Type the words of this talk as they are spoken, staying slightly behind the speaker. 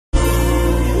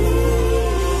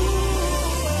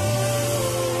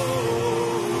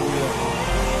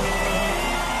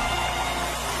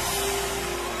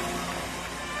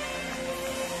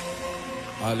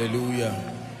Hallelujah.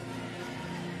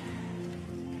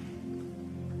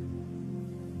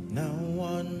 Now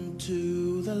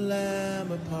unto the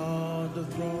Lamb upon the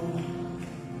throne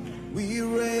we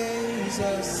raise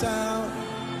a sound,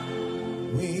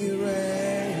 we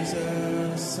raise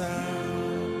a sound,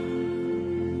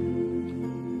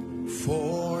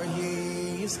 for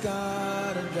he is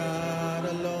God and God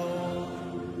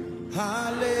alone.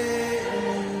 Hallelujah,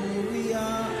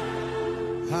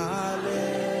 hallelujah.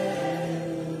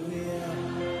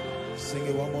 Sing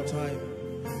it one more time.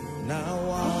 Now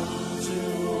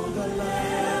unto the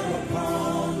Lamb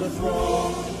upon the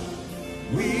throne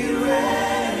we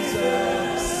raise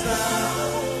a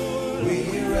sound,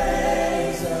 we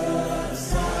raise a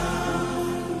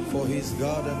sound, for he's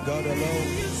God and God alone.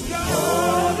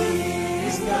 For he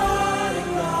is God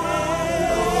and God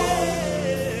alone.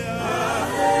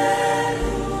 Hallelujah.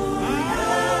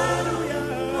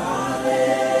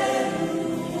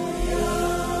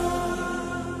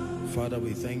 Father,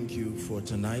 we thank you for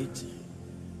tonight.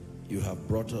 You have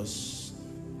brought us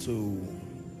to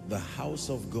the house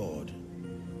of God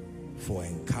for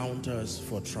encounters,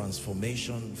 for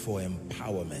transformation, for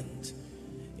empowerment.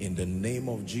 In the name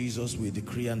of Jesus, we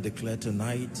decree and declare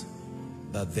tonight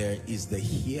that there is the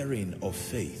hearing of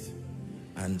faith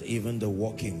and even the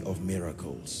working of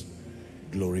miracles.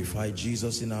 Glorify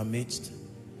Jesus in our midst,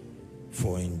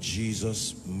 for in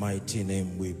Jesus' mighty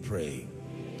name we pray.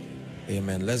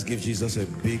 Amen. Let's give Jesus a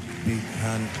big, big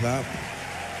hand clap.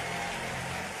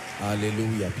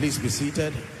 Hallelujah. Please be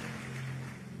seated.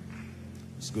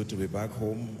 It's good to be back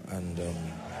home, and we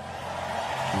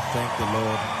thank the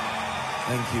Lord.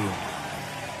 Thank you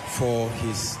for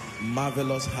his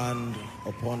marvelous hand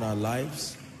upon our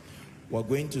lives. We're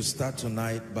going to start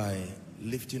tonight by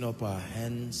lifting up our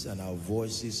hands and our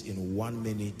voices in 1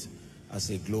 minute as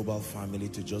a global family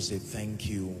to just say thank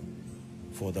you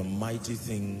for the mighty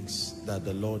things that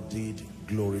the Lord did,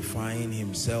 glorifying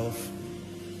himself.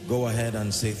 Go ahead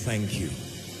and say thank you.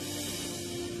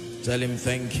 Tell him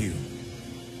thank you.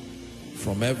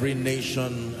 From every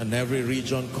nation and every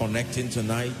region connecting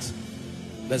tonight,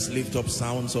 let's lift up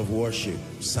sounds of worship,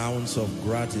 sounds of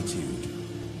gratitude.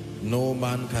 No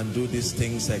man can do these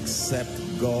things except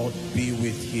God be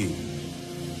with him.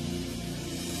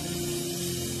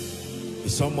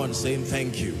 Is someone saying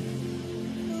thank you?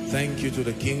 Thank you to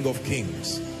the King of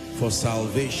Kings for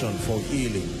salvation, for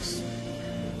healings.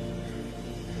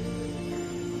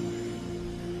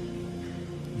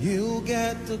 You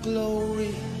get the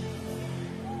glory,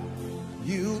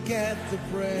 you get the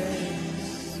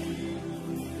praise,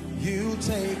 you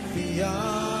take the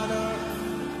honor.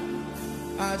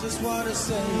 I just want to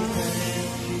say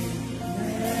thank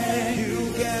you.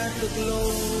 You get the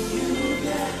glory, you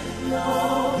get the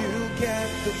glory, you get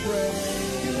the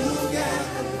praise, you get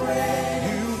the praise,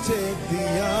 you take the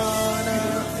honor,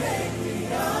 you take the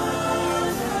honor.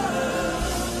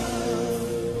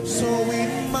 So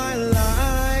in my life,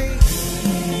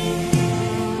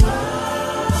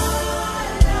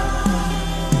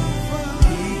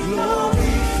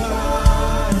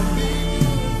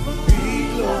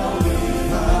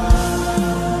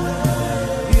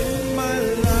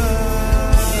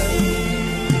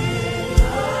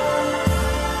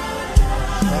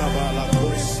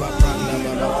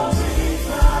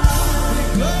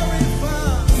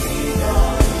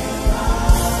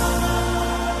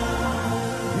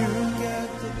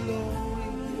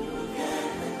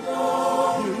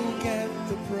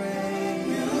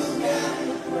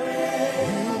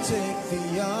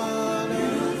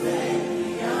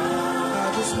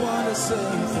 say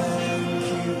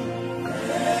thank you.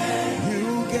 You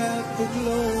get the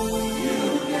glory, you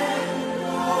get the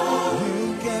glory, you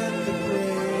get the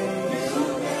praise, you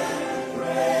get the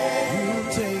praise, you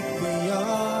take the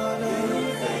honor, you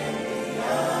take the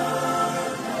honor.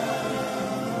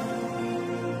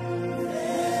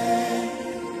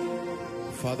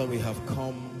 Father, we have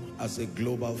come as a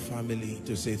global family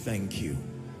to say thank you.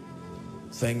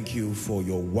 Thank you for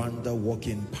your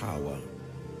wonder-working power.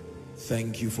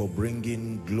 Thank you for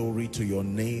bringing glory to your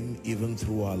name even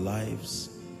through our lives.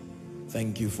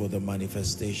 Thank you for the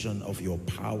manifestation of your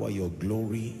power, your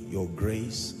glory, your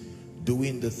grace,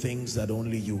 doing the things that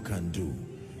only you can do.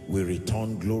 We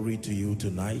return glory to you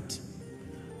tonight.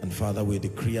 And Father, we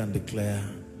decree and declare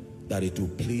that it will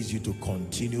please you to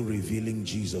continue revealing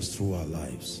Jesus through our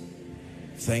lives.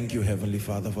 Thank you, Heavenly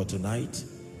Father, for tonight.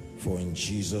 For in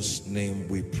Jesus' name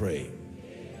we pray.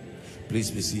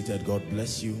 Please be seated. God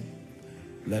bless you.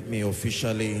 Let me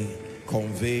officially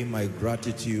convey my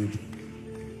gratitude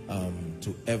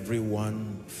to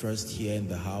everyone, first here in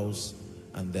the house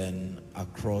and then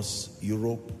across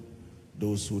Europe,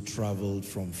 those who traveled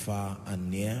from far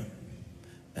and near,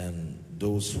 and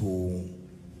those who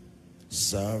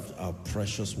served our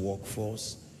precious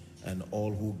workforce, and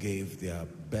all who gave their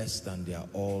best and their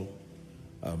all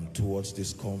towards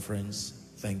this conference.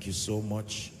 Thank you so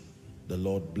much. The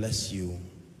Lord bless you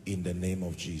in the name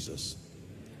of Jesus.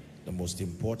 The most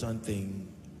important thing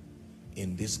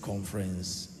in this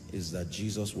conference is that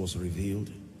Jesus was revealed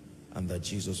and that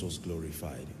Jesus was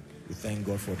glorified. We thank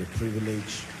God for the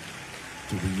privilege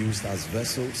to be used as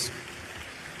vessels,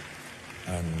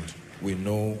 and we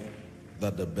know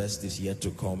that the best is yet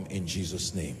to come in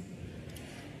Jesus' name.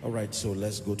 All right, so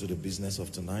let's go to the business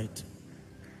of tonight.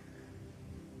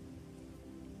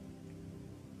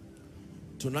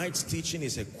 Tonight's teaching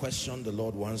is a question the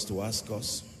Lord wants to ask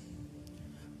us,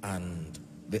 and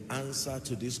the answer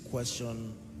to this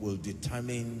question will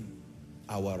determine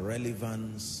our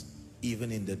relevance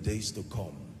even in the days to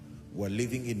come. We're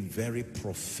living in very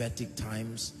prophetic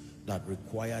times that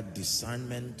require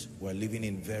discernment. We're living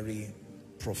in very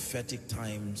prophetic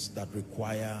times that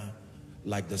require,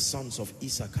 like the sons of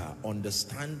Issachar,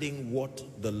 understanding what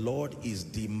the Lord is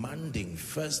demanding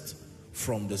first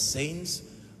from the saints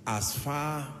as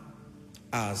far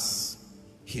as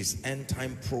his end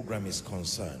time program is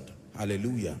concerned.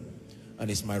 Hallelujah. And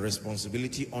it's my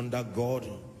responsibility under God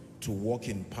to walk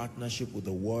in partnership with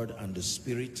the Word and the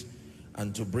Spirit,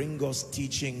 and to bring us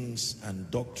teachings and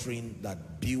doctrine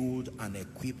that build and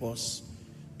equip us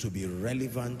to be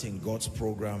relevant in God's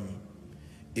program,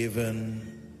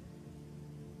 even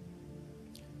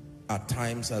at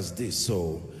times as this.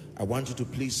 So I want you to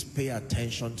please pay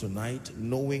attention tonight,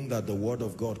 knowing that the Word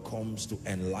of God comes to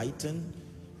enlighten,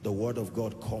 the Word of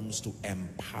God comes to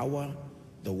empower,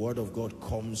 the Word of God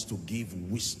comes to give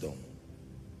wisdom.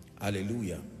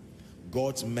 Hallelujah.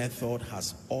 God's method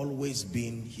has always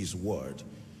been his word.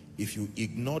 If you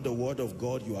ignore the word of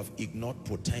God, you have ignored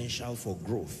potential for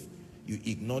growth. You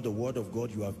ignore the word of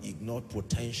God, you have ignored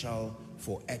potential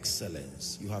for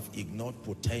excellence. You have ignored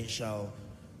potential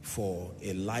for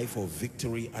a life of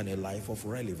victory and a life of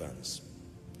relevance.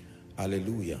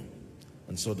 Hallelujah.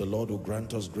 And so the Lord will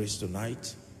grant us grace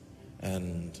tonight.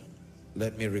 And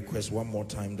let me request one more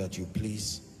time that you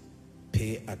please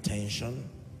pay attention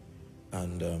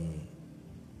and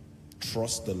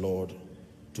trust the Lord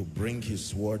to bring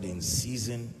his word in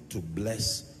season, to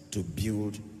bless, to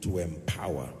build, to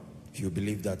empower. If you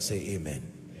believe that, say amen.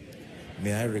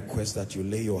 May I request that you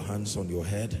lay your hands on your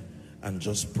head and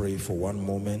just pray for one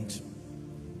moment.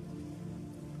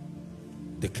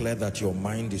 Declare that your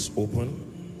mind is open.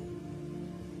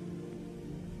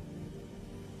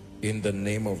 In the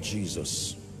name of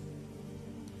Jesus.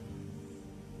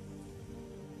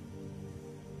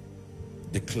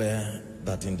 Declare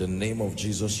that in the name of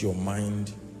Jesus your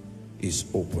mind is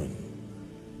open.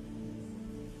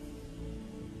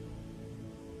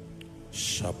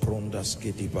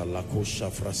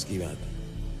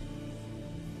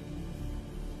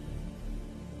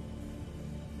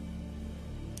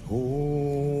 Holy,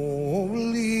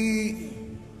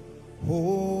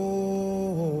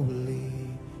 holy,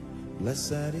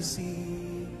 blessed is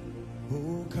he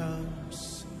who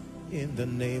comes in the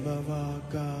name of our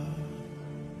God.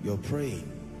 You're praying.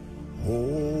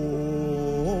 Holy,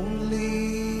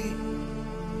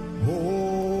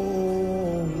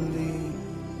 holy,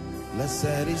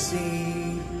 blessed is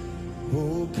he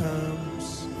who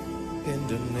comes in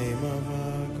the name of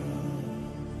our God.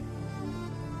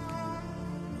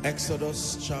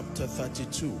 Exodus chapter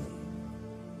 32.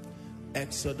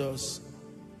 Exodus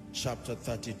chapter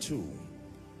 32.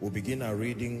 We'll begin our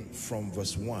reading from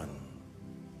verse 1.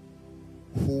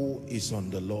 Who is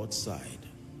on the Lord's side?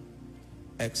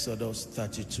 Exodus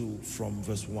 32 from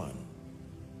verse 1.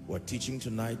 We're teaching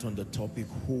tonight on the topic,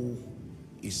 who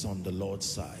is on the Lord's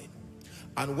side.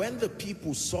 And when the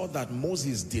people saw that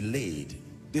Moses delayed,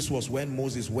 this was when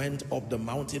Moses went up the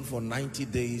mountain for 90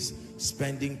 days,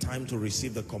 spending time to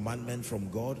receive the commandment from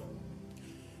God.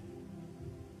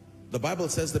 The Bible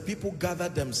says the people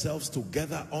gathered themselves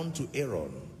together unto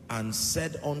Aaron and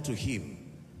said unto him,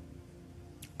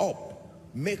 Up,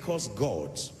 make us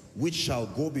gods, which shall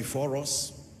go before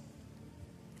us.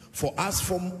 For as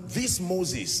from this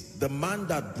Moses, the man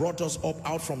that brought us up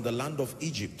out from the land of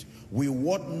Egypt, we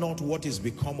wot not what is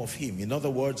become of him. In other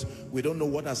words, we don't know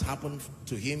what has happened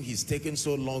to him. He's taken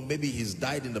so long. Maybe he's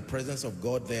died in the presence of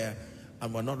God there,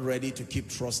 and we're not ready to keep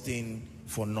trusting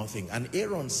for nothing. And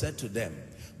Aaron said to them,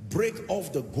 Break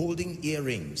off the golden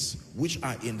earrings which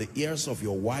are in the ears of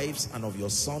your wives and of your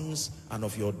sons and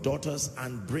of your daughters,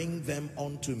 and bring them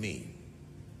unto me.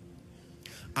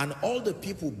 And all the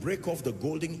people break off the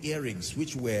golden earrings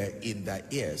which were in their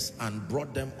ears and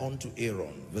brought them unto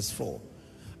Aaron. Verse 4.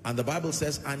 And the Bible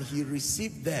says, and he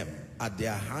received them at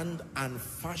their hand and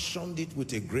fashioned it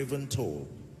with a graven toe.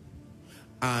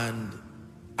 And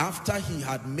after he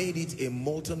had made it a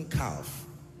molten calf,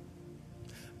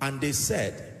 and they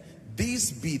said,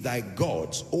 these be thy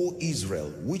gods, O Israel,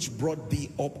 which brought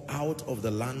thee up out of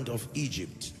the land of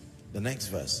Egypt. The next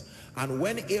verse. And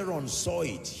when Aaron saw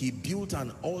it, he built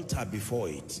an altar before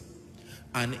it.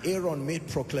 And Aaron made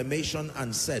proclamation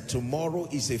and said, tomorrow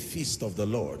is a feast of the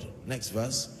Lord. Next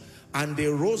verse. And they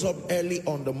rose up early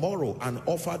on the morrow and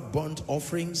offered burnt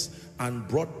offerings and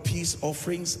brought peace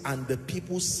offerings, and the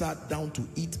people sat down to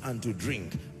eat and to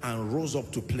drink and rose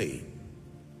up to play.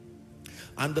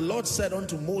 And the Lord said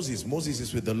unto Moses, Moses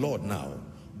is with the Lord now,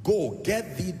 go,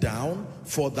 get thee down,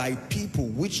 for thy people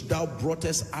which thou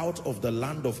broughtest out of the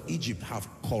land of Egypt have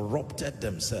corrupted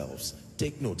themselves.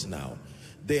 Take note now.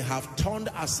 They have turned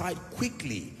aside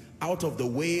quickly out of the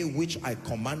way which I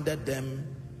commanded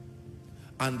them,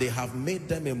 and they have made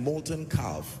them a molten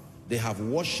calf. They have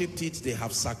worshipped it, they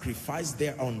have sacrificed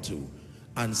thereunto,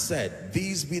 and said,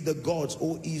 these be the gods,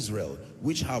 O Israel,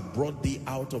 which have brought thee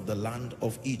out of the land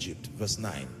of Egypt. Verse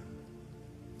 9.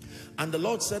 And the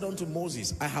Lord said unto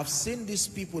Moses, I have seen this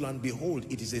people, and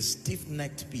behold, it is a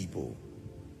stiff-necked people.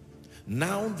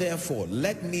 Now therefore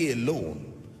let me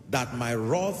alone, that my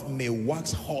wrath may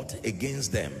wax hot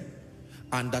against them,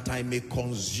 and that I may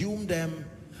consume them,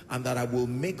 and that I will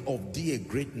make of thee a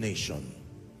great nation.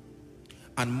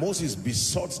 And Moses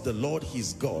besought the Lord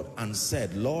his God and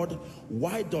said, Lord,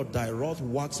 why doth thy wrath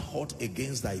wax hot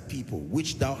against thy people,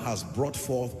 which thou hast brought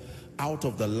forth out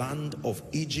of the land of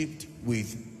Egypt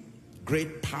with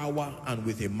great power and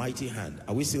with a mighty hand?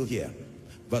 Are we still here?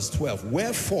 Verse 12.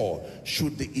 Wherefore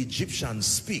should the Egyptians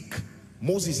speak?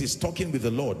 Moses is talking with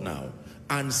the Lord now,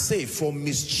 and say, for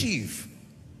mischief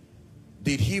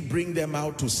did he bring them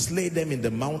out, to slay them in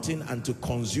the mountain and to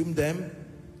consume them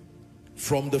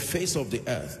from the face of the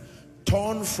earth.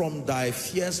 Turn from thy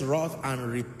fierce wrath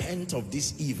and repent of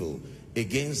this evil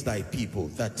against thy people.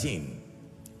 13.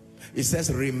 It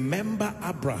says, remember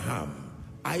Abraham,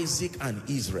 Isaac, and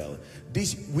Israel.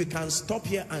 This, we can stop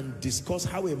here and discuss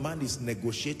how a man is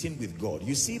negotiating with God.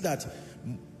 You see that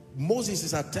Moses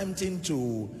is attempting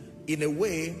to, in a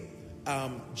way,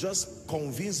 just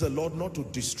convince the Lord not to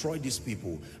destroy these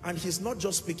people. And he's not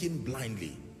just speaking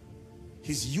blindly.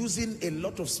 He's using a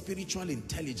lot of spiritual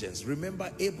intelligence.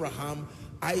 Remember Abraham,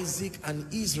 Isaac,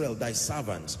 and Israel, thy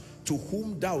servants, to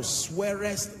whom thou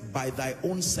swearest by thy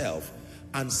own self,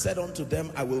 and said unto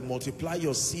them, I will multiply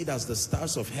your seed as the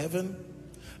stars of heaven,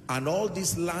 and all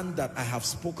this land that I have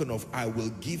spoken of I will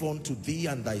give unto thee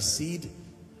and thy seed,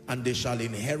 and they shall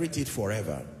inherit it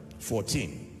forever.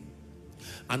 14.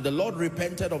 And the Lord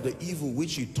repented of the evil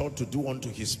which he thought to do unto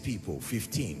his people.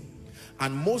 15.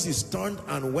 And Moses turned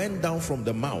and went down from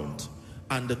the mount,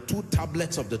 and the 2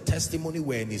 tablets of the testimony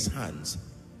were in his hands.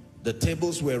 The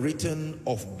tables were written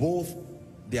of both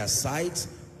their sides,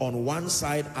 on one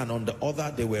side and on the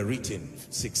other they were written.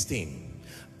 16.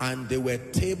 And there were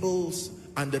tables,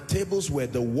 and the tables were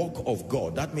the work of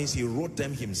God. That means he wrote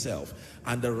them himself.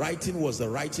 And the writing was the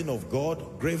writing of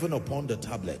God, graven upon the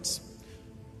tablets.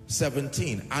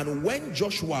 17. And when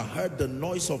Joshua heard the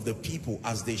noise of the people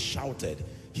as they shouted,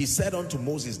 he said unto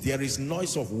Moses, there is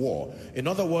noise of war. In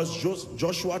other words,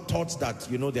 Joshua thought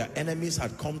that, you know, their enemies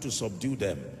had come to subdue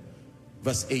them.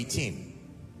 Verse 18.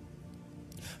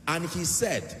 And he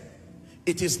said,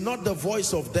 it is not the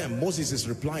voice of them, Moses is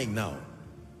replying now,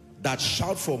 that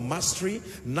shout for mastery,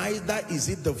 neither is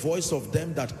it the voice of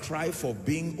them that cry for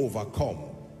being overcome,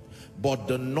 but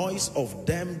the noise of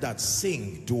them that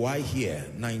sing do I hear.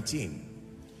 19.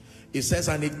 It says,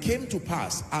 and it came to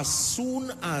pass, as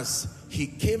soon as he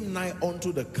came nigh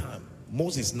unto the camp,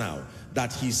 Moses now,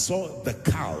 that he saw the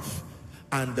calf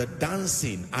and the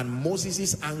dancing and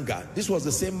Moses' anger. This was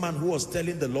the same man who was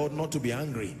telling the Lord not to be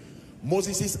angry.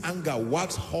 Moses' anger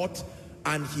waxed hot,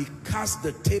 and he cast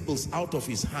the tables out of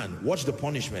his hand. Watch the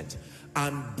punishment.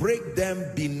 And break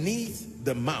them beneath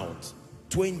the mount.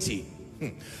 20.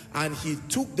 And he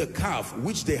took the calf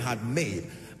which they had made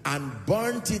and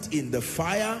burnt it in the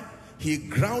fire. He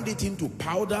ground it into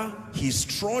powder. He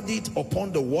strawed it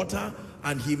upon the water,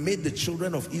 and he made the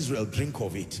children of Israel drink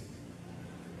of it.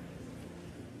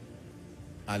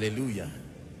 Hallelujah.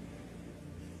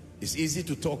 It's easy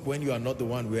to talk when you are not the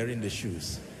one wearing the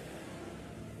shoes.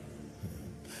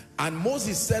 And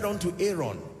Moses said unto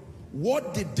Aaron,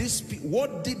 what did these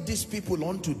people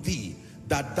unto thee,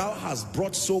 that thou hast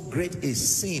brought so great a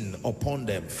sin upon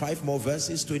them? 5 more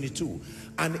verses. 22.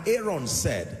 And Aaron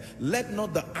said, let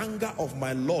not the anger of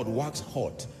my Lord wax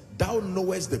hot. Thou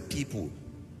knowest the people,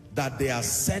 that they are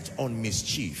set on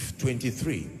mischief.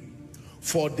 23.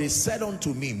 For they said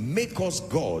unto me, make us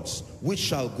gods which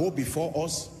shall go before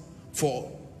us.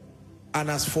 And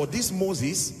as for this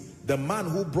Moses, the man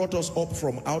who brought us up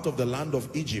from out of the land of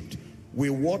Egypt, we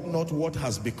wot not what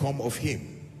has become of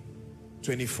him.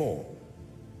 24.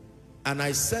 And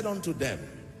I said unto them,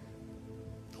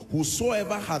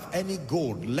 whosoever hath any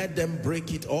gold, let them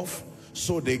break it off.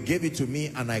 So they gave it to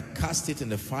me, and I cast it in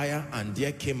the fire, and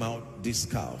there came out this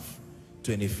calf.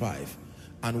 25.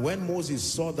 And when Moses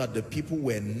saw that the people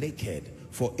were naked,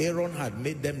 for Aaron had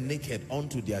made them naked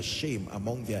unto their shame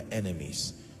among their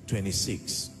enemies.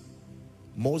 26.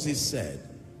 Moses said,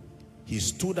 he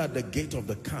stood at the gate of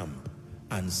the camp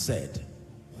and said,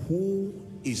 who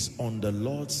is on the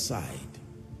Lord's side?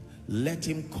 Let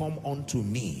him come unto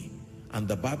me. And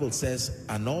the Bible says,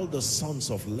 and all the sons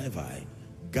of Levi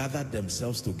gathered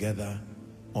themselves together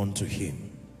unto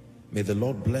him. May the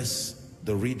Lord bless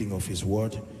the reading of his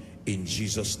word in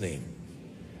Jesus' name.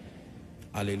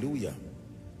 Hallelujah.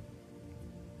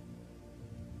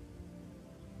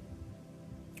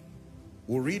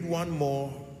 We'll read one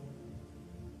more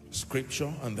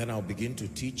scripture and then I'll begin to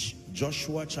teach.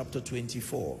 Joshua chapter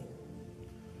 24.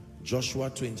 Joshua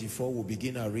 24, we'll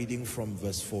begin our reading from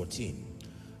verse 14.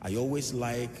 I always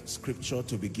like scripture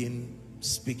to begin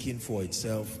speaking for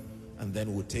itself, and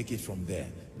then we'll take it from there.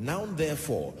 Now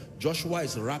therefore, Joshua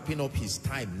is wrapping up his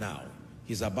time now.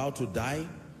 He's about to die,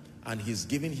 and he's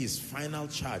giving his final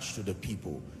charge to the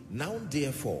people. Now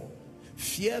therefore,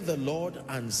 fear the Lord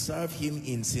and serve him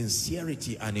in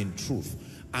sincerity and in truth,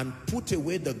 and put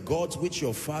away the gods which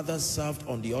your fathers served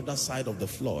on the other side of the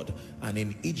flood and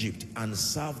in Egypt, and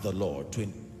serve the Lord.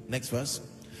 Next verse.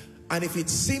 And if it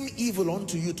seem evil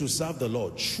unto you to serve the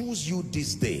Lord, choose you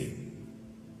this day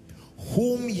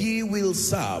whom ye will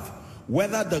serve,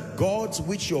 whether the gods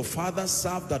which your fathers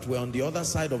served that were on the other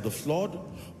side of the flood,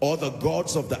 or the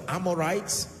gods of the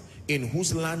Amorites in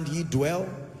whose land ye dwell.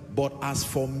 But as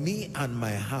for me and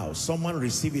my house, someone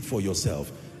receive it for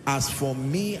yourself. As for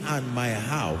me and my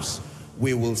house,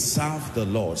 we will serve the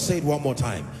Lord. Say it one more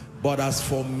time. But as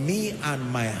for me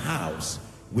and my house,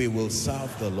 we will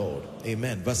serve the Lord.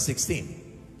 Amen. Verse 16.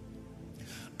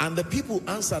 And the people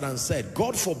answered and said,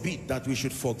 God forbid that we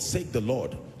should forsake the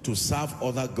Lord to serve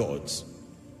other gods.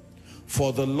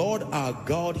 For the Lord our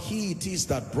God, he it is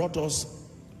that brought us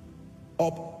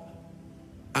up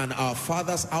and our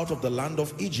fathers out of the land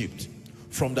of Egypt,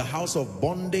 from the house of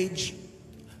bondage,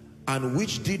 and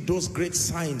which did those great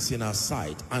signs in our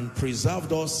sight, and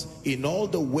preserved us in all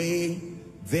the way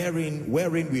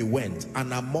wherein we went,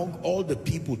 and among all the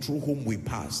people through whom we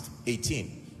passed.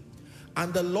 18.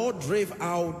 And the Lord drave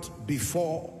out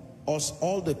before us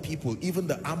all the people, even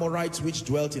the Amorites which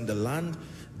dwelt in the land.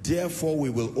 Therefore we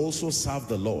will also serve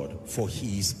the Lord, for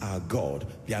he is our God.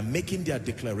 They are making their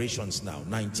declarations now.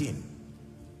 19.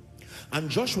 And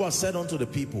Joshua said unto the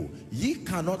people, ye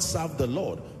cannot serve the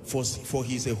Lord, for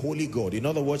he is a holy God. In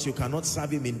other words, you cannot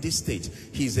serve him in this state.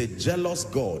 He is a jealous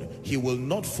God. He will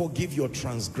not forgive your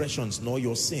transgressions nor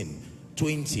your sin.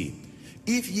 20.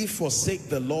 If ye forsake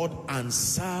the Lord and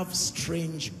serve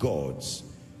strange gods,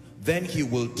 then he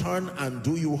will turn and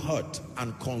do you hurt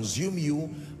and consume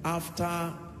you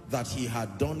after that he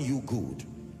had done you good.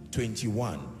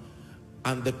 21.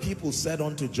 And the people said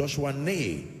unto Joshua,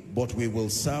 nay, but we will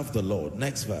serve the Lord.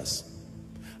 Next verse.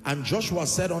 And Joshua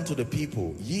said unto the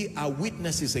people, ye are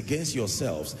witnesses against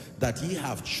yourselves that ye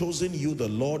have chosen you the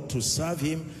Lord to serve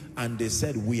him. And they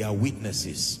said, we are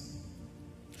witnesses.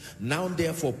 Now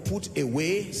therefore put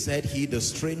away, said he, the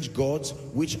strange gods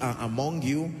which are among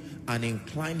you, and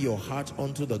incline your heart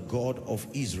unto the God of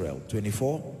Israel.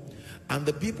 24. And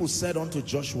the people said unto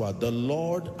Joshua, the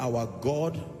Lord our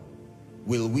God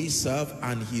will we serve,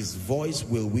 and his voice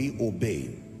will we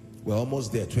obey. We're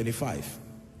almost there. 25.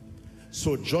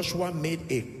 So Joshua made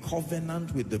a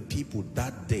covenant with the people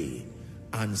that day,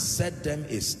 and set them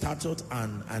a statute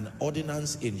and an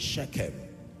ordinance in Shechem.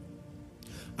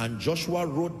 And Joshua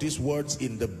wrote these words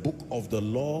in the book of the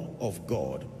law of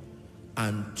God,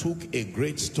 and took a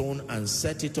great stone and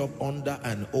set it up under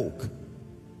an oak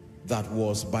that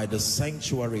was by the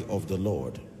sanctuary of the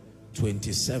Lord.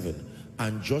 27.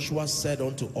 And Joshua said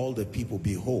unto all the people,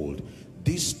 behold,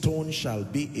 this stone shall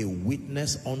be a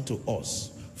witness unto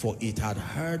us, for it had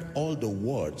heard all the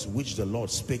words which the Lord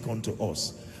spake unto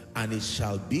us. And it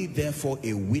shall be therefore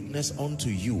a witness unto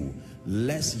you,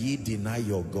 lest ye deny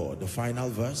your God. The final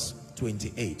verse,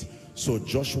 28. So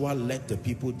Joshua let the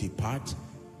people depart,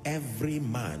 every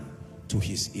man to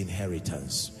his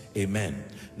inheritance. Amen.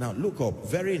 Now look up,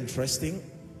 very interesting.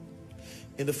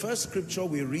 In the first scripture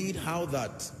we read how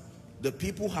that the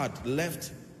people had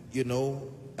left,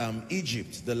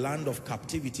 Egypt, the land of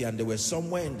captivity, and they were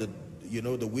somewhere in the, you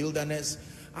know, the wilderness.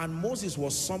 And Moses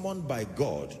was summoned by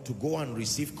God to go and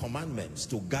receive commandments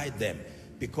to guide them,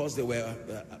 because there were,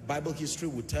 Bible history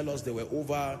would tell us there were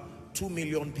over 2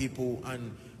 million people,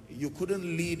 and you couldn't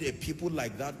lead a people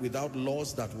like that without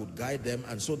laws that would guide them.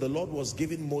 And so the Lord was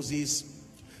giving Moses,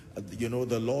 you know,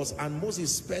 the laws, and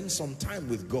Moses spent some time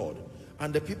with God.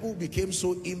 And the people became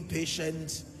so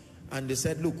impatient, and they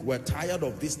said, look, we're tired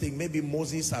of this thing. Maybe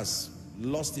Moses has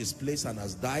lost his place and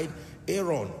has died.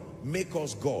 Aaron, make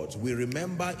us gods. We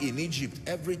remember in Egypt,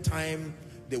 every time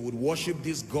they would worship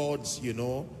these gods, you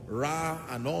know, Ra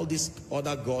and all these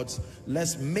other gods.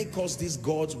 Let's make us these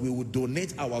gods. We would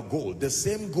donate our gold, the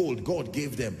same gold God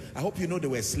gave them. I hope you know they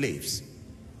were slaves.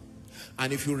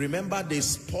 And if you remember, they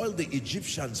spoiled the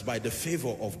Egyptians by the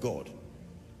favor of God.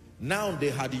 Now they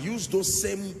had used the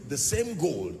same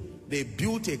gold. They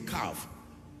built a calf.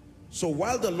 So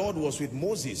while the Lord was with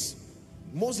Moses,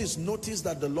 Moses noticed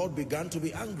that the Lord began to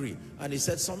be angry, and he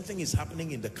said, something is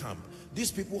happening in the camp. These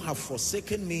people have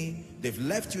forsaken me. They've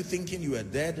left you thinking you are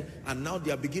dead, and now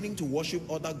they are beginning to worship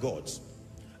other gods.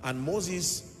 And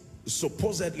Moses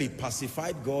supposedly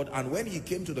pacified God, and when he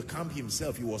came to the camp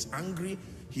himself, he was angry.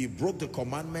 He broke the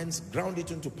commandments, ground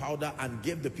it into powder, and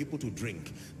gave the people to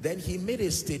drink. Then he made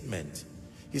a statement.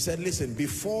 He said, listen,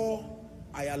 before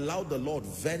I allow the Lord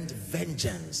vent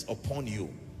vengeance upon you,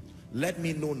 let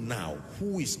me know now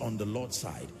who is on the Lord's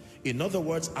side. In other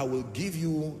words, I will give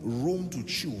you room to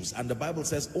choose. And the Bible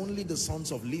says only the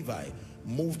sons of Levi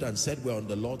moved and said, we're on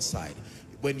the Lord's side.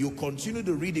 When you continue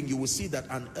the reading, you will see that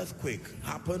an earthquake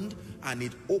happened, and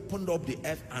it opened up the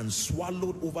earth and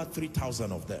swallowed over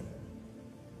 3,000 of them.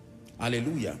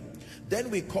 Hallelujah.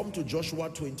 Then we come to Joshua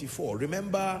 24.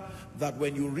 Remember that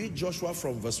when you read Joshua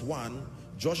from verse 1,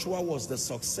 Joshua was the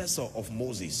successor of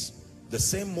Moses, the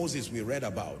same Moses we read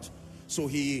about. So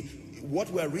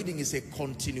what we're reading is a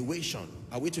continuation.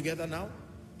 Are we together now?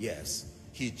 Yes.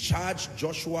 He charged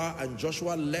Joshua, and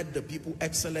Joshua led the people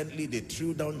excellently. They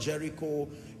threw down Jericho,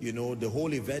 you know, the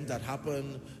whole event that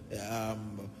happened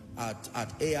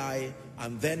at Ai.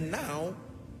 And then now,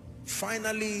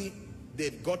 finally,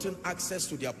 they'd gotten access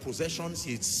to their possessions.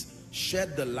 He's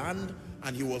shared the land,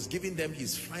 and he was giving them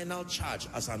his final charge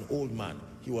as an old man.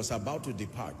 He was about to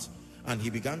depart, and he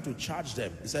began to charge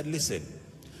them. He said, listen,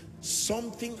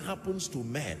 something happens to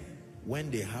men when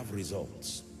they have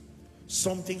results.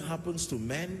 Something happens to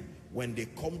men when they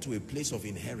come to a place of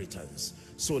inheritance.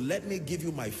 So let me give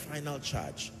you my final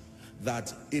charge,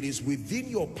 that it is within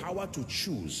your power to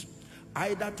choose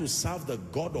either to serve the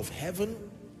God of heaven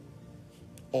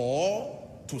or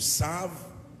to serve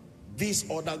these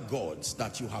other gods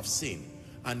that you have seen.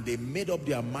 And they made up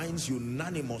their minds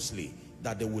unanimously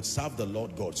that they would serve the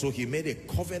Lord God. So he made a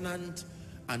covenant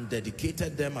and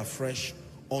dedicated them afresh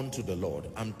unto the Lord.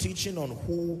 I'm teaching on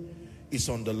who is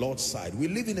on the Lord's side. We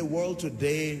live in a world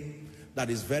today that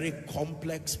is very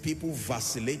complex. People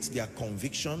vacillate their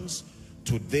convictions.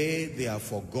 Today they are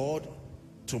for God,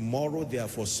 tomorrow they are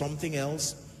for something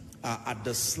else. At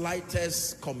the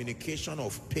slightest communication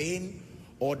of pain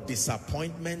or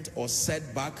disappointment or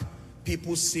setback,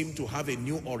 people seem to have a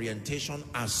new orientation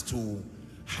as to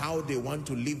how they want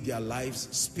to live their lives,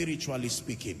 spiritually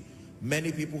speaking.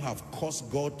 Many people have cursed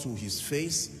God to his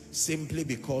face simply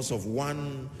because of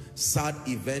one sad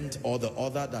event or the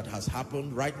other that has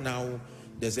happened. Right now,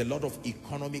 there's a lot of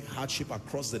economic hardship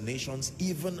across the nations,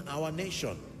 even our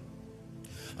nation.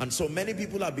 And so many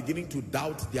people are beginning to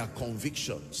doubt their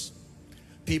convictions.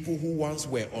 People who once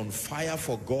were on fire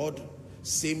for God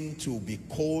seem to be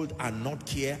cold and not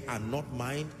care and not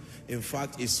mind. In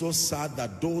fact, it's so sad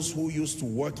that those who used to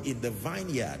work in the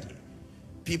vineyard,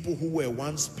 people who were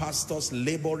once pastors,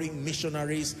 laboring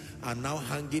missionaries, are now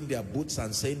hanging their boots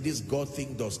and saying this God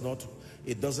thing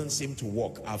it doesn't seem to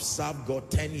work. I've served God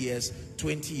 10 years,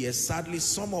 20 years. Sadly,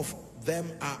 some of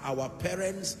them are our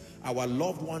parents, our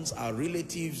loved ones, our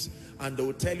relatives, and they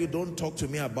will tell you, don't talk to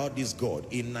me about this God.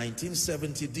 In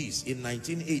 1970 this, in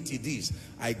 1980 this,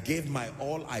 I gave my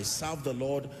all, I served the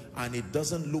Lord, and it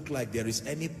doesn't look like there is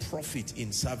any profit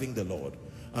in serving the Lord.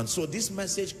 And so this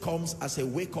message comes as a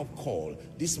wake-up call.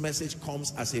 This message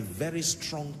comes as a very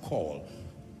strong call,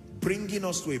 bringing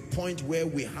us to a point where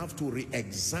we have to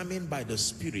re-examine by the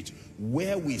Spirit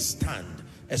where we stand,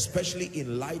 especially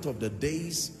in light of the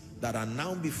days that are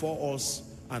now before us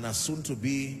and are soon to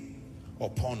be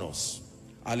upon us.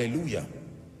 Hallelujah.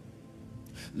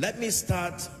 Let me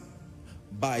start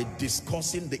by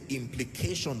discussing the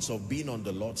implications of being on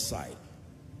the Lord's side.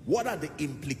 What are the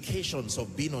implications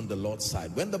of being on the Lord's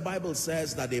side? When the Bible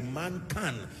says that a man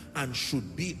can and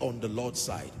should be on the Lord's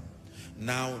side.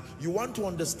 Now, you want to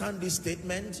understand this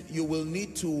statement, you will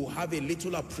need to have a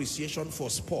little appreciation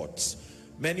for sports.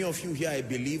 Many of you here, I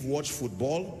believe, watch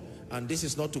football, and this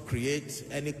is not to create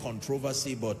any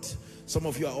controversy, but some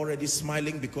of you are already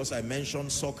smiling because I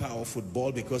mentioned soccer or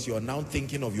football, because you are now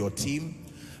thinking of your team.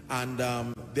 And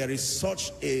there is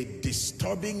such a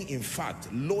disturbing, in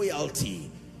fact, loyalty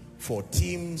for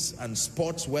teams and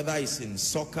sports, whether it's in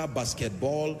soccer,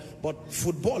 basketball, but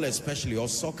football especially, or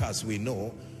soccer as we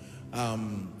know.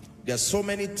 There are so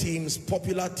many teams,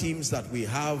 popular teams that we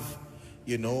have,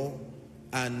 you know,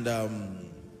 and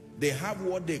they have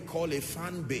what they call a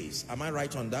fan base. Am I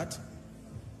right on that?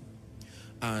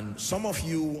 And some of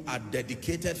you are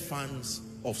dedicated fans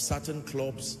of certain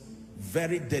clubs,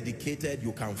 very dedicated.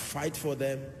 You can fight for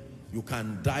them, you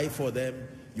can die for them,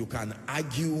 you can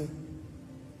argue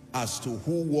as to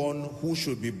who won, who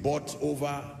should be bought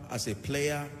over as a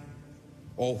player,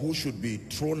 or who should be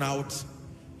thrown out.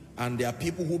 And there are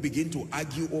people who begin to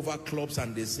argue over clubs,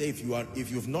 and they say,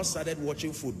 if you've not started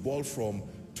watching football from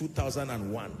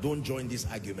 2001, don't join this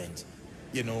argument,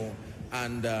 you know.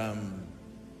 And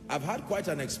I've had quite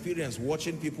an experience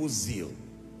watching people's zeal,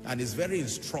 and it's very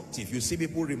instructive. You see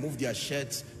people remove their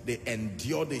shirts, they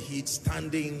endure the heat,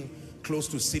 standing close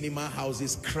to cinema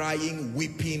houses, crying,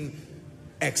 weeping,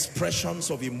 expressions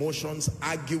of emotions,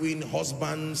 arguing,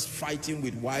 husbands fighting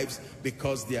with wives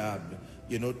because they are,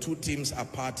 you know, two teams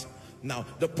apart. Now,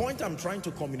 the point I'm trying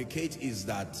to communicate is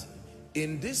that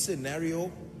in this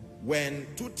scenario, when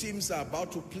two teams are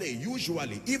about to play,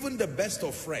 usually, even the best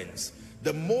of friends,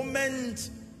 the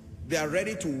moment they are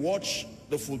ready to watch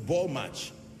the football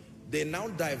match, they now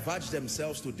diverge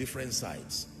themselves to different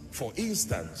sides. For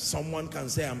instance, someone can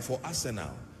say, I'm for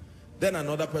Arsenal. Then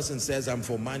another person says, I'm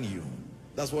for Man U.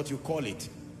 That's what you call it.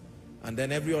 And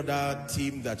then every other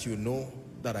team that you know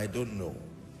that I don't know.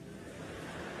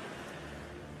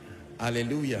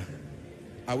 Hallelujah.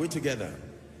 Are we together?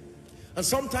 And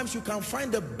sometimes you can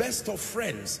find the best of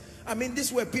friends. I mean,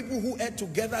 these were people who ate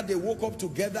together, they woke up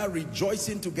together,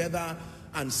 rejoicing together,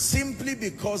 and simply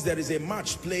because there is a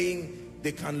match playing,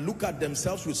 they can look at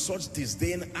themselves with such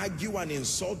disdain, argue and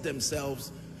insult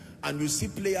themselves. And you see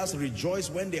players rejoice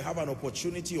when they have an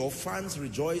opportunity, or fans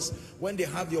rejoice when they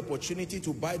have the opportunity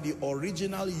to buy the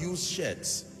original used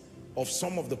shirts of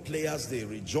some of the players. They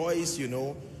rejoice, you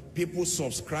know. People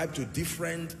subscribe to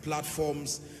different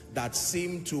platforms that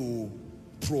seem to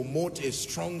promote a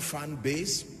strong fan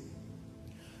base.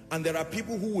 And there are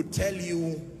people who would tell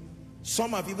you,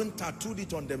 some have even tattooed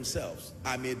it on themselves,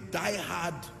 I'm a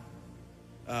die-hard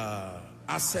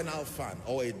Arsenal fan,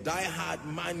 or a die-hard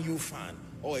Man U fan,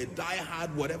 or a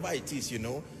die-hard whatever it is, you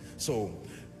know. So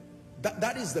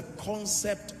that is the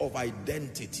concept of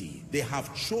identity. They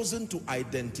have chosen to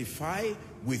identify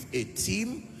with a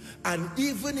team, and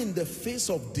even in the face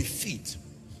of defeat,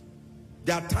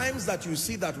 there are times that you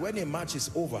see that when a match is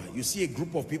over, you see a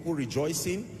group of people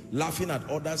rejoicing, laughing at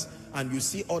others, and you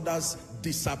see others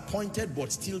disappointed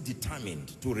but still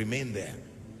determined to remain there.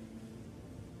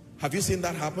 Have you seen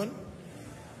that happen?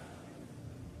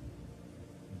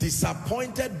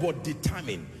 Disappointed but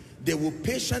determined. They will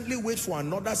patiently wait for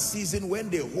another season when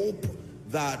they hope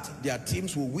that their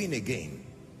teams will win again.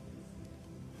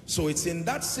 So it's in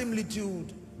that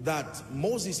similitude that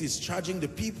Moses is charging the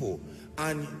people.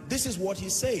 And this is what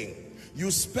he's saying.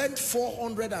 You spent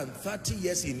 430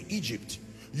 years in Egypt.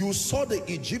 You saw the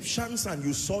Egyptians and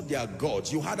you saw their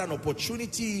gods. You had an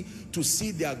opportunity to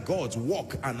see their gods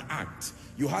walk and act.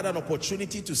 You had an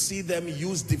opportunity to see them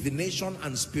use divination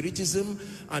and spiritism,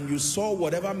 and you saw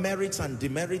whatever merits and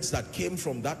demerits that came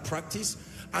from that practice.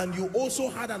 And you also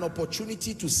had an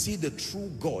opportunity to see the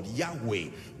true God, Yahweh.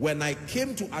 When I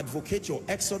came to advocate your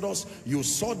exodus, you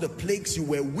saw the plagues. You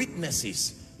were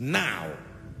witnesses. Now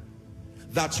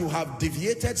that you have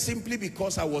deviated simply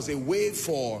because I was away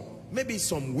for maybe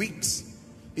some weeks,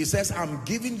 he says, I'm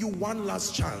giving you one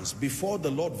last chance before the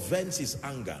Lord vents his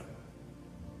anger.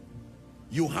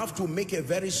 You have to make a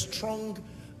very strong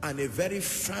and a very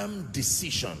firm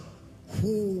decision.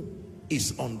 Who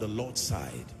is on the Lord's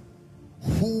side?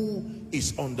 Who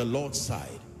is on the Lord's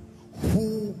side?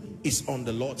 Who is on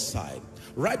the Lord's side?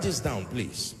 Write this down,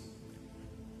 please.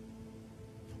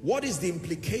 What is the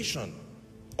implication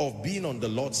of being on the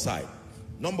Lord's side?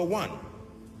 Number one,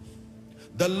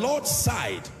 the Lord's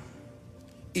side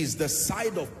is the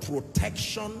side of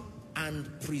protection and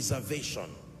preservation.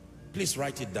 Please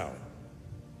write it down.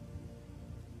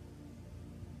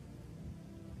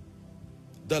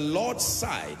 The Lord's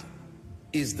side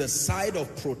is the side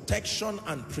of protection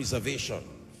and preservation.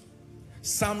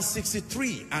 Psalm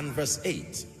 63 and verse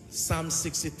 8. Psalm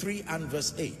 63 and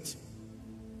verse 8.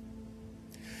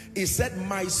 He said,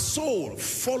 my soul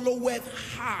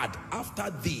followeth hard after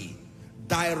thee,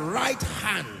 thy right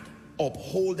hand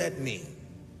upholdeth me.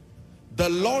 The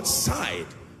Lord's side,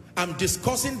 I'm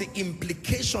discussing the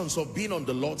implications of being on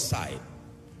the Lord's side.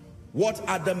 What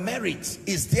are the merits?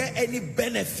 Is there any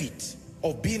benefit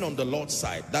of being on the Lord's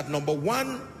side? That number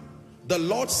one, the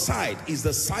Lord's side is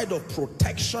the side of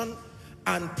protection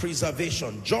and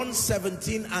preservation. John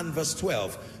 17 and verse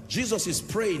 12. Jesus is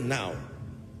praying now.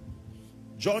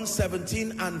 John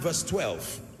 17 and verse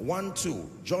 12. 1, 2.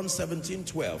 John 17,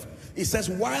 12. It says,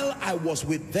 while I was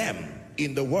with them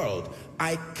in the world,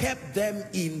 I kept them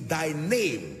in thy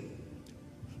name.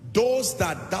 Those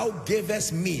that thou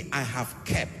gavest me, I have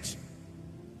kept.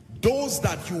 Those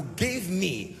that you gave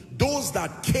me, those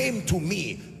that came to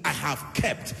me, I have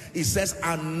kept. It says,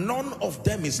 and none of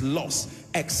them is lost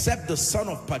except the son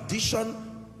of perdition,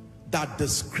 that the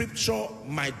scripture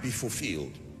might be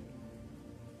fulfilled.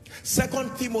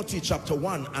 2 Timothy chapter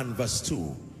 1 and verse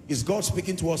 2. Is God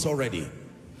speaking to us already?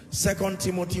 2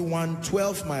 Timothy 1,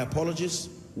 12, my apologies.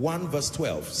 1 verse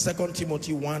 12. 2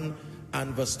 Timothy 1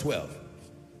 and verse 12.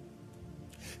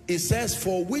 It says,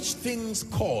 for which things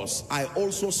cause I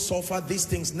also suffer these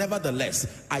things,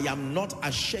 nevertheless I am not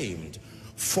ashamed,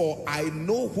 for I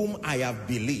know whom I have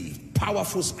believed.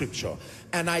 Powerful scripture.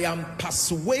 And I am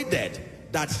persuaded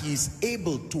that he is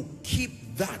able to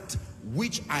keep that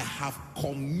which I have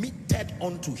committed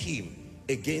unto him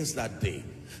against that day.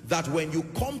 That when you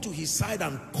come to his side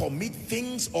and commit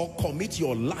things or commit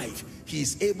your life, he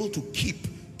is able to keep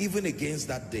even against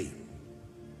that day.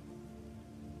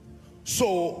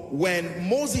 So when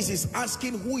Moses is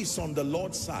asking who is on the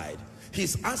Lord's side,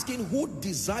 he's asking who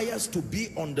desires to be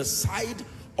on the side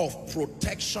of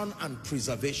protection and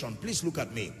preservation. Please look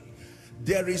at me.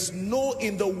 There is no,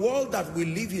 in the world that we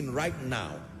live in right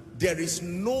now, there is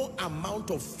no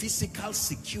amount of physical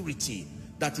security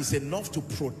that is enough to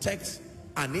protect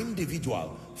an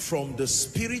individual from the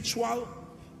spiritual,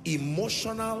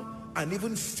 emotional, and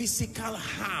even physical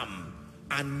harm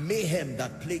and mayhem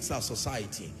that plagues our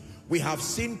society. We have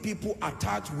seen people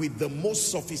attacked with the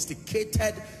most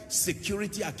sophisticated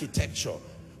security architecture.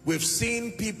 We've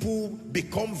seen people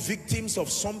become victims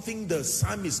of something the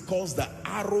psalmist calls the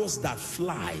arrows that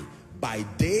fly by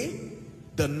day,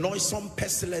 the noisome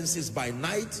pestilences by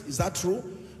night. Is that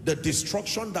true? The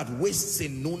destruction that wastes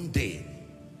in noonday.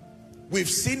 We've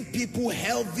seen people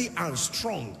healthy and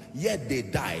strong, yet they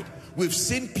died. We've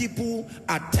seen people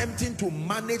attempting to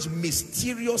manage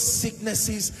mysterious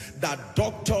sicknesses that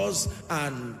doctors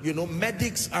and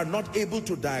medics are not able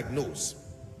to diagnose.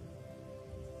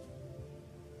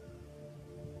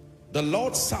 The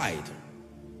Lord's side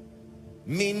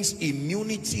means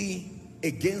immunity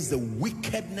against the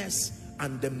wickedness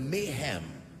and the mayhem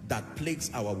that plagues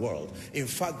our world. In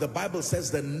fact, the Bible says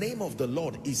the name of the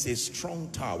Lord is a strong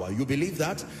tower. You believe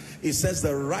that? It says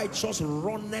the righteous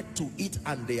runneth to it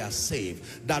and they are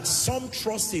saved. That some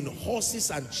trust in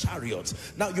horses and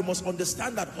chariots. Now you must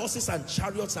understand that horses and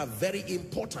chariots are very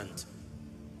important.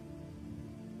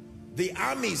 The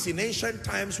armies in ancient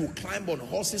times would climb on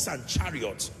horses and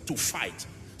chariots to fight.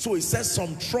 So it says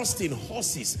some trust in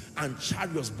horses and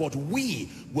chariots, but we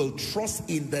will trust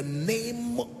in the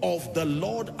name of the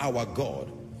Lord our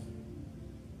God.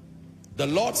 The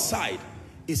Lord's side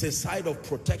is a side of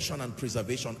protection and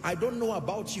preservation. I don't know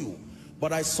about you,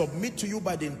 but I submit to you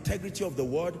by the integrity of the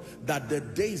word that the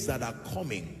days that are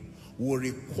coming will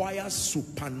require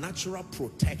supernatural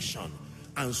protection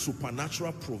and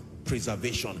supernatural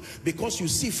preservation. Because you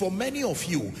see, for many of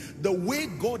you, the way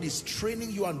God is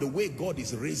training you and the way God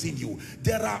is raising you,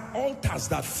 there are altars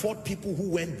that fought people who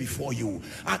went before you.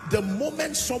 At the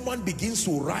moment someone begins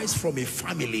to rise from a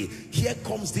family, here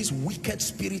comes these wicked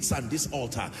spirits and this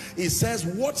altar. It says,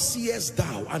 what seest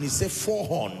thou? And it says 4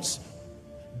 horns.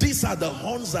 These are the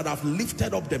horns that have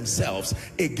lifted up themselves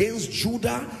against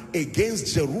Judah,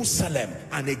 against Jerusalem,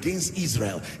 and against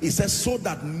Israel. It says, so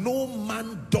that no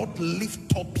man doth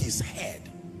lift up his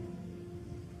head.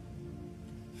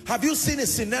 Have you seen a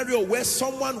scenario where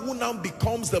someone who now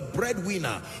becomes the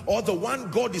breadwinner or the one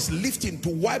God is lifting to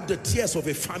wipe the tears of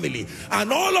a family,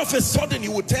 and all of a sudden he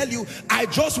will tell you, I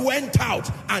just went out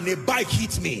and a bike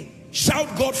hit me?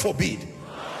 Shout, God forbid.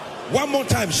 One more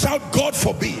time, shout, God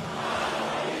forbid.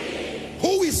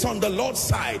 Who is on the Lord's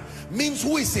side means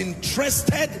who is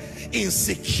interested in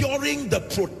securing the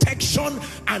protection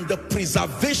and the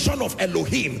preservation of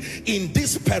Elohim in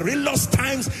these perilous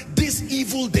times, these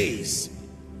evil days,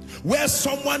 where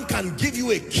someone can give you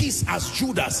a kiss as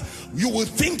Judas. You will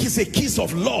think it's a kiss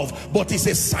of love, but it's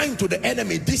a sign to the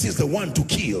enemy, this is the one to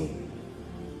kill.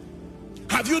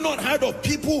 Have you not heard of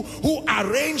people who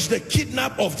arrange the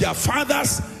kidnap of their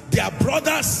fathers, their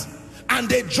brothers, and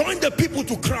they join the people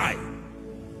to cry.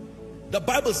 The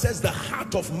Bible says the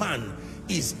heart of man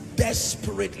is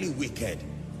desperately wicked.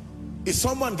 Is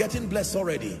someone getting blessed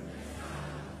already?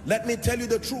 Let me tell you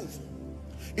the truth.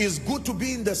 It's good to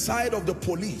be in the side of the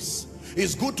police.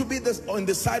 It's good to be on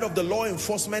the side of the law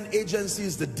enforcement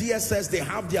agencies, the DSS. They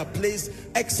have their place,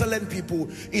 excellent people.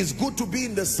 It's good to be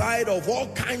in the side of all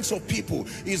kinds of people.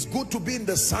 It's good to be in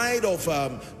the side of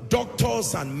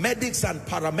doctors and medics and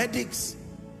paramedics.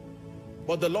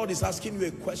 But the Lord is asking you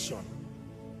a question.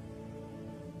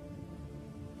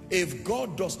 If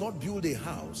God does not build a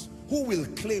house, who will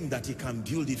claim that he can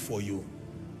build it for you?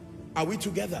 Are we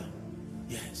together?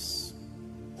 Yes.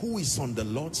 Who is on the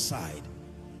Lord's side?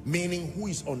 Meaning, who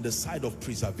is on the side of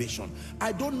preservation?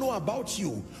 I don't know about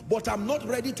you, but I'm not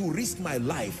ready to risk my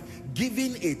life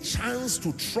giving a chance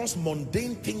to trust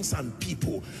mundane things and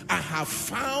people. I have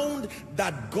found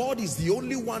that God is the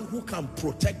only one who can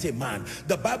protect a man.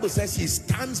 The Bible says he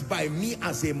stands by me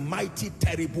as a mighty,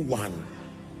 terrible one.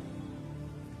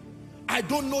 I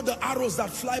don't know the arrows that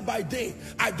fly by day.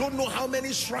 I don't know how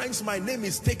many shrines my name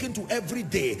is taken to every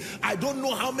day. I don't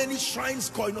know how many shrines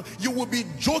Koinonia. You will be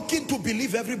joking to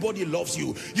believe everybody loves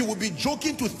you. You will be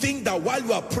joking to think that while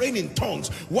you are praying in tongues,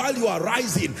 while you are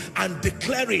rising and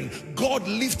declaring, God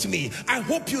lift me. I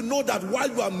hope you know that while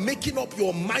you are making up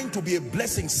your mind to be a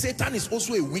blessing, Satan is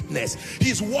also a witness.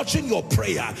 He's watching your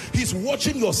prayer. He's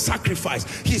watching your sacrifice.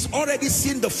 He's already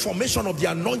seen the formation of the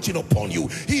anointing upon you.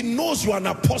 He knows you are an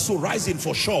apostle rising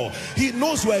for sure. He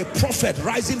knows you are a prophet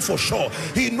rising for sure.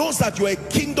 He knows that you are a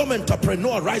kingdom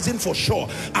entrepreneur rising for sure.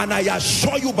 And I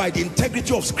assure you by the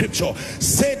integrity of scripture,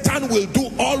 Satan will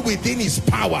do all within his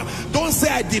power. Don't say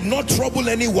I did not trouble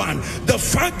anyone. The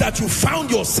fact that you found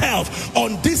yourself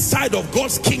on this side of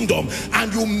God's kingdom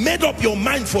and you made up your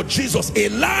mind for Jesus, a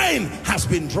line has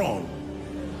been drawn.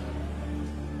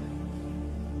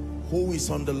 Who is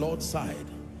on the Lord's side?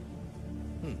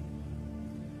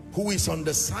 Who is on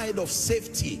the side of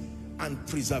safety and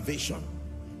preservation?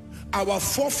 Our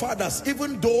forefathers,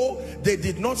 even though they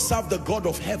did not serve the God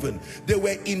of heaven, they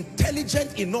were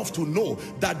intelligent enough to know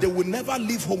that they would never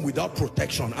leave home without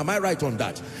protection. Am I right on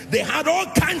that? They had all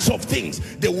kinds of things.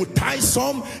 They would tie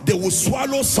some, they would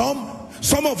swallow some.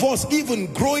 Some of us,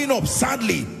 even growing up,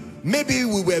 sadly, maybe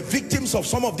we were victims of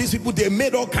some of these people. They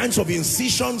made all kinds of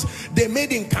incisions. They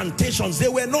made incantations. They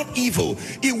were not evil.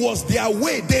 It was their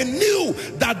way. They knew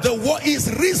that the war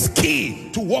is risky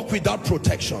to walk without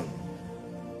protection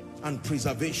and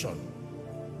preservation.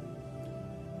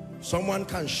 Someone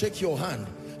can shake your hand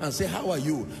and say, how are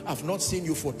you? I've not seen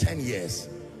you for 10 years.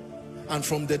 And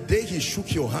from the day he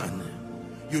shook your hand,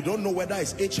 you don't know whether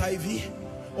it's HIV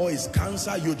or it's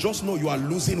cancer. You just know you are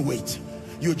losing weight.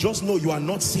 You just know you are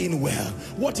not seeing well.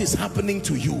 What is happening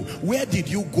to you? Where did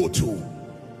you go to?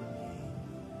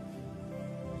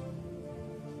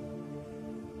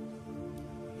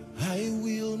 I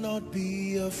will not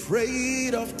be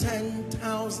afraid of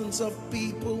 10,000s of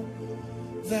people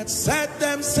that set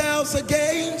themselves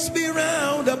against me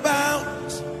round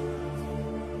about.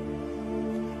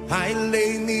 I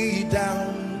lay me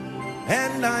down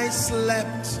and I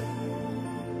slept.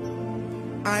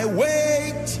 I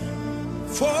waked,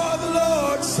 for the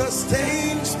Lord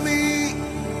sustains me.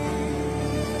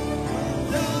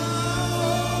 Thou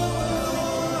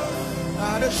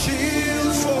art a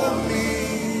shield for me,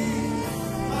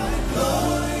 my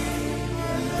glory,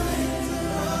 and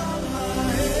around my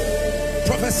head.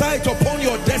 Prophesy it upon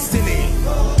your destiny.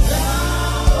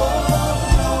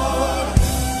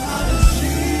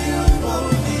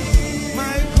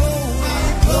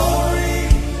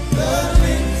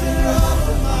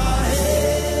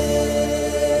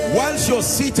 Once you're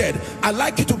seated, I'd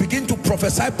like you to begin to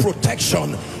prophesy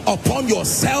protection upon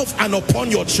yourself and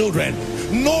upon your children.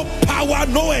 No power,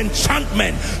 no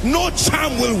enchantment, no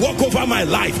charm will walk over my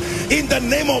life. In the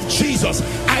name of Jesus,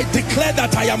 I declare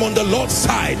that I am on the Lord's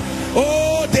side.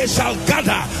 Oh, they shall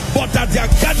gather, but that their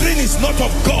gathering is not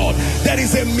of God. There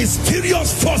is a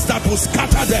mysterious force that will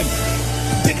scatter them.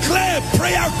 Declare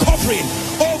prayer covering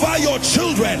over your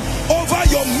children, over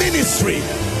your ministry.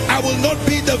 I will not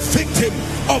be the victim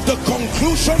of the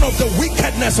conclusion of the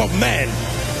wickedness of man,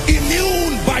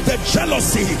 immune by the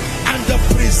jealousy and the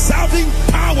preserving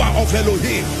power of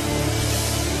Elohim.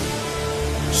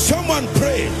 Someone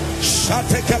pray.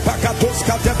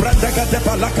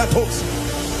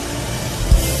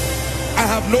 I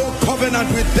have no covenant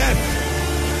with death.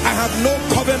 I have no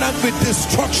covenant with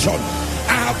destruction.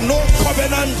 I have no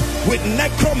covenant with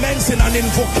necromancy and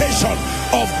invocation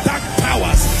of dark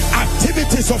powers,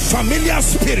 activities of familiar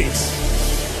spirits.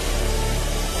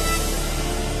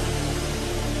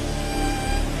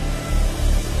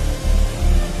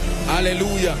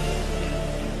 Hallelujah.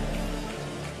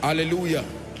 Hallelujah.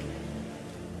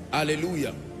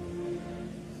 Hallelujah.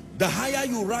 The higher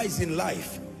you rise in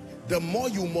life, the more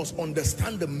you must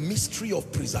understand the mystery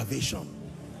of preservation.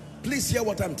 Please hear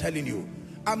what I'm telling you.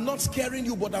 I'm not scaring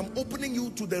you, but I'm opening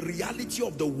you to the reality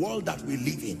of the world that we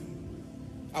live in.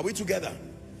 Are we together?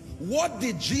 What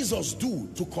did Jesus do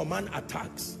to command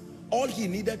attacks? All he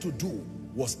needed to do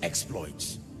was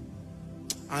exploits.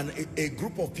 And a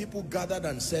group of people gathered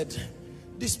and said,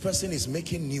 this person is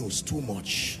making news too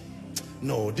much.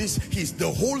 No,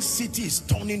 the whole city is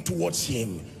turning towards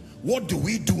him. What do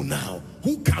we do now?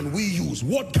 Who can we use?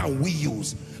 What can we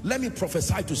use? Let me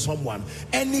prophesy to someone.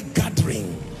 Any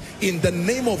gathering in the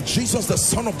name of Jesus, the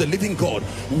Son of the living God,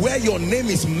 where your name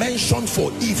is mentioned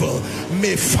for evil,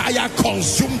 may fire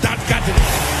consume that gathering.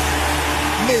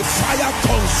 May fire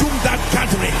consume that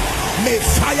gathering. May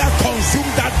fire consume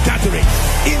that gathering.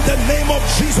 In the name of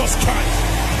Jesus Christ.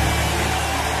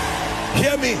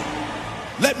 Hear me.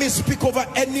 Let me speak over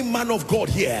any man of God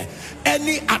here.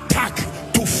 Any attack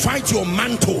to fight your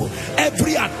mantle,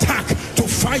 every attack to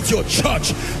fight your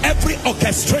church, every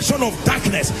orchestration of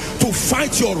darkness to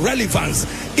fight your relevance,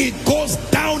 it goes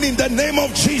down in the name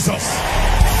of Jesus.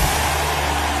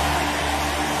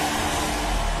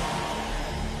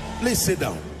 Please sit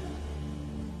down.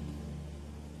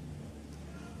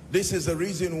 This is the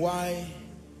reason why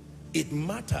it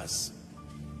matters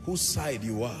whose side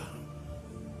you are.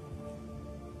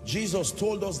 Jesus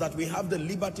told us that we have the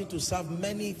liberty to serve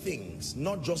many things,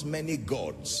 not just many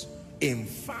gods. In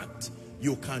fact,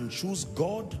 you can choose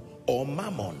God or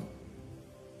Mammon.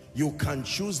 You can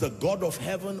choose the God of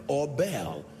heaven or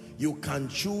Baal. You can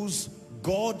choose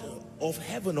God of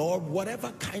heaven or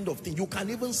whatever kind of thing. You can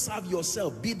even serve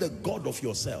yourself, be the God of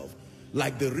yourself.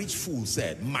 Like the rich fool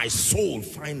said, my soul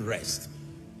find rest.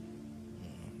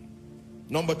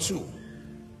 Number two,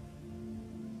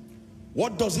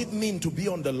 what does it mean to be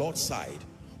on the Lord's side?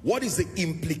 What is the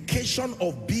implication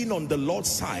of being on the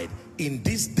Lord's side in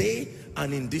this day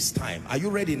and in this time? Are you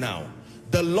ready now?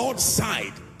 The Lord's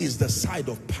side is the side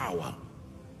of power.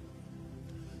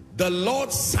 The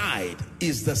Lord's side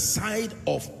is the side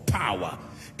of power.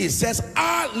 It says,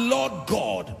 our Lord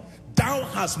God, thou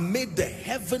hast made the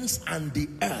heavens and the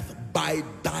earth by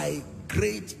thy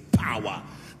great power.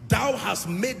 Thou hast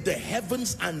made the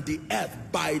heavens and the earth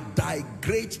by thy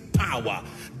great power.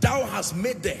 Thou hast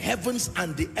made the heavens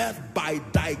and the earth by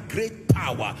thy great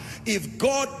power. If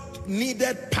God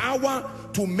needed power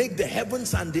to make the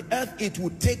heavens and the earth, it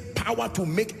would take power to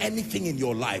make anything in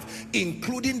your life,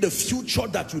 including the future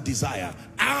that you desire.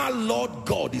 Our Lord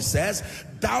God, he says,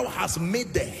 thou hast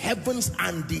made the heavens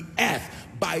and the earth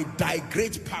by thy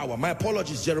great power. My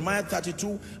apologies, Jeremiah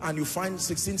 32, and you find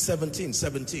 16,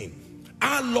 17.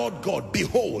 Our Lord God,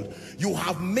 behold, you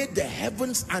have made the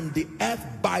heavens and the earth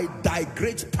by thy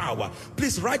great power.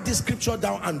 Please write this scripture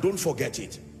down and don't forget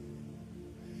it.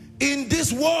 In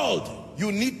this world,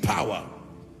 you need power.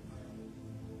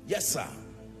 Yes, sir.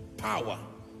 Power.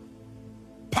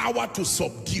 Power to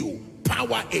subdue.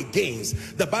 Power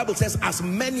against. The Bible says, as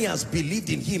many as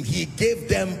believed in him, he gave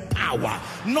them power.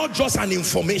 Not just an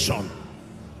information.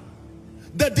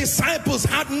 The disciples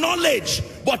had knowledge,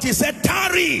 but he said,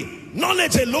 tarry.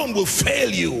 Knowledge alone will fail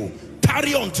you.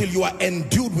 Tarry until you are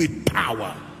endued with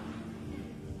power.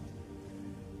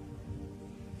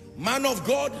 Man of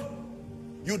God,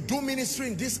 you do ministry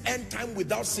in this end time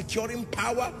without securing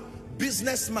power.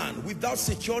 Businessman, without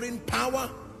securing power,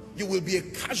 you will be a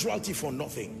casualty for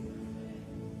nothing.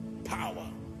 Power.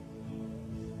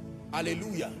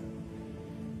 Hallelujah.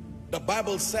 The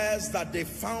Bible says that they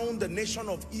found the nation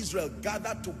of Israel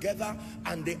gathered together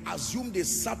and they assumed a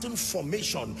certain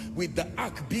formation with the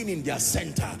ark being in their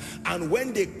center. And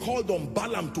when they called on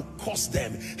Balaam to curse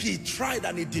them, he tried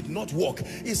and it did not work.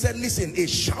 He said, listen, a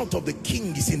shout of the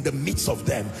king is in the midst of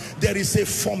them. There is a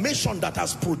formation that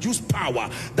has produced power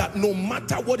that no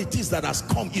matter what it is that has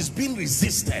come is being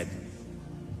resisted.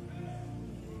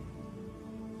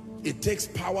 It takes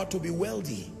power to be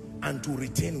wealthy and to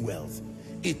retain wealth.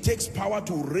 It takes power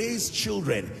to raise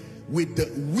children with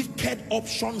the wicked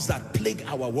options that plague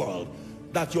our world.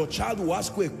 That your child will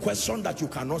ask you a question that you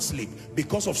cannot sleep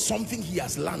because of something he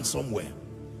has learned somewhere.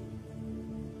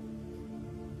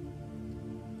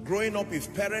 Growing up,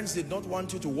 if parents did not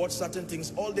want you to watch certain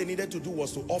things, all they needed to do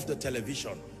was to off the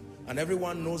television. And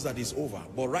everyone knows that it's over.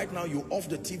 But right now, you off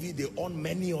the TV, they on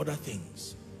many other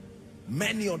things.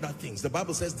 Many other things. The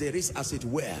Bible says there is, as it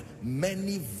were,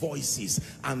 many voices,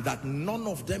 and that none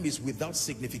of them is without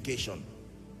signification.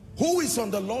 Who is on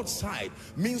the Lord's side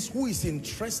means who is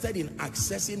interested in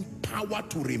accessing power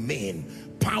to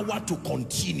remain, power to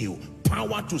continue,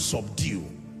 power to subdue.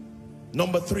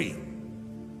 Number 3,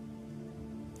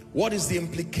 what is the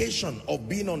implication of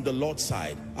being on the Lord's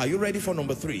side? Are you ready for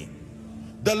number 3?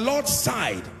 The Lord's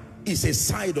side is a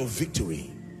side of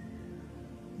victory.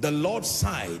 The Lord's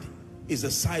side is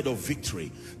a side of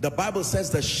victory. The Bible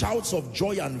says the shouts of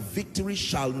joy and victory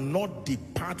shall not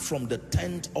depart from the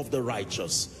tent of the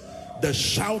righteous. The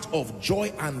shout of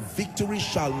joy and victory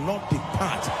shall not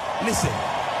depart. Listen,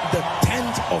 the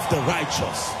tent of the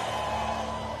righteous.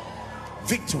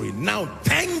 Victory. Now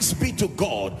thanks be to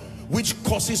God, which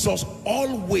causes us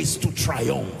always to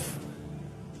triumph.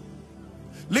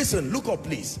 Listen, look up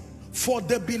please. For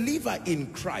the believer in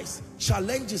Christ,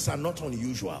 challenges are not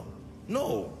unusual.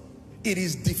 No, it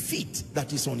is defeat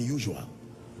that is unusual.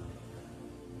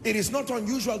 It is not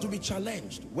unusual to be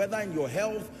challenged, whether in your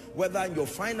health, whether in your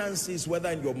finances, whether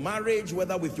in your marriage,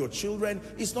 whether with your children.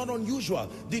 It's not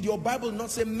unusual. Did your Bible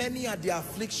not say many are the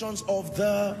afflictions of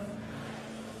the...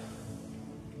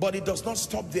 But it does not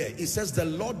stop there. It says the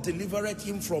Lord delivered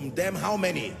him from them. How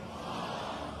many?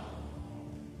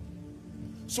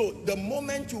 So the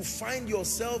moment you find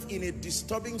yourself in a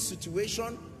disturbing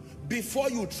situation, before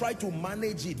you try to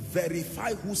manage it,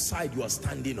 verify whose side you are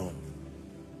standing on.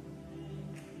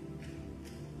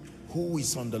 Who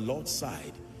is on the Lord's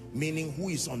side? Meaning who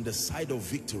is on the side of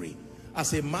victory.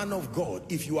 As a man of God,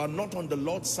 if you are not on the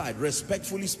Lord's side,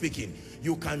 respectfully speaking,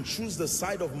 you can choose the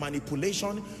side of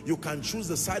manipulation, you can choose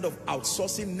the side of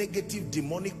outsourcing negative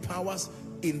demonic powers.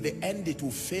 In the end, it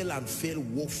will fail and fail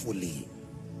woefully.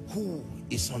 Who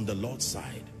is on the Lord's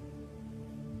side?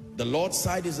 The Lord's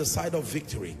side is the side of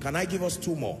victory. Can I give us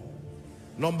 2 more?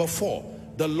 Number 4,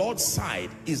 the Lord's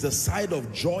side is the side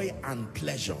of joy and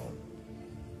pleasure.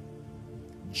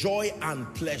 Joy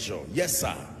and pleasure. Yes,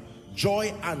 sir.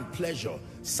 Joy and pleasure.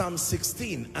 Psalm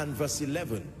 16 and verse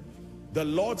 11. The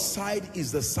Lord's side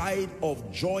is the side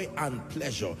of joy and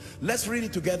pleasure. Let's read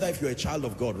it together if you're a child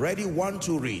of God. Ready? 1,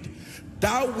 2, read.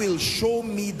 Thou wilt show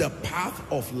me the path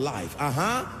of life.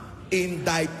 In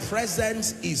thy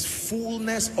presence is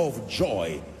fullness of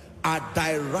joy. At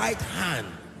thy right hand.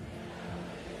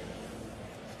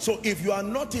 So if you are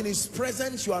not in his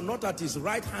presence, you are not at his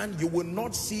right hand, you will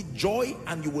not see joy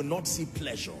and you will not see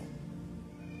pleasure.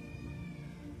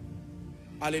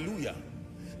 Hallelujah.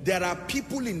 There are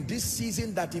people in this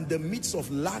season that in the midst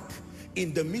of lack,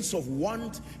 in the midst of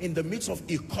want, in the midst of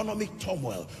economic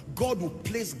turmoil, God will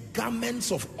place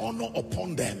garments of honor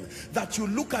upon them, that you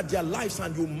look at their lives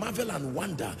and you marvel and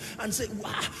wonder and say,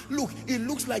 wow, look, it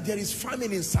looks like there is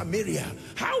famine in Samaria.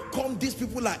 How come these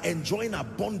people are enjoying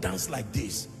abundance like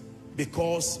this?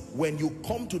 Because when you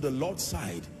come to the Lord's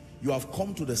side, you have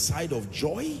come to the side of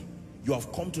joy, you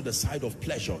have come to the side of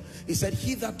pleasure. He said,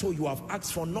 hitherto you have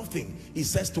asked for nothing. He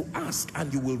says to ask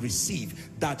and you will receive,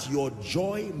 that your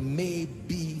joy may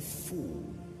be full.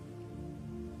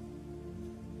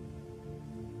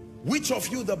 Which of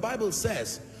you, the Bible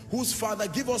says, whose father,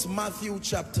 give us Matthew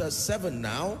chapter 7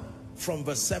 now, from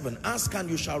verse 7. Ask and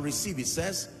you shall receive, it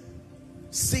says.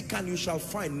 Seek and you shall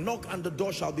find. Knock and the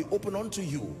door shall be opened unto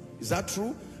you. Is that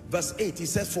true? Verse 8, he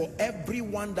says, for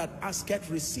everyone that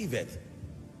asketh receiveth.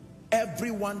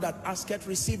 Everyone that asketh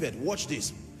receiveth. Watch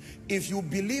this. If you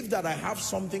believe that I have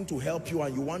something to help you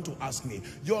and you want to ask me,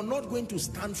 you're not going to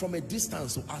stand from a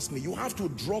distance to ask me. You have to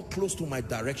draw close to my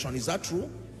direction. Is that true?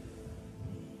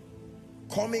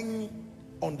 Coming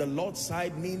on the Lord's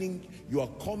side, meaning you are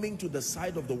coming to the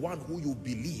side of the one who you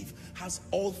believe has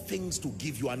all things to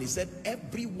give you. And he said,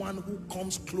 everyone who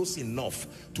comes close enough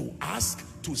to ask,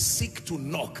 to seek, to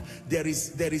knock, there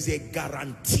is a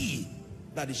guarantee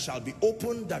that it shall be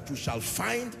opened, that you shall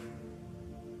find.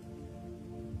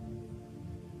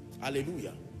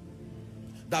 Hallelujah.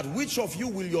 That which of you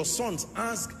will your sons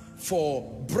ask for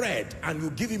bread and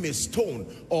you give him a stone,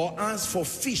 or ask for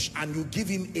fish and you give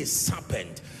him a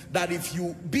serpent? That if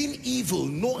you, being evil,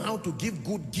 know how to give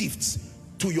good gifts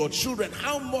to your children,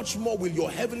 how much more will your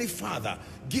heavenly Father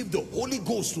give the Holy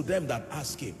Ghost to them that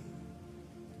ask him?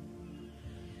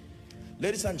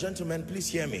 Ladies and gentlemen, please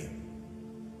hear me.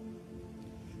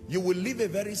 You will live a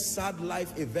very sad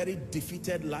life, a very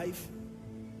defeated life,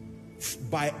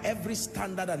 by every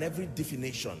standard and every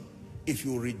definition, if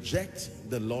you reject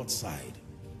the Lord's side.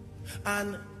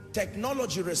 And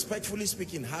technology, respectfully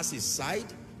speaking, has its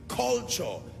side.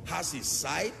 Culture has its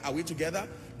side. Are we together?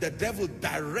 The devil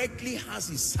directly has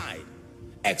his side.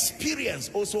 Experience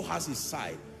also has his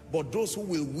side. But those who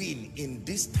will win in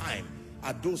this time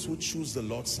are those who choose the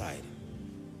Lord's side.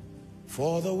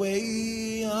 For the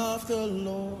way of the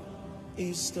Lord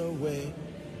is the way.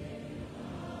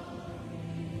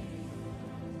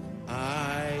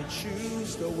 I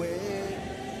choose the way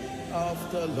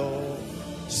of the Lord.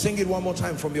 Sing it one more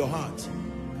time from your heart.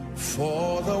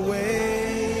 For the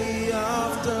way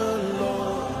of the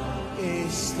Lord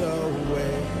is the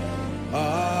way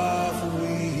of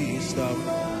wisdom.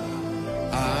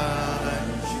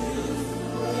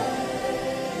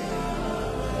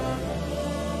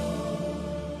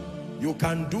 You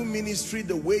can do ministry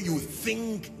the way you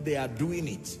think they are doing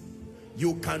it.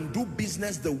 You can do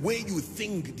business the way you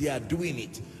think they are doing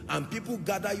it. And people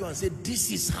gather you and say,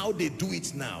 this is how they do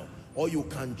it now. Or you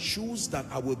can choose that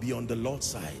I will be on the Lord's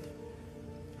side.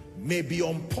 May be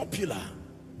unpopular,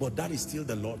 but that is still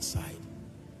the Lord's side.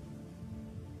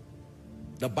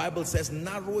 The Bible says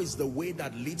narrow is the way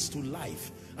that leads to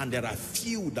life, and there are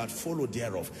few that follow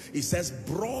thereof. It says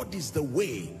broad is the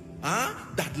way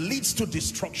that leads to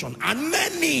destruction, and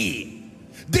many.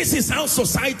 This is how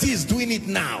society is doing it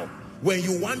now. When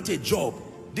you want a job,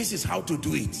 this is how to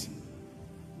do it.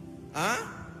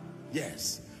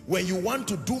 Yes. When you want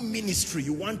to do ministry,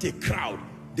 you want a crowd,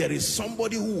 there is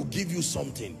somebody who will give you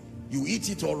something. You eat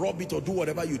it or rub it or do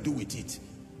whatever you do with it.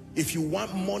 If you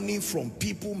want money from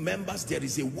people, members, there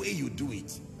is a way you do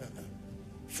it.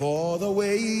 For the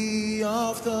way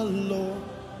of the Lord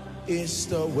is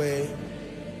the way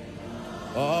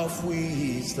of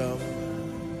wisdom.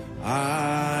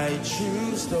 I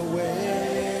choose the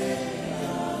way.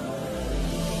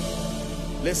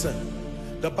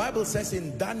 Listen, the Bible says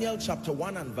in Daniel chapter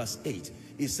 1 and verse 8,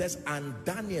 it says, and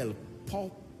Daniel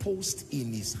purposed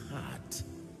in his heart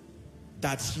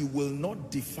that he will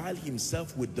not defile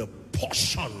himself with the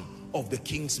portion of the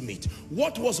king's meat.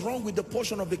 What was wrong with the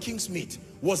portion of the king's meat?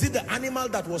 Was it the animal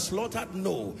that was slaughtered?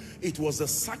 No, it was the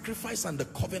sacrifice and the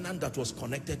covenant that was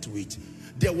connected to it.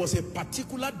 There was a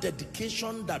particular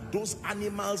dedication that those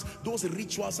animals, those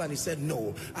rituals, and he said,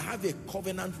 no, I have a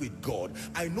covenant with God.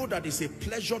 I know that it's a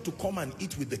pleasure to come and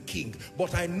eat with the king,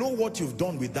 but I know what you've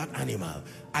done with that animal.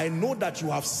 I know that you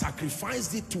have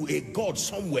sacrificed it to a God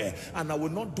somewhere, and I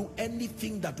will not do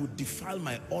anything that would defile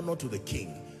my honor to the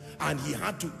king. And he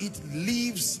had to eat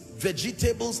leaves,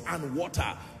 vegetables, and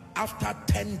water. After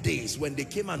 10 days, when they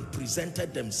came and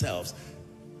presented themselves,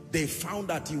 they found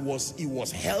that he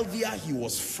was healthier, he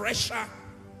was fresher.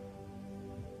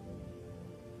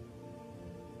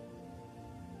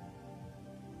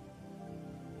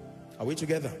 Are we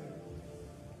together?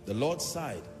 The Lord's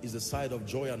side is the side of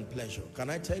joy and pleasure. Can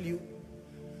I tell you?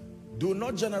 Do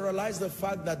not generalize the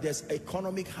fact that there's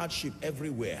economic hardship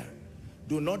everywhere.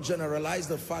 Do not generalize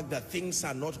the fact that things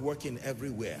are not working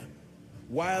everywhere.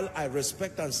 While I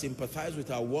respect and sympathize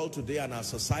with our world today and our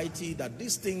society, that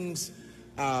these things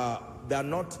they are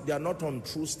not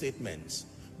untrue statements,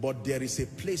 but there is a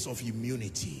place of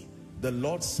immunity. The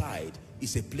Lord's side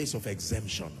is a place of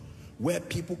exemption, where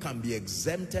people can be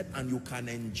exempted and you can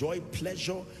enjoy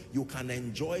pleasure, you can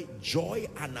enjoy joy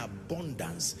and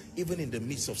abundance, even in the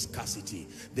midst of scarcity.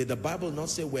 Did the Bible not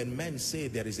say when men say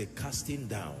there is a casting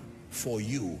down for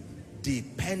you,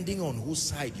 depending on whose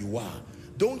side you are?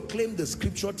 Don't claim the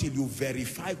scripture till you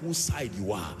verify whose side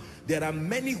you are. There are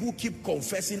many who keep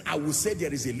confessing, I will say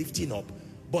there is a lifting up,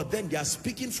 but then they are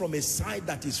speaking from a side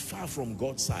that is far from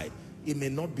God's side. It may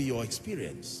not be your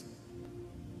experience.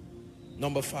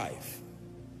 Number 5.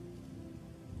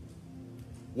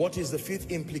 What is the 5th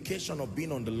implication of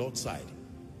being on the Lord's side?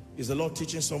 Is the Lord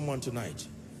teaching someone tonight?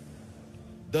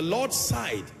 The Lord's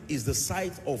side is the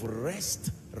side of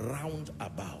rest round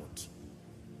about.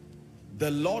 The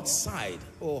Lord's side,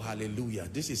 oh hallelujah,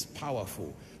 this is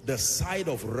powerful. The side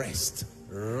of rest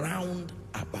round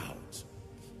about.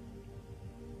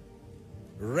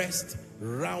 Rest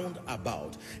round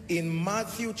about. In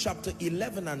Matthew chapter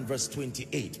 11 and verse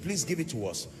 28, please give it to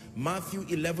us. Matthew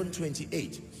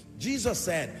 11:28. Jesus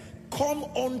said, come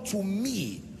unto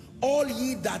me, all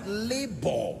ye that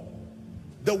labor.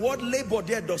 The word labor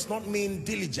there does not mean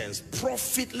diligence,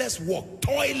 profitless work,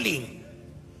 toiling,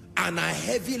 and are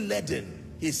heavy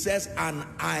laden. He says, and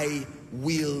I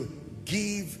will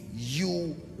give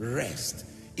you rest.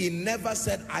 He never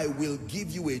said, I will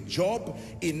give you a job.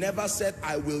 He never said,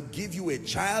 I will give you a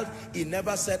child. He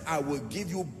never said, I will give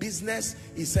you business.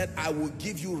 He said, I will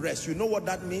give you rest. You know what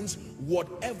that means?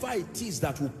 Whatever it is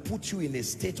that will put you in a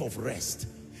state of rest,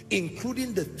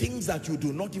 including the things that you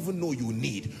do not even know you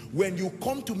need. When you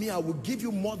come to me, I will give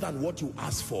you more than what you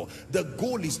ask for. The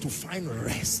goal is to find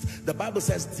rest. The Bible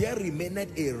says, there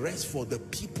remaineth a rest for the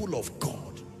people of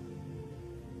God.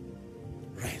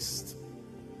 Rest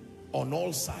on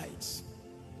all sides.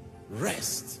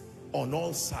 Rest on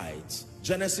all sides.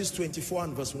 Genesis 24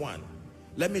 and verse 1.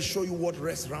 Let me show you what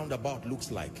rest roundabout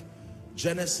looks like.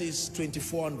 Genesis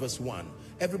 24 and verse 1.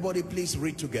 Everybody please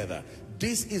read together.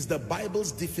 This is the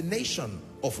Bible's definition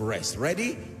of rest.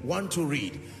 Ready? 1 to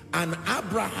read. And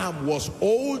Abraham was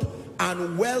old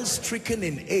and well stricken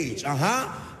in age.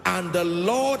 And the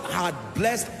Lord had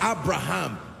blessed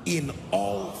Abraham in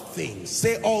all things.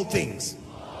 Say all things.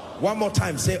 One more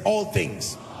time, say all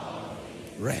things.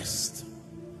 Rest.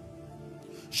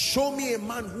 Show me a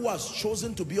man who has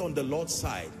chosen to be on the Lord's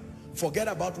side. Forget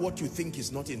about what you think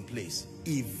is not in place.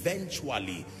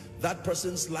 Eventually, that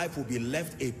person's life will be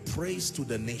left a praise to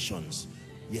the nations.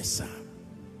 Yes, sir.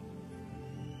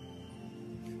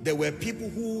 There were people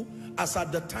who, as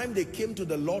at the time they came to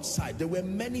the Lord's side, there were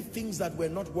many things that were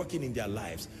not working in their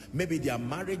lives. Maybe their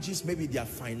marriages, maybe their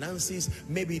finances,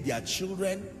 maybe their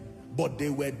children, but they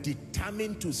were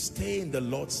determined to stay in the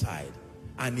Lord's side.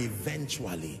 And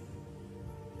eventually,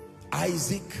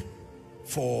 Isaac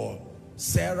for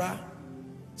Sarah,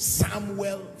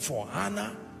 Samuel for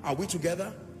Hannah. Are we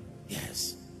together?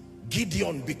 Yes.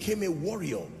 Gideon became a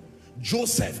warrior.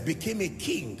 Joseph became a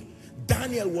king.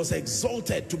 Daniel was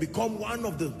exalted to become one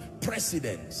of the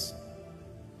presidents.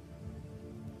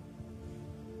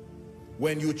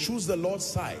 When you choose the Lord's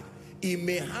side, it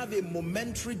may have a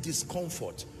momentary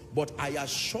discomfort, but I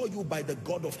assure you by the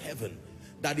God of heaven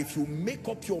that if you make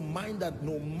up your mind that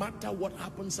no matter what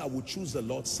happens, I will choose the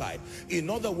Lord's side. In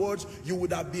other words, you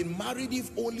would have been married if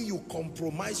only you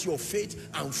compromise your faith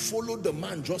and followed the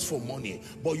man just for money.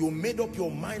 But you made up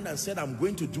your mind and said, I'm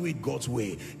going to do it God's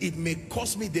way. It may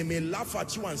cost me, they may laugh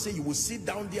at you and say you will sit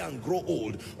down there and grow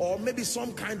old, or maybe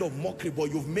some kind of mockery,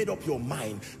 but you've made up your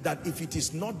mind that if it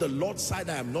is not the Lord's side,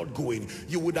 I am not going.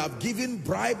 You would have given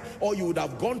bribe, or you would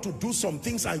have gone to do some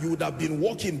things and you would have been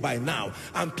walking by now.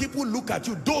 And people look at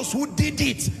you. Those who did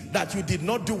it that you did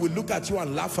not do will look at you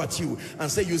and laugh at you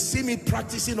and say, you see me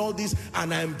practicing all this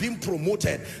and I am being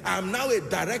promoted. I am now a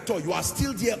director. You are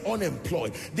still there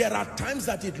unemployed. There are times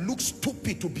that it looks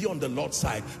stupid to be on the Lord's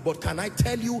side. But can I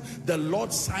tell you, the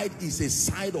Lord's side is a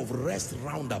side of rest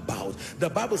roundabout. The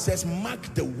Bible says,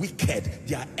 mark the wicked,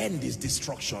 their end is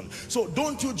destruction. So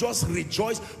don't you just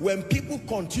rejoice when people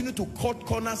continue to cut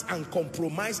corners and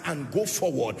compromise and go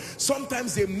forward.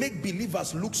 Sometimes they make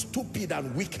believers look stupid and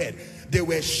wicked. They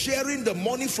were sharing the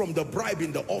money from the bribe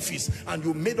in the office, and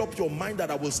you made up your mind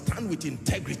that I will stand with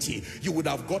integrity. You would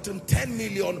have gotten 10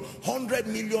 million, 100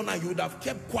 million, and you would have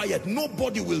kept quiet.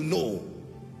 Nobody will know.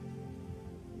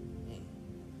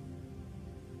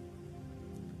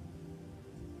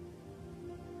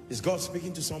 Is God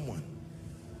speaking to someone?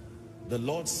 The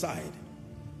Lord's side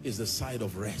is the side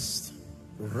of rest.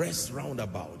 Rest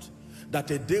roundabout. That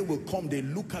a day will come, they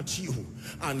look at you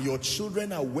and your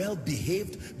children are well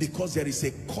behaved because there is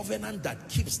a covenant that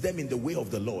keeps them in the way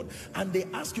of the Lord. And they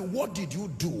ask you, what did you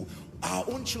do? Our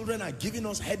own children are giving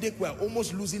us headache, we're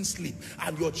almost losing sleep.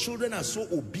 And your children are so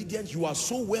obedient, you are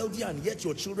so wealthy, and yet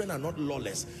your children are not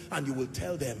lawless. And you will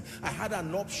tell them, I had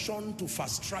an option to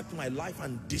fast track my life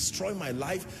and destroy my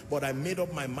life, but I made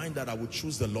up my mind that I would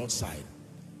choose the Lord's side.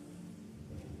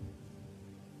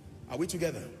 Are we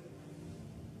together?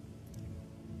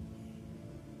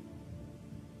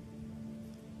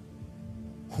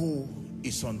 Who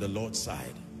is on the Lord's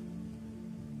side?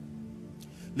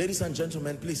 Ladies and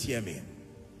gentlemen, please hear me.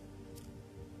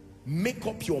 Make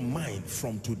up your mind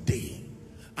from today,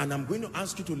 and I'm going to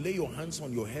ask you to lay your hands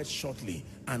on your head shortly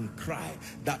and cry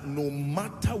that no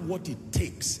matter what it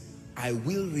takes, I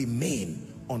will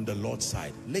remain on the Lord's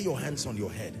side. Lay your hands on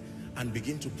your head and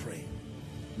begin to pray.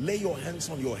 Lay your hands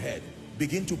on your head.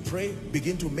 Begin to pray.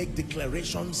 Begin to make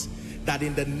declarations that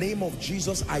in the name of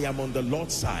Jesus, I am on the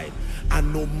Lord's side.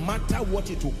 And no matter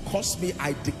what it will cost me,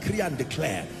 I decree and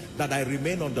declare that I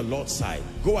remain on the Lord's side.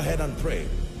 Go ahead and pray.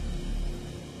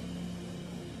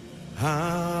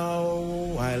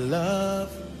 How I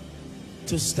love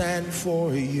to stand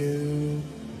for you.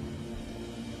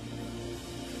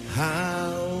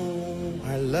 How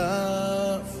I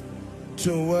love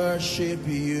to worship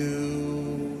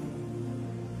you.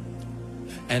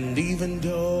 And even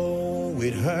though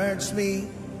it hurts me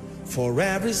for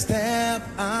every step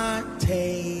I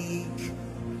take,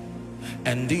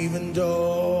 and even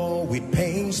though it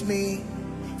pains me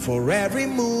for every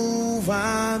move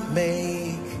I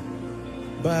make,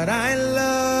 but I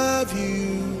love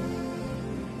you.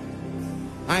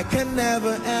 I can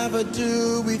never ever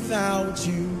do without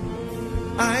you.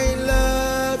 I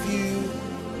love you.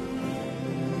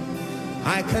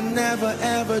 I can never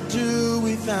ever do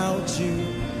without you.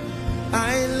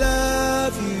 I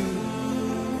love you.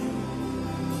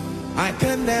 I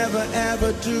can never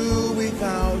ever do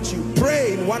without you.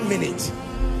 Pray in 1 minute.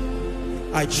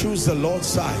 I choose the Lord's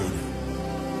side.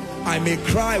 I may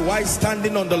cry while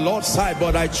standing on the Lord's side,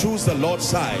 but I choose the Lord's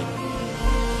side.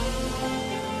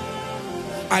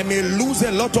 I may lose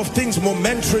a lot of things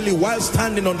momentarily while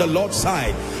standing on the Lord's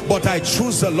side, but I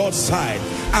choose the Lord's side.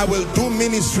 I will do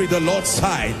ministry the Lord's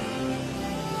side,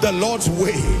 the Lord's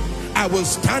way. I will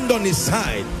stand on his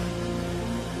side.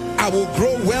 I will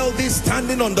grow wealthy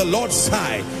standing on the Lord's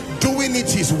side, doing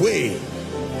it his way.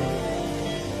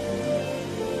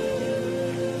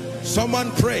 Someone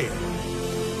pray.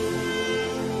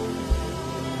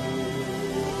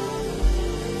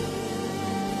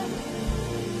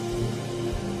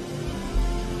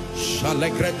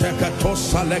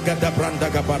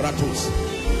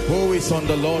 Who is on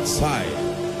the Lord's side?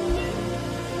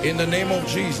 In the name of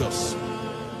Jesus.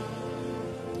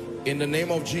 In the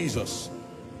name of Jesus.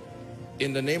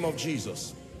 In the name of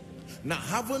Jesus. Now, I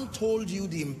haven't told you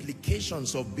the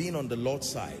implications of being on the Lord's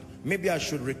side. Maybe I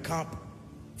should recap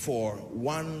for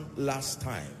one last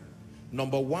time.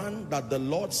 Number one, that the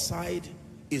Lord's side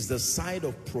is the side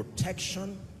of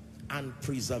protection and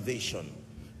preservation.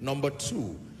 Number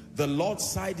two, the Lord's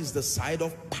side is the side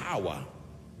of power.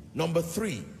 Number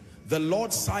three, the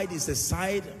Lord's side is the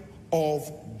side of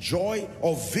joy,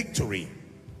 of victory.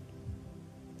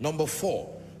 Number four,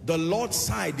 the Lord's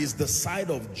side is the side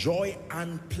of joy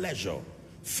and pleasure.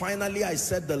 Finally, I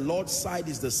said the Lord's side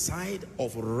is the side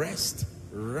of rest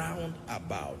round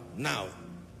about. Now,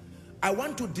 I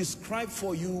want to describe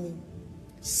for you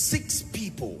 6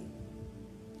 people,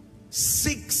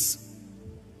 6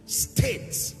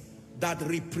 states that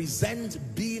represent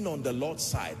being on the Lord's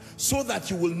side, so that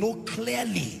you will know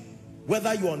clearly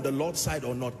whether you're on the Lord's side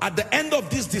or not. At the end of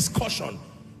this discussion,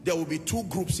 there will be 2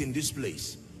 groups in this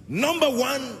place. Number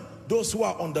one, those who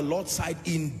are on the Lord's side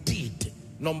indeed.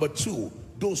 Number two,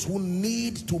 those who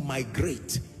need to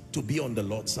migrate to be on the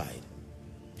Lord's side.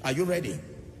 Are you ready?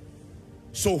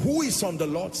 So who is on the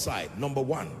Lord's side? Number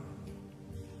one,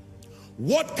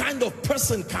 what kind of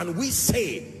person can we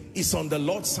say is on the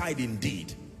Lord's side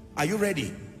indeed? Are you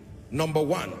ready? Number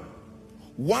one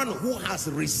who has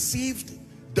received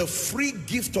the free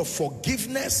gift of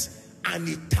forgiveness and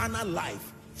eternal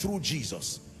life through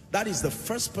Jesus. That is the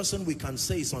first person we can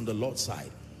say is on the Lord's side.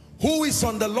 Who is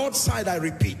on the Lord's side? I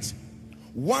repeat,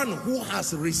 one who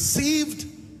has received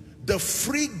the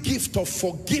free gift of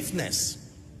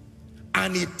forgiveness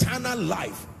and eternal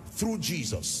life through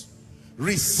Jesus.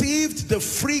 Received the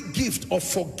free gift of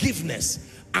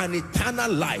forgiveness and eternal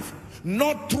life,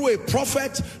 not through a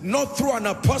prophet, not through an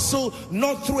apostle,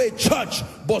 not through a church,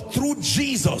 but through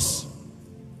Jesus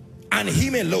and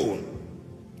him alone.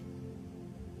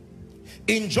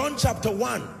 In John chapter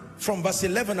 1 from verse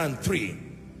 11 and 3,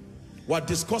 we're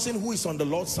discussing who is on the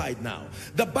Lord's side now.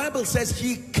 The Bible says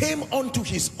he came unto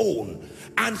his own,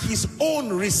 and his own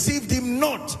received him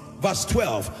not. Verse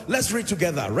 12, let's read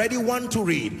together. Ready? 1 to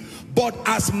read. But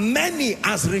as many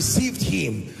as received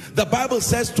him, the Bible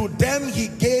says, to them he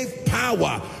gave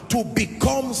power to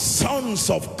become sons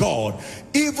of God,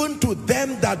 even to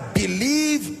them that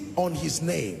believe on his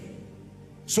name.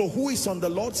 So who is on the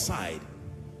Lord's side?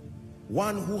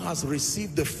 One who has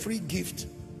received the free gift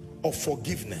of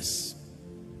forgiveness.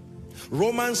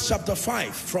 Romans chapter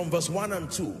 5 from verse 1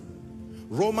 and 2.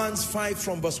 Romans 5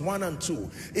 from verse 1 and 2.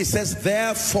 It says,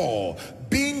 therefore,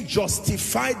 being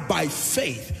justified by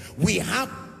faith, we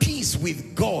have peace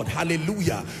with God,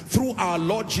 hallelujah, through our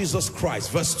Lord Jesus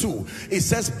Christ. Verse 2, it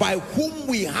says, by whom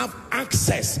we have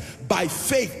access by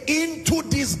faith into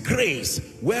this grace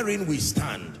wherein we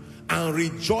stand, and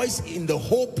rejoice in the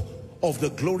hope of the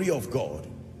glory of God.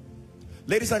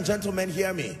 Ladies and gentlemen,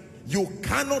 hear me. You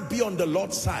cannot be on the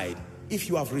Lord's side if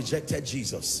you have rejected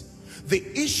Jesus. The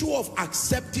issue of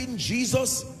accepting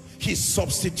Jesus, his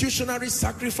substitutionary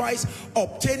sacrifice,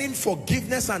 obtaining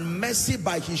forgiveness and mercy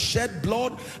by his shed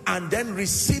blood, and then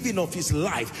receiving of his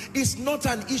life, is not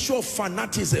an issue of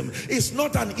fanaticism. It's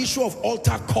not an issue of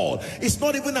altar call. It's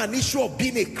not even an issue of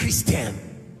being a Christian.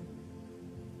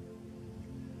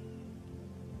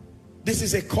 This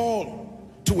is a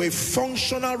call to a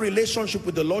functional relationship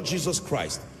with the Lord Jesus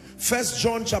Christ. 1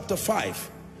 John chapter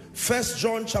 5. 1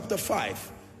 John chapter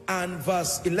 5 and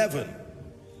verse 11.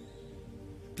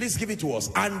 Please give it to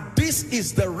us. And this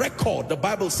is the record, the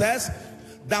Bible says,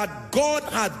 that God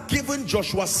had given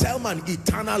Joshua Selman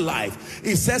eternal life.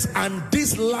 It says, and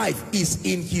this life is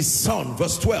in his Son.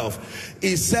 Verse 12.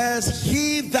 It says,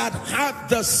 he that hath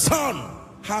the Son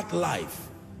hath life,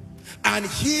 and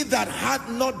he that hath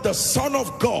not the Son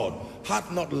of God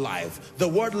hath not life. The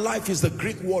word life is the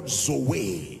Greek word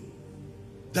zoe,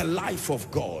 the life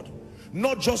of God.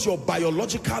 Not just your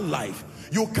biological life.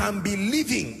 You can be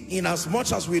living in as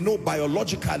much as we know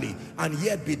biologically and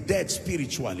yet be dead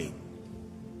spiritually.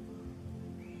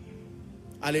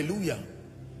 Hallelujah.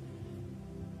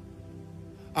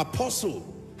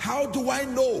 Apostle How do I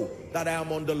know that I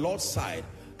am on the Lord's side?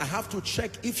 I have to check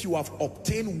if you have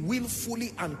obtained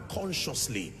willfully and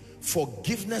consciously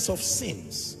forgiveness of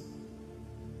sins.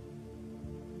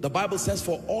 The Bible says,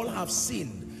 for all have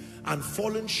sinned and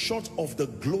fallen short of the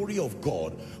glory of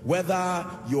God. Whether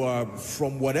you are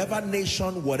from whatever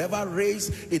nation, whatever race,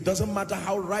 it doesn't matter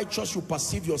how righteous you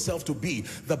perceive yourself to be.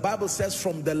 The Bible says,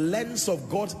 from the lens of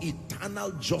God's eternal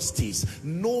justice,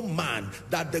 no man,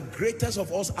 that the greatest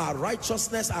of us, our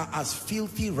righteousness are as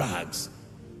filthy rags.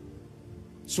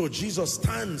 So Jesus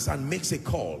stands and makes a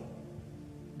call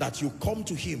that you come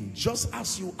to him just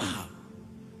as you are.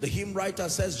 The hymn writer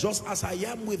says, just as I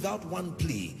am without one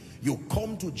plea, you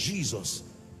come to Jesus,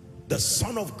 the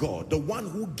Son of God, the one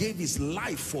who gave his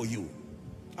life for you.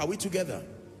 Are we together?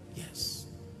 Yes.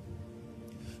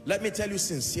 Let me tell you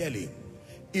sincerely,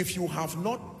 if you have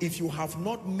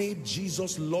not made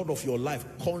Jesus Lord of your life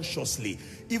consciously,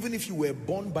 even if you were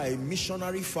born by a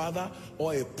missionary father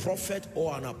or a prophet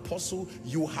or an apostle,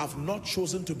 you have not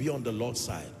chosen to be on the Lord's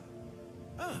side.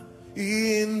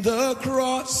 In the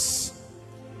cross,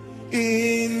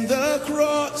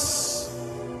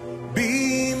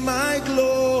 be my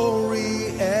glory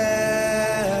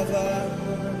ever,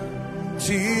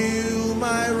 till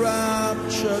my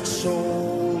raptured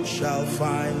soul shall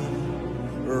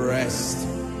find rest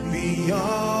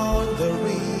beyond the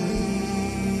river.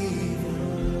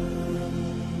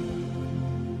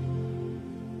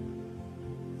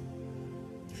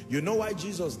 You know why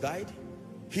Jesus died?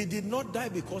 He did not die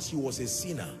because he was a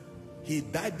sinner. He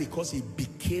died because he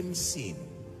became sin.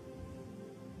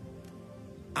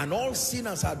 And all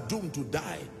sinners are doomed to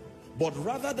die. But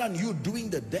rather than you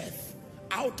doing the death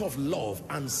out of love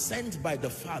and sent by the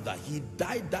Father, he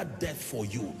died that death for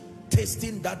you,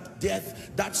 tasting that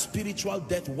death, that spiritual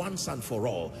death once and for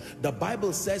all. The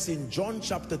Bible says in John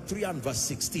chapter 3 and verse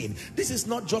 16, this is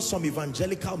not just some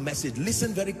evangelical message,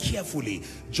 listen very carefully.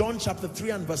 John chapter 3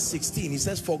 and verse 16, he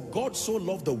says, for God so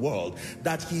loved the world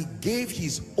that he gave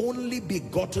his only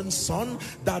begotten Son,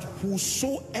 that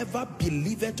whosoever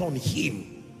believeth on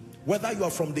him, whether you are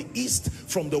from the east,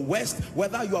 from the west,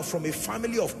 whether you are from a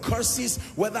family of curses,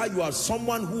 whether you are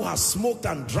someone who has smoked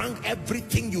and drank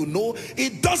everything you know,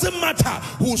 it doesn't matter.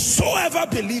 Whosoever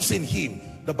believes in him,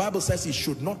 the Bible says he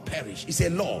should not perish. It's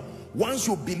a law. Once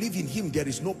you believe in him, there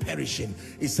is no perishing.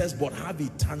 It says, but have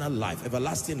eternal life,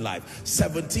 everlasting life.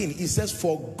 17, it says,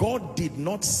 for God did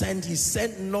not send, he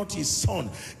sent not his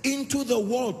Son into the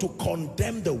world to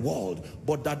condemn the world,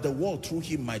 but that the world through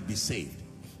him might be saved.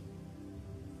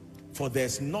 For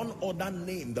there's none other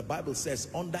name, the Bible says,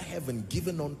 under heaven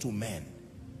given unto men.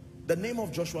 The name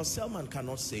of Joshua Selman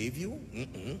cannot save you.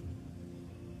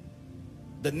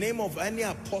 The name of any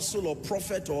apostle or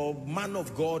prophet or man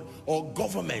of God or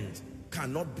government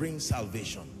cannot bring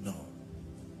salvation. No.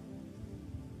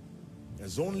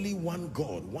 There's only one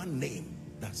God, one name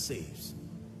that saves.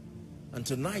 And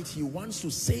tonight he wants to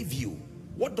save you.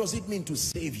 What does it mean to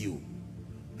save you?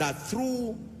 That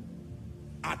through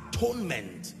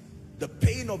atonement, the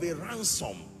paying of a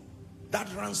ransom, that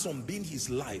ransom being his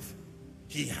life,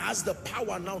 he has the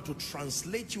power now to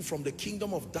translate you from the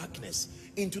kingdom of darkness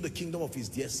into the kingdom of his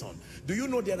dear Son. Do you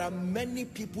know there are many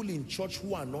people in church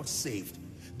who are not saved?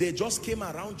 They just came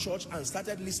around church and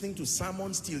started listening to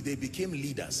sermons till they became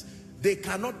leaders. They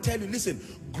cannot tell you, listen,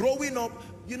 growing up,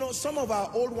 you know, some of our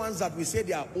old ones that we say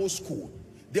they are old school,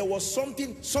 there was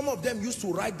something, some of them used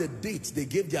to write the dates they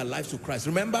gave their lives to Christ.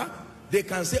 Remember? They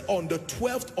can say on the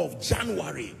 12th of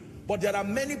January. But there are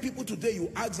many people today, you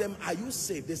ask them, are you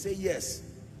saved? They say yes.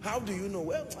 How do you know?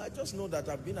 Well, I just know that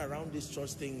I've been around this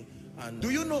church thing. And do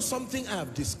you know something I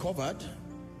have discovered?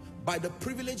 By the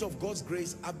privilege of God's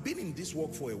grace, I've been in this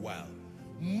work for a while.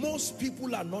 Most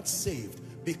people are not saved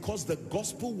because the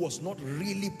gospel was not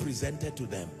really presented to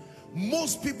them.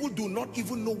 Most people do not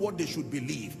even know what they should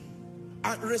believe.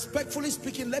 And respectfully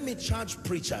speaking, let me charge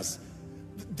preachers.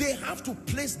 They have to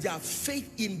place their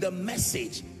faith in the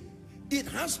message. It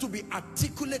has to be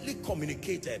articulately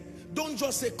communicated. Don't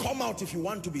just say, come out if you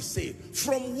want to be saved.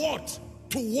 From what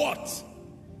to what?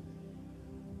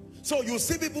 So you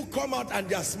see people come out and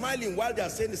they are smiling while they are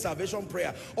saying the salvation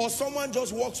prayer. Or someone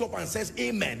just walks up and says,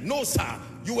 amen. No, sir,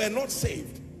 you were not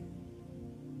saved.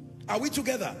 Are we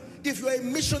together? If you are a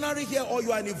missionary here or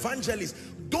you are an evangelist,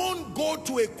 don't go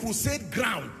to a crusade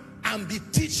ground and be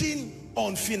teaching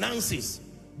on finances.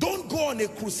 Don't go on a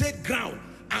crusade ground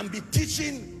and be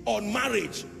teaching on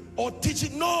marriage or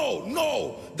teaching.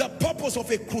 No. The purpose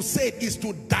of a crusade is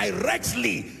to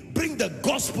directly bring the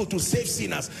gospel to save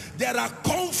sinners. There are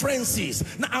conferences.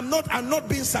 Now, I'm not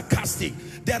being sarcastic.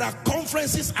 There are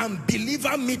conferences and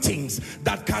believer meetings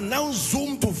that can now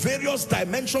zoom to various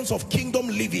dimensions of kingdom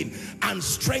living and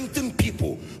strengthen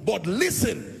people. But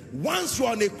listen, once you're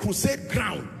on a crusade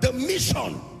ground, the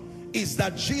mission is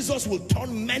that Jesus will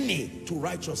turn many to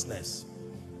righteousness.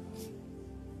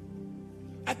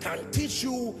 I can't teach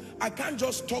you, I can't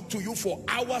just talk to you for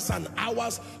hours and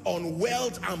hours on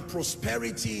wealth and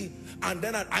prosperity. And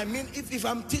then, I mean, if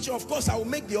I'm teaching, of course, I will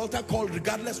make the altar call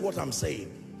regardless what I'm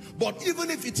saying. But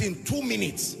even if it's in 2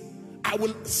 minutes, I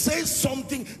will say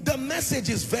something. The message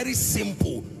is very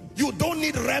simple. You don't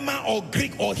need Rema or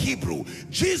Greek or Hebrew.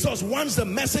 Jesus wants the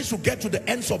message to get to the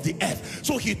ends of the earth.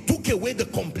 So he took away the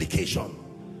complication.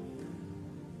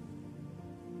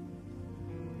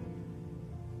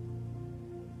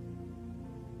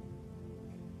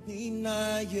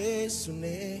 Nina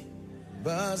Yesune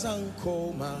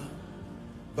Bazankoma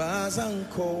Bayama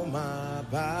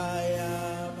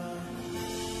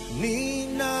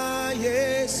Nina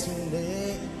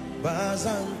Yesune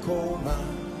Bazankoma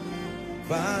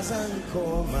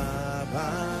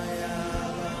Bayama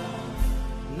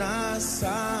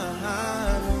Nasahanuna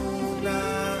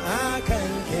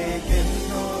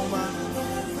Akankekenoma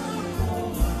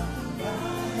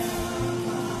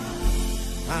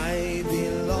I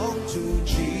belong to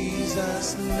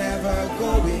Jesus, never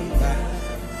going back.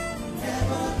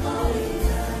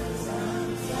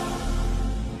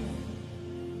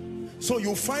 So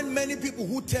you find many people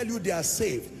who tell you they are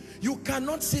saved. You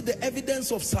cannot see the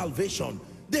evidence of salvation.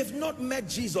 They've not met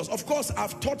Jesus. Of course,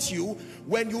 I've taught you,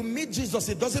 when you meet Jesus,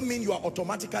 it doesn't mean you are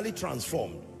automatically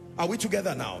transformed. Are we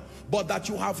together now? But that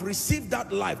you have received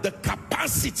that life, the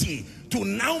capacity to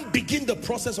now begin the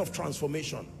process of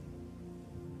transformation.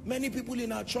 Many people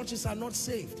in our churches are not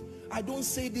saved. I don't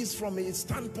say this from a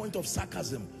standpoint of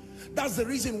sarcasm. That's the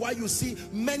reason why you see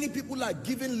many people are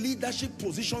given leadership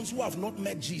positions who have not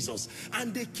met Jesus.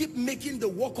 And they keep making the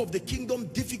work of the kingdom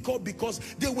difficult because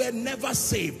they were never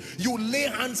saved. You lay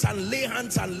hands and lay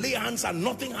hands and lay hands and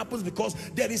nothing happens, because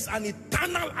there is an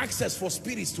eternal access for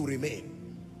spirits to remain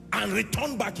and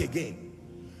return back again.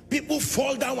 People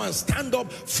fall down and stand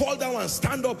up, fall down and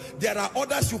stand up. There are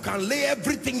others you can lay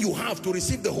everything you have to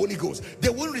receive the Holy Ghost. They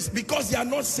won't receive because they are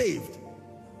not saved.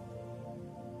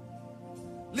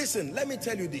 Listen, let me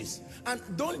tell you this. And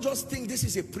don't just think this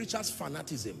is a preacher's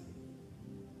fanaticism.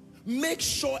 Make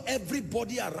sure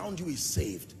everybody around you is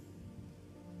saved.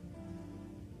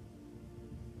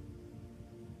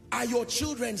 Are your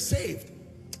children saved?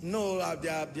 No, they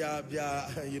are,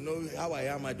 you know how I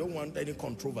am. I don't want any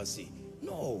controversy.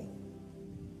 No.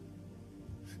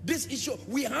 This issue,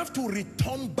 we have to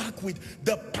return back with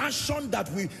the passion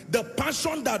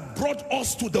that brought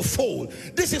us to the fold.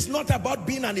 This is not about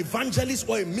being an evangelist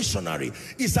or a missionary.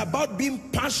 It's about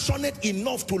being passionate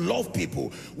enough to love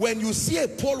people. When you see a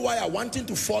pole wire wanting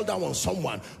to fall down on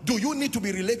someone, do you need to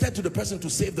be related to the person to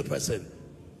save the person?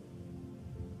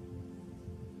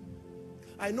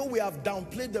 I know we have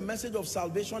downplayed the message of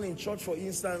salvation in church, for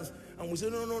instance, and we say,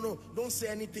 no, don't say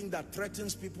anything that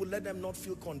threatens people. Let them not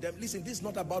feel condemned. Listen, this is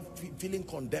not about feeling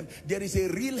condemned. There is a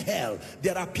real hell.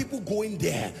 There are people going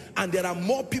there, and there are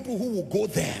more people who will go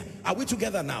there. Are we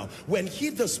together now? When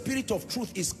he, the Spirit of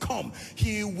truth, is come,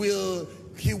 he will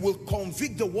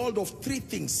convict the world of 3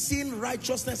 things: sin,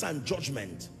 righteousness, and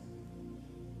judgment.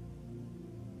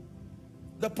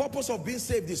 The purpose of being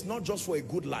saved is not just for a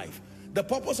good life. The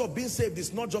purpose of being saved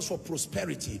is not just for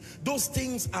prosperity. Those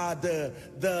things are the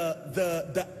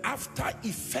after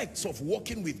effects of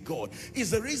walking with God.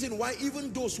 Is the reason why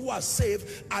even those who are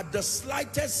saved, at the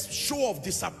slightest show of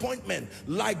disappointment,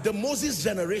 like the Moses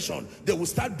generation, they will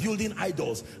start building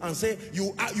idols and say,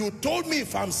 you told me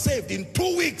if I'm saved, in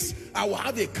 2 weeks I will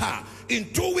have a car.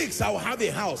 In 2 weeks I will have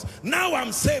a house. Now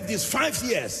I'm saved, it's 5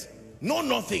 years. No,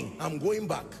 nothing. I'm going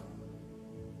back.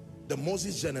 The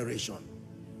Moses generation.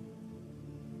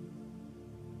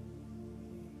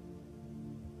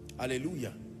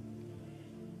 Hallelujah.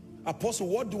 Apostle,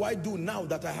 what do I do now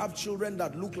that I have children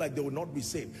that look like they will not be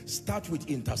saved? Start with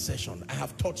intercession. I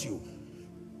have taught you.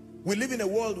 We live in a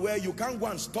world where you can't go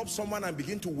and stop someone and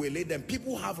begin to waylay them.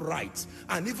 People have rights,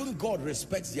 and even God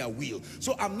respects their will.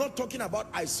 So I'm not talking about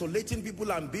isolating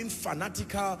people and being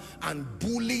fanatical and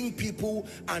bullying people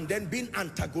and then being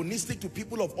antagonistic to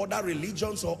people of other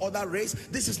religions or other race.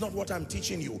 This is not what I'm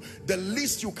teaching you. The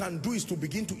least you can do is to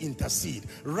begin to intercede.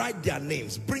 Write their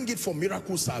names. Bring it for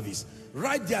miracle service.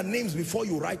 Write their names before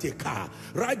you write a car.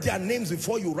 Write their names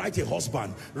before you write a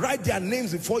husband. Write their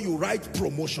names before you write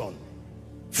promotion.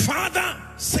 Father,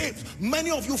 save. Many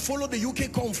of you follow the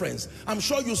UK conference. I'm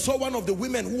sure you saw one of the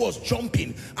women who was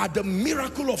jumping at the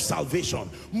miracle of salvation.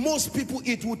 Most people,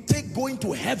 it would take going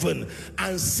to heaven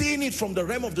and seeing it from the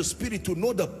realm of the spirit to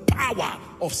know the power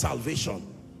of salvation.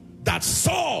 That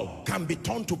Saul can be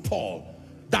turned to Paul.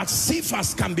 That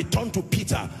Cephas can be turned to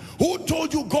Peter. Who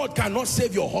told you God cannot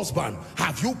save your husband?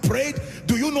 Have you prayed?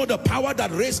 Do you know the power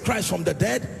that raised Christ from the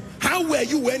dead? How were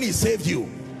you when he saved you?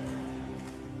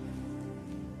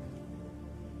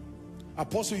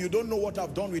 Apostle, you don't know what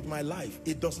I've done with my life.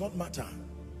 It does not matter.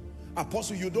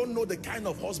 Apostle, you don't know the kind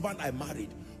of husband I married.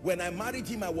 When I married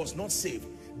him, I was not saved.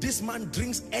 This man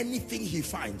drinks anything he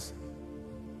finds.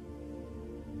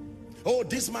 Oh,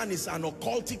 this man is an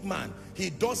occultic man.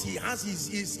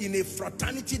 He's in a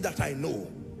fraternity that I know.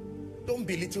 Don't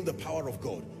belittle the power of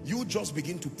God. You just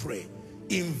begin to pray.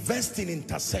 Invest in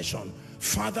intercession.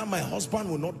 Father, my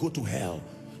husband will not go to hell.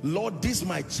 Lord, this is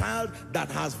my child that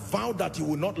has vowed that he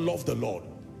will not love the Lord.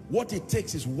 What it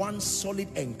takes is one solid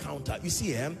encounter. You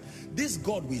see, this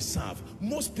God we serve,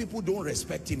 most people don't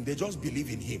respect him. They just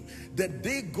believe in him. The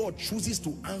day God chooses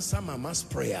to answer Mama's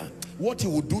prayer, what he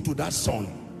will do to that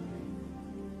son.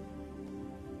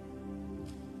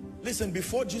 Listen,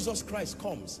 before Jesus Christ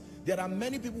comes, there are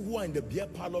many people who are in the beer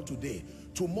parlor today.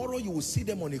 Tomorrow you will see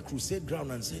them on a crusade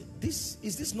ground and say, is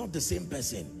this not the same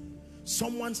person?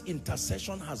 Someone's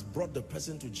intercession has brought the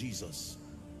person to Jesus.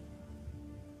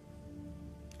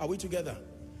 Are we together?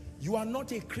 You are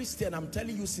not a Christian, I'm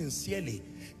telling you sincerely.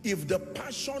 If the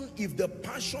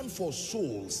passion for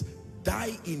souls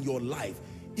die in your life,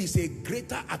 is a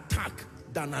greater attack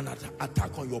than an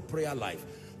attack on your prayer life.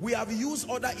 We have used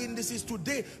other indices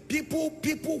today. People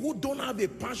who don't have a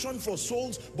passion for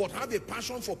souls but have a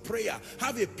passion for prayer,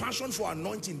 have a passion for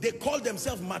anointing, they call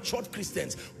themselves matured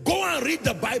Christians. Go and read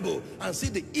the Bible and see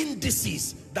the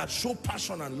indices that show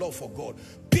passion and love for God.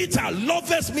 Peter,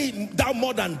 lovest me thou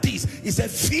more than this. He said,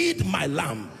 feed my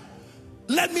lamb.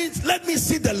 Let me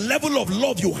see the level of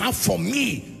love you have for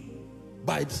me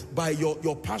by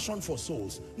your passion for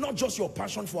souls. Not just your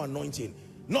passion for anointing.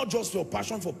 Not just your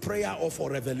passion for prayer or for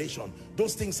revelation.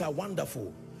 Those things are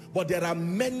wonderful. But there are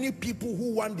many people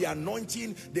who want the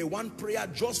anointing, they want prayer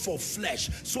just for flesh,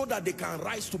 so that they can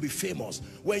rise to be famous.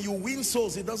 When you win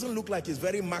souls, it doesn't look like it's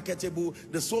very marketable.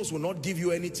 The souls will not give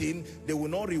you anything. They will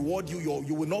not reward you.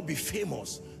 You will not be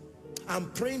famous.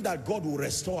 I'm praying that God will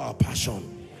restore our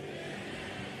passion.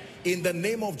 In the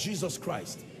name of Jesus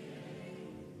Christ.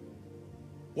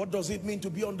 What does it mean to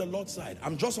be on the Lord's side?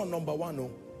 I'm just on number one.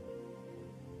 No.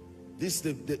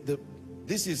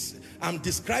 I'm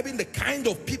describing the kind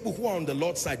of people who are on the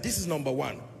Lord's side. This is number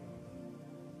one.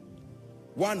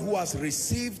 One who has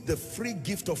received the free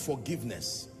gift of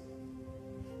forgiveness.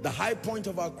 The high point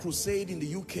of our crusade in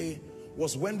the UK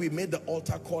was when we made the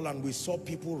altar call and we saw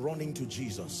people running to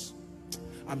Jesus.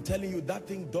 I'm telling you, that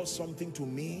thing does something to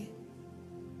me.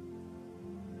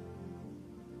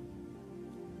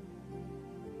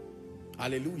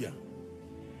 Hallelujah.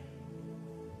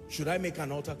 Should I make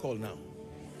an altar call now?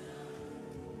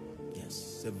 Yes,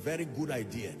 it's a very good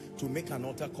idea to make an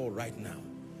altar call right now.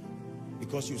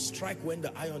 Because you strike when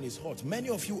the iron is hot. Many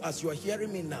of you, as you are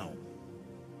hearing me now,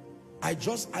 I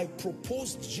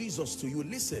proposed Jesus to you.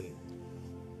 Listen,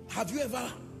 have you ever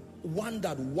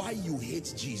wondered why you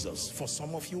hate Jesus? For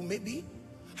some of you, maybe.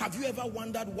 Have you ever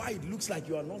wondered why it looks like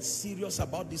you are not serious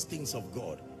about these things of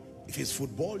God? If it's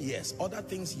football, yes. Other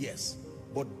things, yes.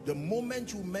 But the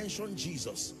moment you mention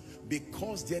Jesus,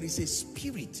 because there is a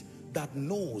spirit that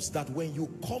knows that when you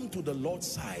come to the Lord's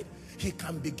side, he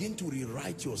can begin to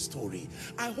rewrite your story.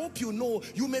 I hope you know,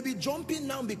 you may be jumping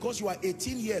now because you are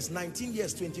 18 years, 19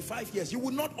 years, 25 years. You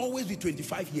will not always be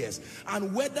 25 years.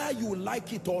 And whether you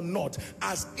like it or not,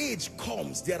 as age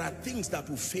comes, there are things that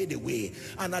will fade away.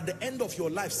 And at the end of your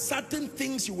life, certain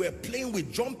things you were playing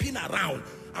with, jumping around,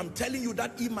 I'm telling you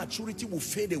that immaturity will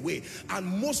fade away. And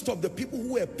most of the people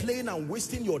who are playing and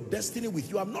wasting your destiny with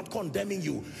you, I'm not condemning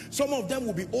you. Some of them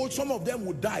will be old, some of them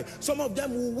will die. Some of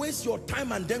them will waste your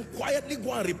time and then quietly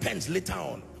go and repent later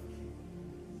on.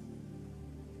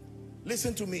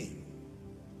 Listen to me.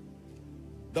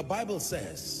 The Bible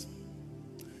says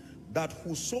that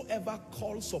whosoever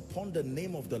calls upon the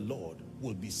name of the Lord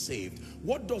will be saved.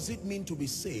 What does it mean to be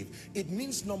saved? It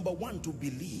means, number one, to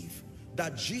believe.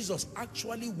 that Jesus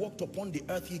actually walked upon the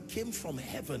earth. He came from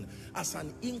heaven as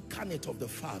an incarnate of the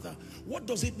Father. What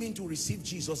does it mean to receive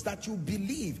Jesus? That you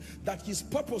believe that his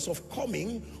purpose of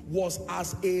coming was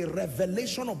as a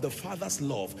revelation of the Father's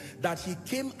love, that he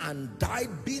came and died,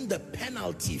 being the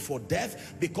penalty for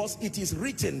death, because it is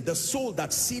written, the soul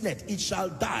that sinneth, it shall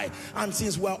die. And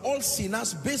since we're all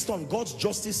sinners, based on God's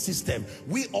justice system,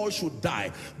 we all should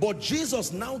die. But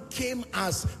Jesus now came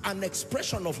as an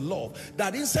expression of love,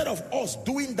 that instead of us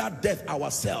doing that death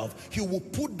ourselves, he will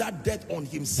put that death on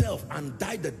himself and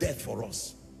die the death for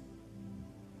us.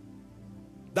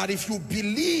 That if you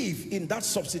believe in that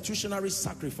substitutionary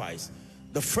sacrifice,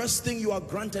 the first thing you are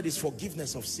granted is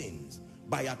forgiveness of sins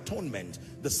by atonement.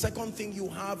 The second thing you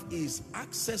have is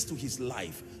access to his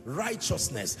life,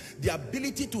 righteousness, the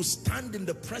ability to stand in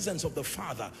the presence of the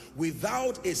Father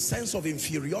without a sense of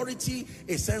inferiority,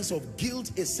 a sense of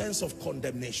guilt, a sense of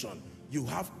condemnation. You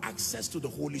have access to the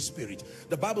Holy Spirit.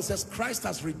 The Bible says Christ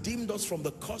has redeemed us from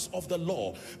the curse of the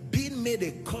law, being made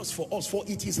a curse for us. For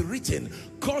it is written,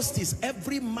 cursed is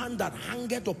every man that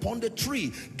hangeth upon the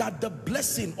tree, that the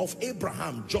blessing of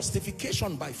Abraham,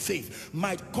 justification by faith,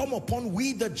 might come upon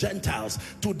we the Gentiles,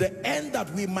 to the end that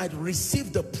we might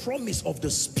receive the promise of the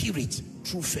Spirit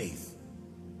through faith.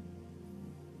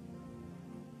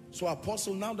 So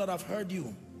Apostle, now that I've heard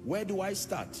you, where do I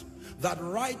start? That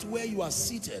right where you are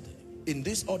seated, in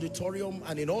this auditorium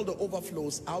and in all the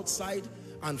overflows outside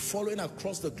and following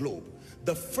across the globe,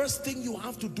 the first thing you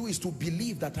have to do is to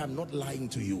believe that I'm not lying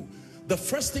to you. The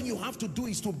first thing you have to do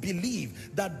is to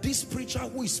believe that this preacher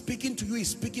who is speaking to you is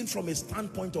speaking from a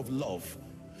standpoint of love.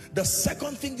 The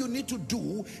second thing you need to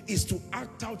do is to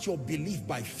act out your belief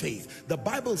by faith. The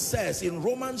Bible says in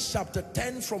Romans chapter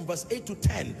 10 from verse 8 to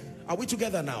 10, are we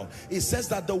together now? It says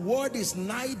that the word is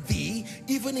nigh thee,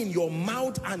 even in your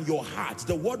mouth and your heart.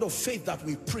 The word of faith that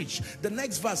we preach. The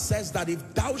next verse says that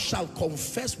if thou shalt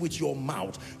confess with your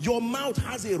mouth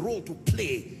has a role to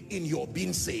play in your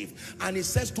being saved. And it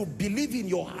says to believe in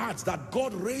your heart that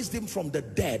God raised him from the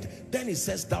dead. Then it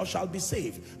says thou shalt be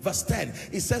saved. Verse 10,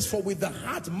 it says, for with the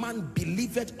heart man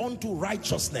believeth unto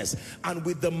righteousness, and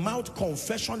with the mouth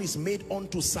confession is made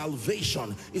unto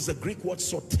salvation. Is the Greek word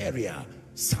soteria.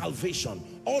 Salvation,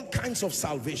 all kinds of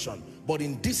salvation, but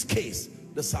in this case,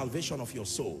 the salvation of your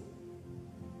soul.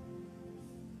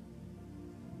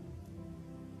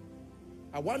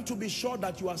 I want to be sure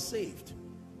that you are saved.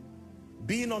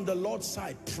 Being on the Lord's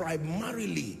side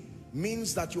primarily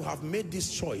means that you have made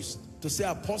this choice to say,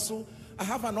 Apostle, I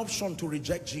have an option to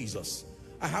reject Jesus.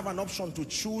 I have an option to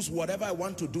choose whatever I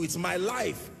want to do. It's my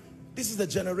life. This is the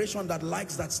generation that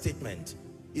likes that statement.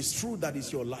 It's true that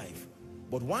it's your life.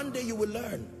 But one day you will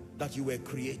learn that you were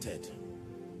created.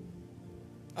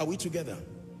 Are we together?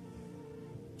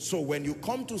 So when you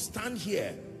come to stand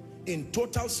here in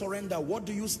total surrender, what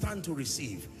do you stand to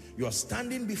receive? You are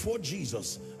standing before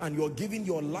Jesus and you're giving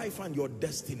your life and your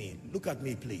destiny. Look at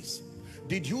me, please.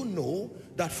 Did you know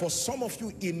that for some of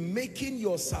you, in making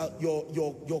your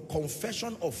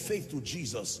confession of faith to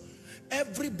Jesus,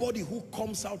 everybody who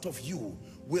comes out of you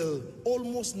will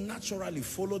almost naturally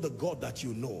follow the God that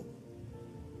you know?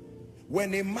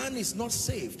 When a man is not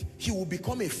saved, he will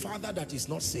become a father that is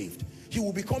not saved. He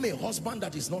will become a husband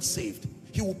that is not saved.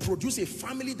 He will produce a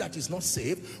family that is not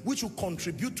saved, which will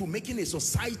contribute to making a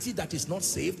society that is not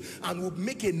saved, and will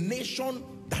make a nation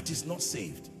that is not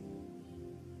saved.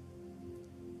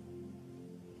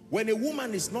 When a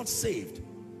woman is not saved,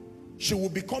 she will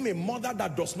become a mother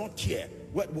that does not care.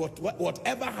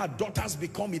 Whatever her daughters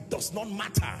become, it does not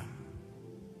matter.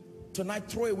 Tonight,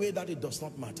 throw away that it does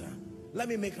not matter. Let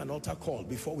me make an altar call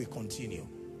before we continue.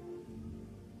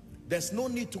 There's no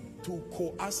need to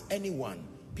coerce anyone.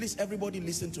 Please, everybody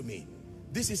listen to me.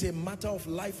 This is a matter of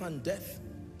life and death.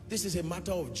 This is a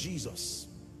matter of Jesus.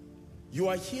 You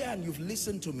are here and you've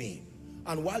listened to me.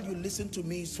 And while you listen to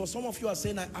me, for some of you are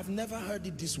saying, I've never heard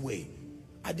it this way.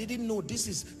 I didn't know. This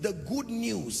is the good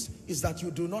news, is that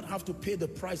you do not have to pay the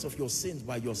price of your sins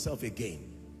by yourself again.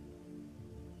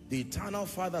 The eternal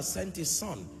Father sent his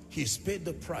Son. He's paid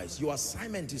the price. Your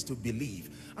assignment is to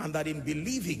believe, and that in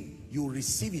believing you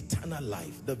receive eternal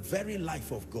life, the very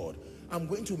life of God. I'm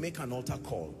going to make an altar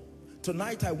call.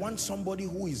 Tonight I want somebody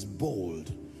who is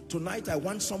bold. Tonight I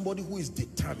want somebody who is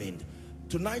determined.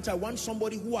 Tonight I want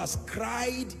somebody who has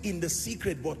cried in the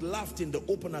secret but laughed in the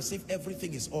open as if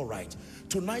everything is all right.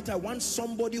 Tonight I want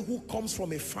somebody who comes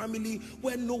from a family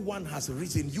where no one has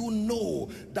risen. You know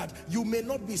that you may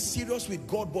not be serious with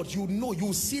God, but you know,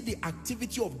 you see the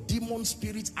activity of demon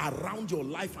spirits around your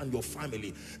life and your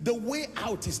family. The way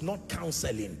out is not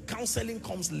counseling. Counseling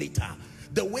comes later.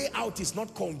 The way out is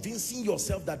not convincing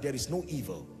yourself that there is no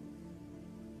evil.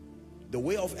 The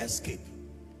way of escape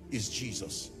is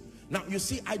Jesus. Now, you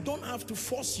see, I don't have to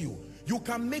force you. You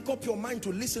can make up your mind to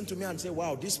listen to me and say,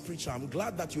 wow, this preacher, I'm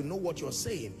glad that you know what you're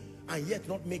saying, and yet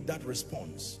not make that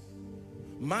response.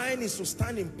 Mine is to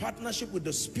stand in partnership with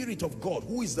the Spirit of God,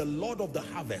 who is the Lord of the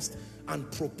harvest,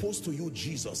 and propose to you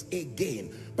Jesus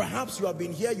again. Perhaps you have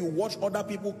been here, you watch other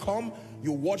people come,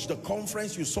 you watch the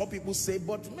conference, you saw people say,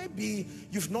 but maybe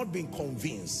you've not been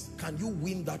convinced. Can you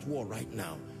win that war right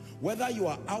now? Whether you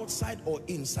are outside or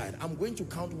inside, I'm going to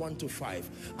count 1 to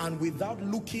 5. And without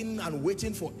looking and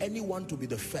waiting for anyone to be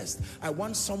the first, I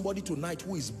want somebody tonight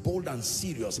who is bold and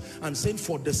serious and saying,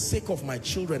 for the sake of my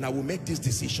children, I will make this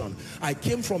decision. I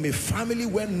came from a family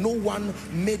where no one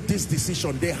made this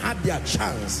decision. They had their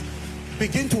chance.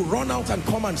 Begin to run out and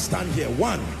come and stand here.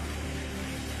 1,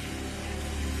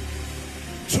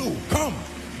 2, come.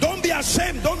 Don't be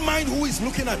ashamed. Don't mind who is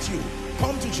looking at you.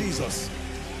 Come to Jesus.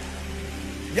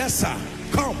 Yes, sir.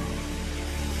 Come.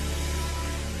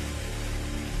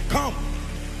 Come.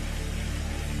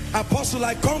 Apostle,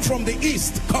 I come from the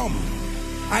east. Come.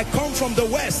 I come from the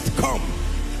west. Come.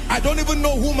 I don't even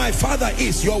know who my father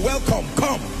is. You're welcome.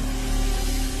 Come.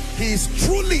 He is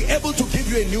truly able to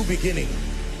give you a new beginning.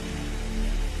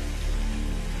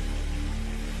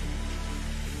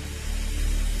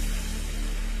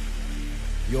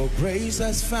 Your grace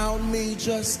has found me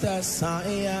just as I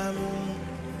am.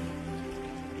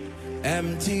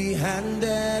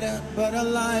 Empty-handed, but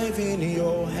alive in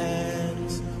your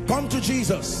hands. Come to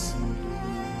Jesus.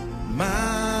 Majesty,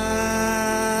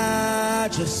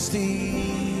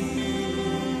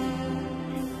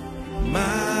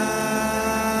 majesty,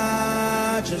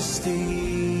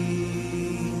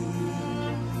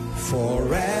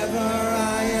 forever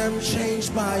I am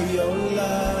changed by your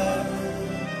love.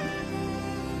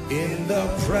 In the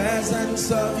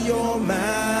presence of your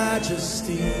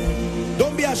majesty.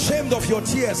 Don't be ashamed of your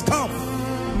tears. Come.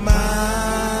 Majesty.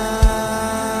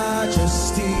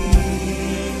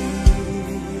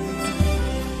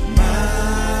 Majesty.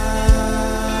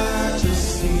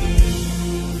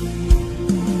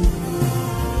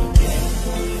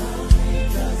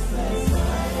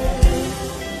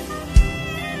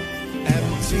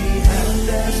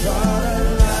 Empty-handed, but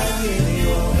alive in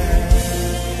your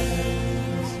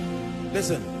hands.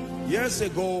 Listen, years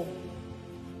ago,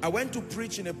 I went to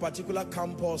preach in a particular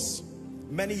campus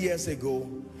many years ago,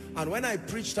 and when I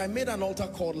preached, I made an altar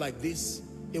call like this.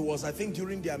 It was, I think,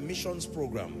 during their missions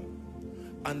program.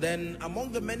 And then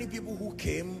among the many people who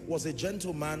came was a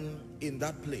gentleman in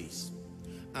that place.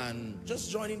 And just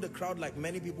joining the crowd like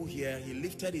many people here, he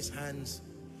lifted his hands.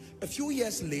 A few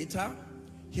years later,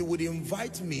 he would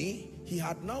invite me. He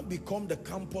had now become the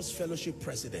campus fellowship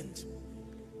president.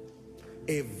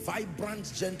 A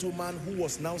vibrant gentleman who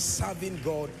was now serving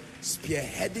God,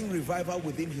 spearheading revival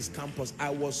within his campus. I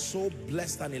was so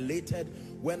blessed and elated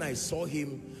when I saw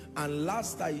him, and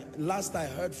last I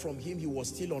heard from him, he was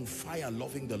still on fire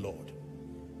loving the Lord.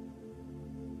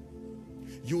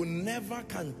 You never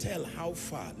can tell how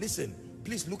far. Listen,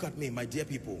 please look at me, my dear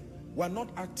people. We're not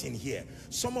acting here.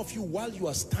 Some of you, while you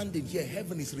are standing here,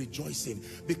 heaven is rejoicing,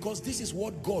 because this is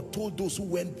what God told those who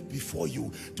went before you,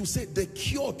 to say the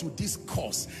cure to this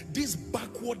curse, this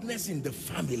backwardness in the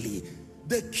family,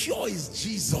 the cure is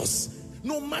Jesus.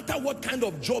 No matter what kind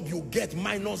of job you get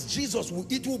minus Jesus,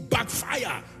 it will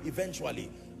backfire eventually.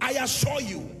 I assure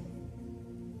you.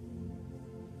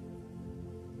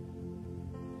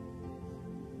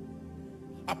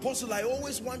 Apostle, I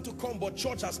always want to come, but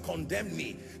church has condemned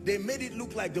me. They made it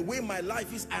look like the way my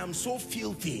life is, I am so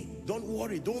filthy. Don't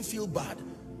worry, don't feel bad.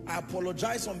 I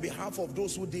apologize on behalf of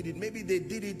those who did it. Maybe they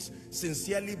did it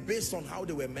sincerely based on how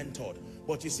they were mentored.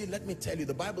 But you see, let me tell you,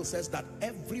 the Bible says that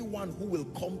everyone who will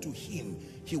come to him,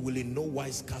 he will in no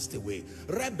wise cast away.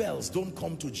 Rebels don't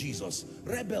come to Jesus.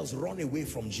 Rebels run away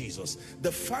from Jesus.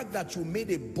 The fact that you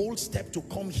made a bold step to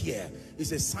come here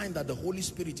is a sign that the Holy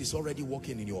Spirit is already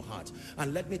working in your heart.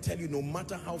 And let me tell you, no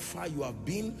matter how far you have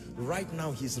been, right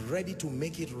now he's ready to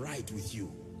make it right with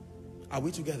you. Are we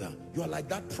together? You are like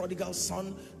that prodigal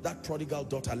son, that prodigal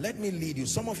daughter. Let me lead you.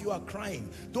 Some of you are crying.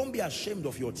 Don't be ashamed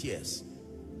of your tears.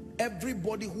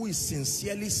 Everybody who is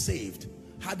sincerely saved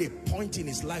had a point in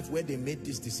his life where they made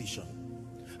this decision.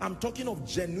 I'm talking of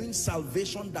genuine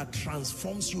salvation that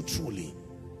transforms you truly.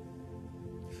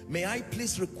 May I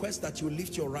please request that you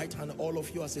lift your right hand, all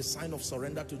of you, as a sign of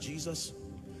surrender to Jesus?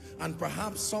 And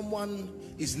perhaps someone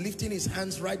is lifting his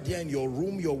hands right there in your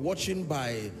room. You're watching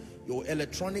by your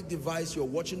electronic device, you're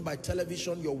watching by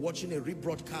television, you're watching a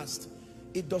rebroadcast.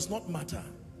 It does not matter.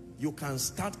 You can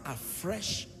start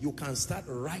afresh. You can start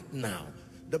right now.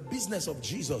 The business of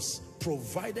Jesus,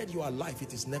 provided you are alive,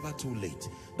 it is never too late.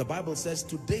 The Bible says,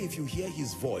 today if you hear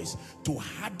his voice, to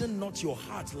harden not your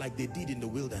heart like they did in the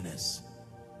wilderness.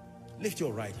 Lift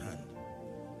your right hand.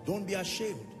 Don't be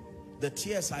ashamed. The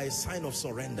tears are a sign of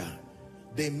surrender.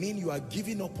 They mean you are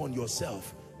giving up on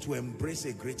yourself to embrace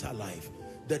a greater life.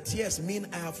 The tears mean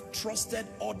I have trusted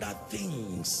other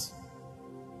things.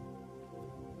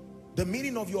 The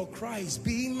meaning of your cry is,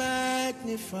 be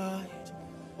magnified,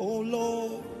 O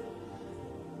Lord.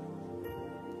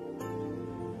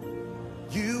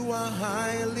 You are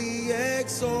highly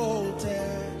exalted,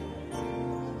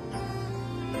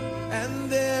 and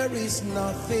there is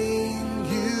nothing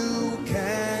you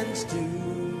can't do.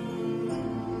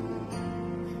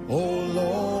 Oh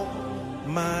Lord,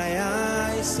 my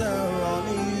eyes are on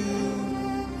you.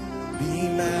 Be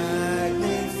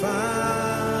magnified,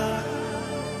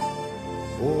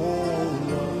 oh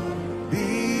Lord,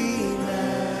 be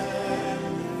magnified.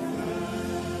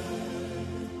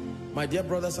 My dear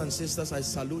brothers and sisters, I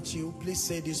salute you. Please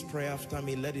say this prayer after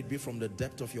me. Let it be from the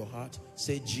depth of your heart.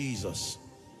 Say, Jesus.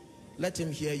 Let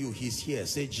him hear you. He's here.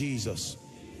 Say, Jesus,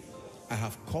 I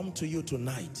have come to you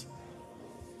tonight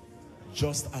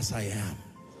just as I am.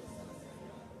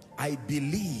 I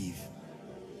believe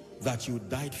that you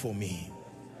died for me.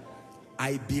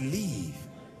 I believe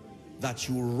that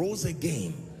you rose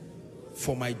again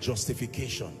for my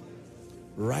justification.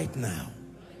 Right now,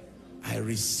 I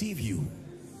receive you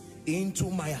into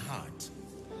my heart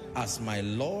as my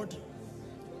Lord,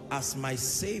 as my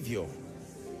Savior,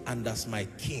 and as my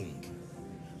King.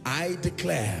 I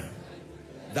declare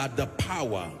that the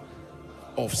power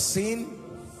of sin,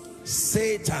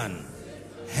 Satan,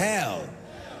 hell,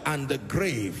 and the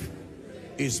grave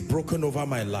is broken over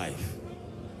my life.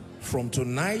 From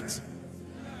tonight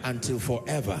until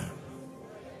forever,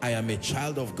 I am a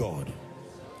child of God.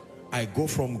 I go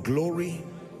from glory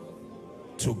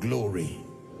to glory.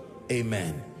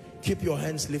 Amen. Keep your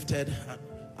hands lifted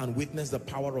and witness the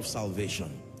power of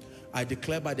salvation. I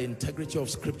declare by the integrity of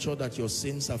scripture that your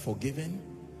sins are forgiven.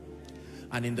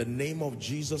 And in the name of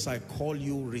Jesus, I call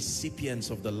you recipients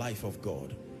of the life of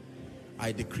God.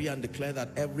 I decree and declare that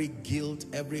every guilt,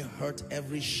 every hurt,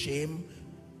 every shame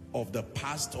of the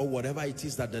past or whatever it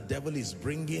is that the devil is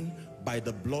bringing, by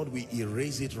the blood we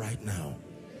erase it right now.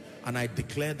 And I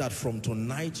declare that from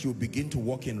tonight you begin to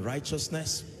walk in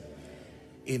righteousness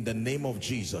in the name of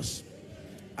Jesus.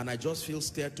 And I just feel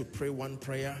stirred to pray one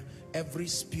prayer. Every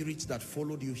spirit that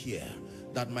followed you here,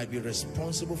 that might be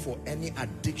responsible for any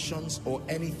addictions or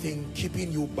anything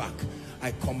keeping you back,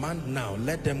 I command now,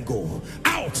 let them go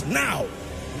out now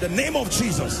in the name of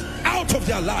Jesus, out of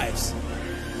their lives.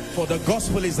 For the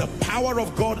gospel is the power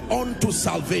of God unto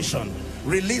salvation.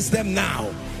 Release them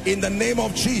now in the name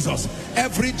of Jesus.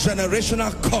 Every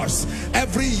generational curse,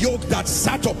 every yoke that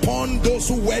sat upon those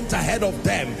who went ahead of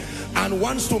them and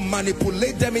wants to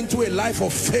manipulate them into a life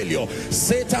of failure.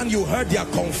 Satan, you heard their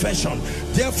confession.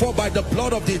 Therefore, by the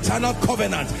blood of the eternal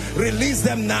covenant, release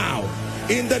them now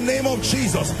in the name of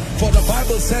Jesus. For the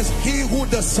Bible says, he who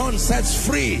the Son sets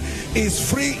free is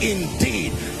free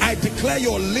indeed. I declare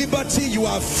your liberty, you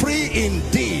are free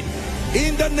indeed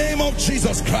in the name of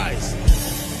Jesus Christ.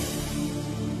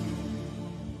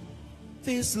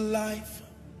 This life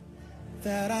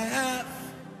that I have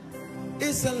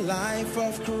is a life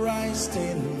of Christ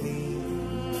in me.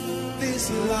 This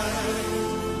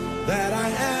life that I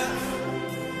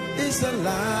have is a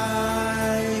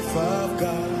life of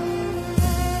God.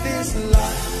 This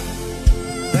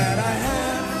life that I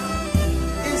have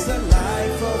is a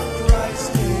life of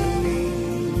Christ in me.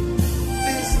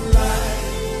 This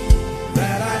life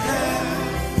that I have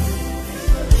is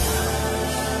a life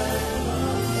of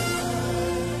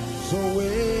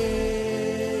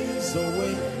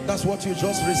God. That's what you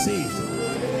just received.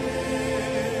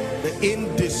 The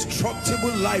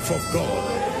indestructible life of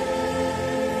God.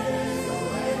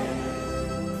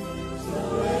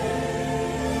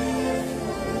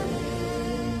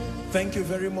 Thank you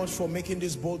very much for making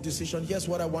this bold decision. Here's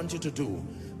what I want you to do.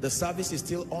 The service is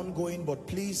still ongoing, but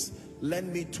please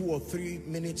lend me 2 or 3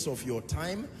 minutes of your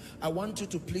time. I want you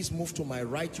to please move to my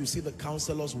right. You see the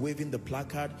counselors waving the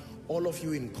placard. All of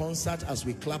you in concert as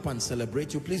we clap and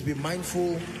celebrate you. Please be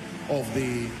mindful of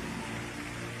the...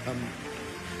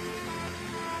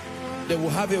 they will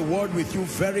have a word with you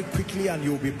very quickly and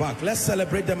you'll be back. Let's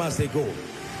celebrate them as they go.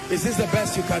 Is this the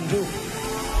best you can do?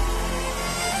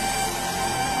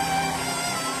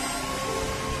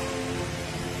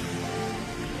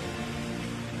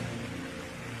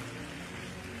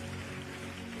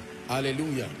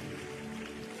 Hallelujah.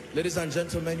 Ladies and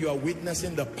gentlemen, you are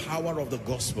witnessing the power of the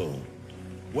gospel.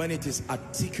 when it is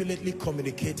articulately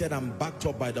communicated and backed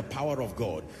up by the power of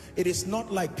God. It is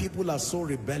not like people are so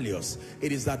rebellious.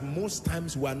 It is that most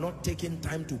times we are not taking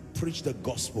time to preach the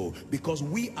gospel because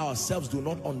we ourselves do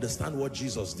not understand what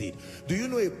Jesus did. Do you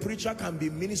know a preacher can be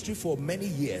in ministry for many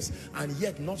years and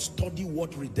yet not study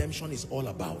what redemption is all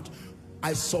about?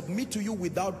 I submit to you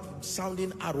without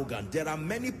sounding arrogant. There are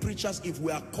many preachers, if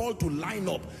we are called to line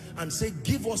up and say,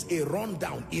 give us a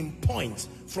rundown in points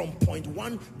from point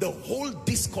one, the whole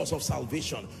discourse of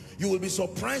salvation, you will be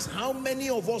surprised how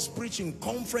many of us preach in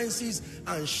conferences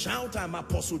and shout, I'm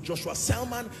Apostle Joshua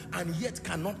Selman, and yet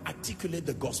cannot articulate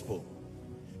the gospel.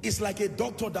 It's like a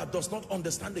doctor that does not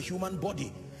understand the human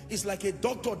body. It's like a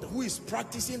doctor who is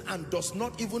practicing and does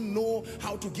not even know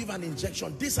how to give an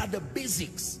injection. These are the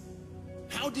basics.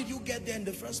 How did you get there in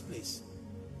the first place?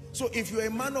 So if you're a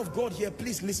man of God here,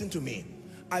 please listen to me.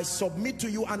 I submit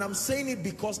to you, and I'm saying it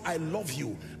because I love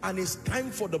you, and it's time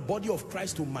for the body of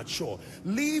Christ to mature.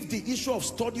 Leave the issue of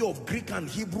study of Greek and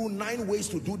Hebrew, 9 ways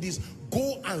to do this.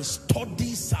 Go and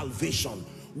study salvation.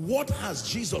 What has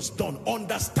Jesus done?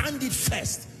 Understand it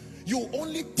first. You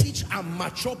only teach and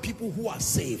mature people who are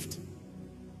saved.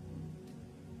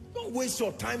 Don't waste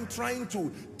your time trying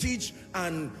to teach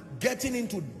and getting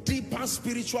into deeper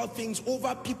spiritual things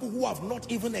over people who have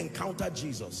not even encountered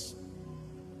Jesus.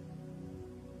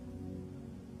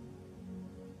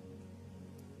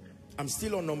 I'm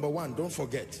still on number 1, don't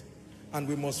forget. And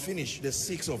we must finish the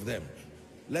 6 of them.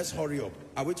 Let's hurry up.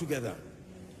 Are we together?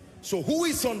 So who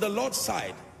is on the Lord's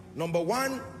side? Number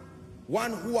 1,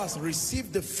 one who has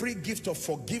received the free gift of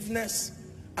forgiveness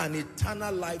and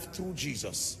eternal life through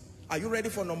Jesus. Are you ready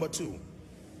for number 2?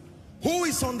 Who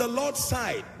is on the Lord's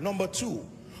side? Number 2,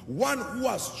 one who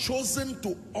has chosen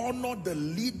to honor the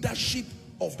leadership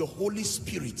of the Holy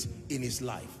Spirit in his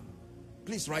life.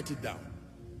 Please write it down.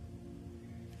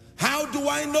 How do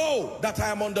I know that I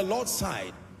am on the Lord's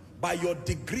side? By your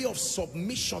degree of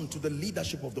submission to the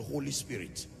leadership of the Holy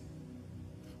Spirit.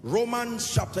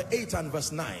 Romans chapter 8 and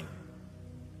verse 9.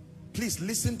 Please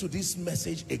listen to this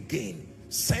message again.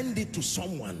 Send it to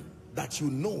someone that you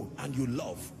know and you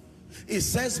love. It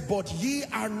says, but ye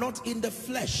are not in the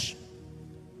flesh,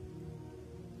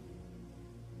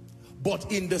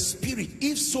 but in the spirit,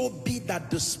 if so be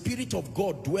that the Spirit of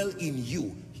God dwell in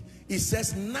you. It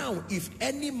says, now if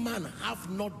any man have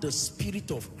not the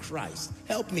Spirit of Christ,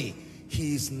 help me,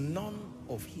 he is none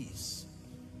of his.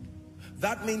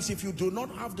 That means if you do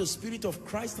not have the Spirit of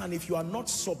Christ, and if you are not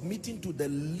submitting to the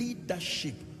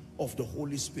leadership of the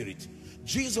Holy Spirit.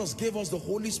 Jesus gave us the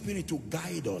Holy Spirit to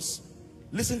guide us.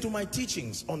 Listen to my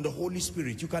teachings on the Holy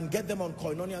Spirit. You can get them on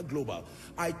Koinonia Global.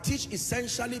 I teach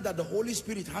essentially that the Holy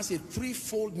Spirit has a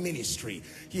threefold ministry.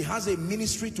 He has a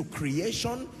ministry to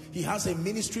creation. He has a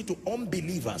ministry to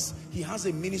unbelievers. He has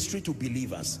a ministry to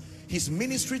believers. His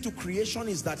ministry to creation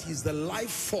is that he's the life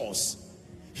force.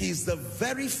 He's the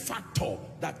very factor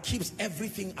that keeps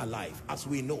everything alive, as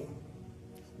we know.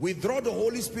 Withdraw the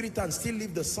Holy Spirit and still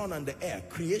leave the sun and the air,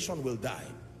 creation will die.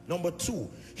 Number 2,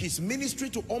 his ministry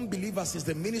to unbelievers is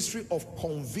the ministry of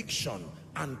conviction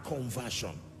and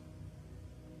conversion.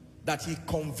 That he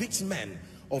convicts men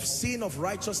of sin, of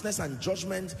righteousness and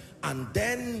judgment, and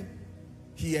then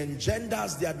he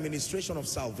engenders the administration of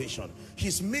salvation.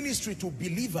 His ministry to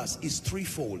believers is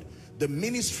threefold. The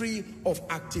ministry of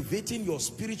activating your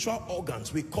spiritual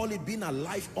organs, we call it being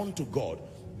alive unto God.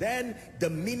 Then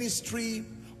the ministry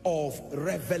of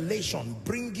revelation,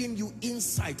 bringing you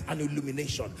insight and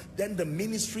illumination. Then the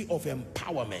ministry of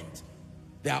empowerment.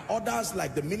 There are others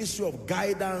like the ministry of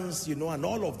guidance, you know, and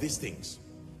all of these things.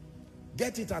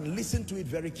 Get it and listen to it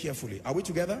very carefully. Are we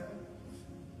together?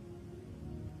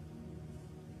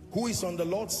 Who is on the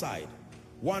Lord's side?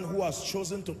 One who has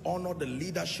chosen to honor the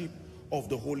leadership of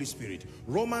the Holy Spirit.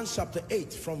 Romans chapter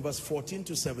 8 from verse 14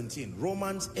 to 17.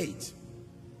 Romans 8.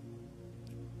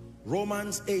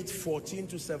 Romans 8, 14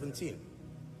 to 17.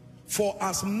 For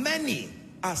as many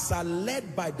as are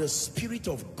led by the Spirit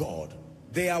of God,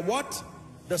 they are what?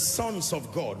 The sons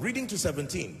of God. Reading to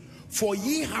 17. For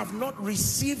ye have not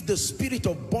received the spirit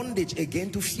of bondage again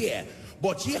to fear,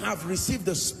 but ye have received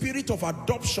the spirit of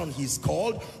adoption, he is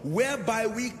called, whereby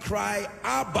we cry,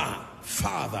 Abba,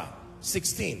 Father.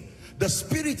 16. The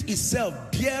Spirit itself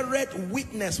beareth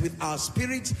witness with our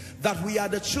spirits that we are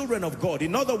the children of God.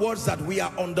 In other words, that we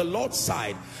are on the Lord's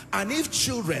side. And if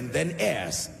children, then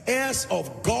heirs, heirs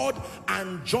of God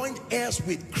and joint heirs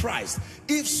with Christ.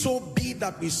 If so be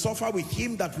that we suffer with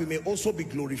him, that we may also be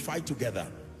glorified together.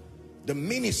 The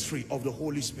ministry of the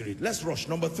Holy Spirit. Let's rush.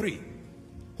 Number 3.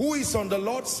 Who is on the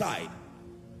Lord's side?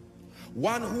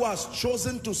 One who has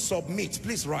chosen to submit.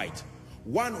 Please write.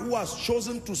 One who has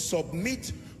chosen to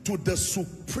submit to to the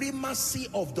supremacy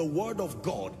of the word of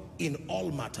God in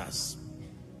all matters.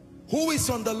 Who is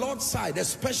on the Lord's side,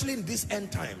 especially in these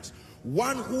end times?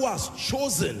 One who has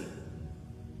chosen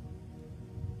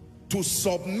to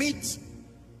submit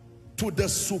to the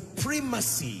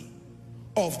supremacy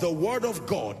of the word of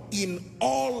God in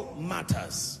all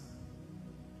matters.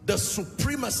 The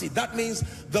supremacy, that means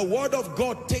the word of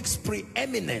God takes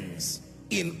preeminence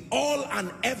in all and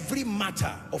every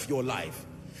matter of your life.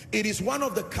 It is one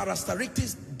of the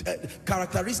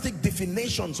characteristic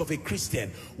definitions of a Christian,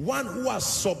 one who has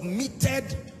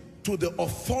submitted to the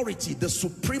authority, the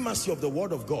supremacy of the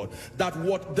word of God, that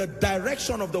what the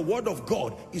direction of the word of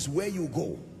God is where you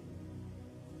go.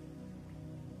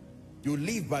 You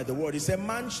live by the word. He said,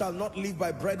 man shall not live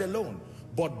by bread alone,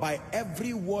 but by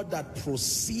every word that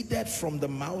proceeded from the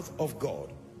mouth of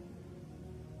God.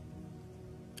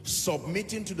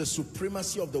 Submitting to the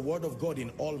supremacy of the word of God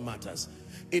in all matters.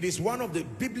 It is one of the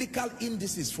biblical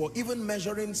indices for even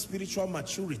measuring spiritual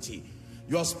maturity.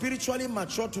 You are spiritually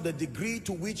mature to the degree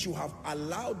to which you have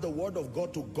allowed the word of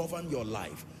God to govern your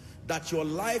life. That your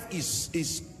life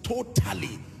is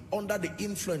totally under the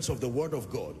influence of the word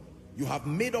of God. You have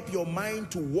made up your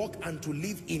mind to walk and to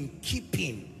live in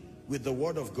keeping with the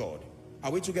word of God.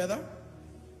 Are we together?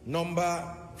 Number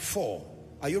 4.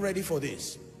 Are you ready for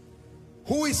this?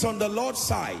 Who is on the Lord's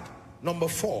side? Number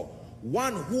 4.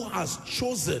 One who has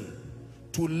chosen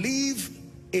to live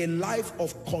a life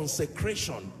of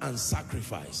consecration and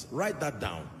sacrifice. Write that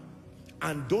down.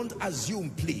 And don't assume,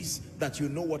 please, that you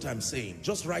know what I'm saying.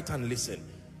 Just write and listen.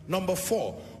 Number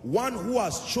 4. One who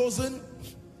has chosen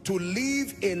to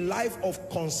live a life of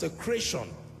consecration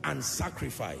and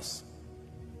sacrifice.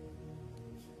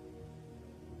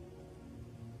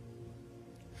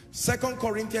 2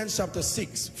 Corinthians chapter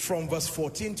 6 from verse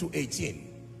 14 to 18.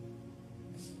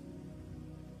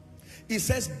 It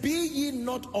says, be ye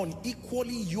not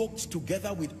unequally yoked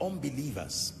together with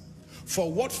unbelievers.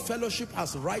 For what fellowship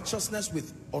has righteousness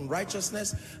with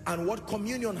unrighteousness, and what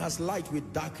communion has light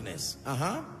with darkness?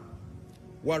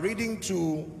 We're reading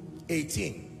to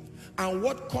 18. And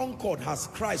what concord has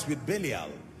Christ with Belial?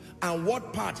 And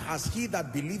what part has he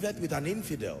that believeth with an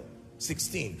infidel?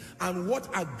 16. And what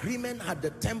agreement had the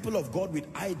temple of God with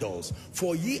idols?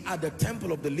 For ye are the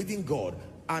temple of the living God.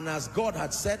 And as God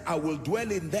had said, I will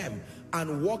dwell in them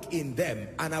and walk in them,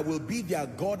 and I will be their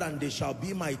God, and they shall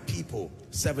be my people.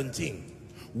 17.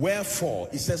 Wherefore,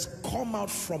 it says, come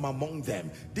out from among them.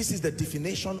 This is the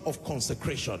definition of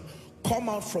consecration. Come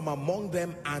out from among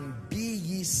them and be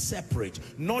ye separate.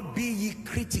 Not be ye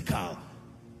critical,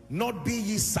 not be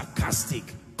ye sarcastic.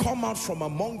 Come out from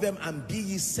among them and be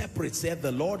ye separate, saith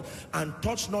the Lord, and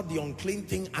touch not the unclean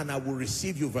thing, and I will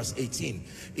receive you. Verse 18,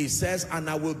 it says, and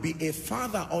I will be a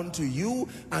father unto you,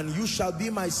 and you shall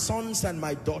be my sons and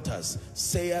my daughters,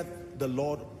 saith the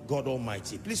Lord God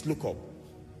Almighty. Please look up.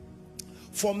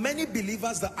 For many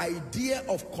believers, the idea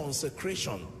of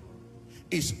consecration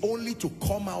is only to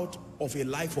come out of a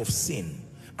life of sin.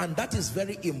 And that is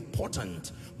very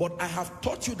important. But I have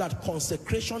taught you that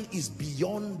consecration is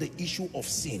beyond the issue of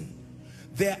sin.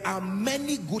 There are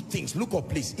many good things. Look up,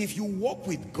 please. If you walk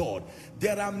with God,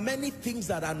 there are many things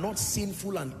that are not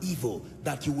sinful and evil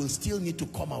that you will still need to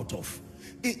come out of.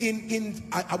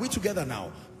 Are we together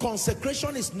now?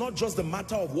 Consecration is not just the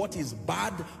matter of what is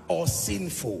bad or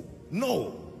sinful.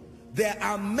 No. There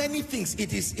are many things.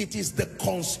 It is the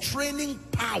constraining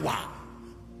power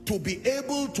to be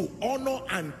able to honor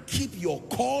and keep your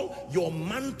call, your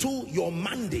mantle, your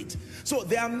mandate. So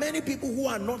there are many people who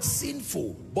are not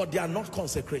sinful, but they are not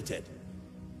consecrated.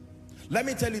 Let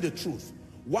me tell you the truth.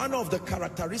 One of the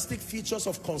characteristic features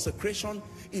of consecration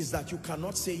is that you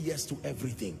cannot say yes to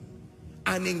everything,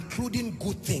 and including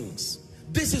good things.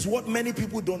 This is what many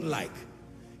people don't like.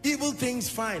 Evil things,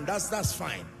 fine, that's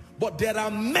fine. But there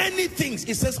are many things.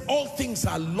 It says all things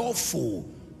are lawful,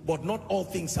 but not all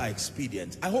things are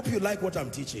expedient. I hope you like what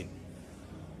I'm teaching.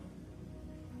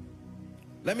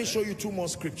 Let me show you 2 more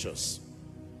scriptures.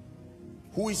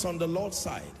 Who is on the Lord's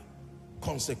side?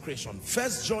 Consecration.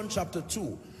 1 John chapter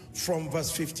 2 from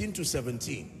verse 15 to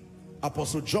 17.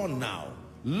 Apostle John now.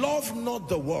 Love not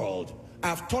the world.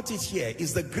 I've taught it here.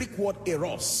 Is the Greek word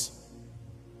eros.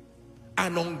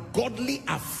 An ungodly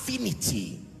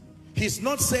affinity. He's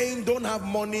not saying don't have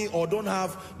money or don't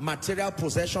have material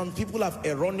possession. People have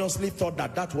erroneously thought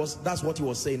that that's what he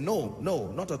was saying. No,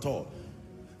 not at all.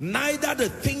 Neither the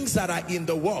things that are in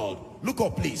the world. Look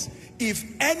up, please. If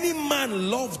any man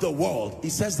love the world, he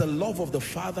says the love of the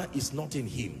Father is not in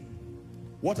him.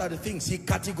 What are the things? He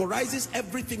categorizes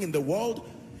everything in the world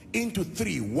into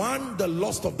three. 1, the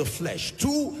lust of the flesh.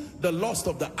 2, the lust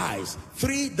of the eyes.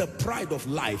 3, the pride of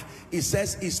life. It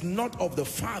says it's not of the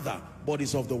Father, but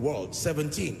is of the world.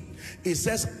 17. It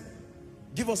says,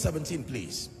 give us 17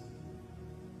 please.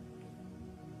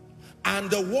 And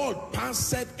the world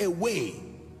passeth away,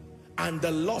 and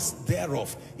the lust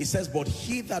thereof. It says, but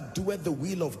he that doeth the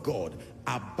will of God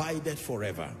abideth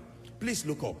forever. Please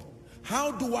look up.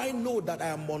 How do I know that I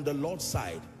am on the Lord's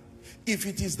side? If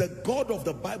it is the God of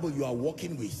the Bible you are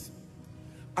walking with,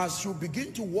 as you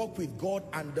begin to walk with God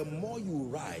and the more you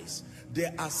rise,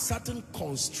 there are certain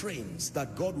constraints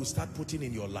that God will start putting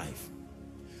in your life.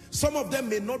 Some of them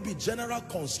may not be general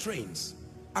constraints.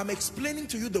 I'm explaining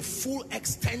to you the full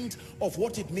extent of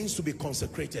what it means to be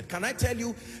consecrated. Can I tell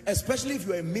you, especially if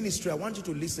you're in ministry, I want you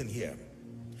to listen here.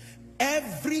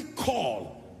 Every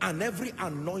call and every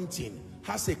anointing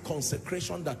has a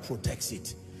consecration that protects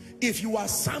it. If you are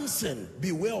Samson,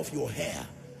 beware of your hair.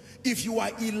 If you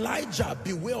are Elijah,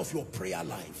 beware of your prayer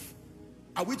life.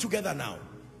 Are we together now?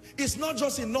 It's not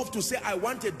just enough to say, I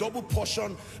want a double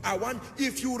portion.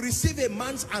 If you receive a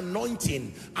man's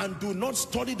anointing and do not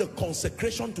study the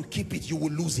consecration to keep it, you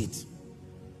will lose it.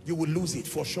 You will lose it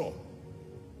for sure.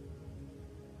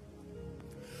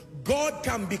 God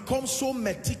can become so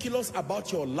meticulous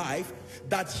about your life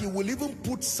that he will even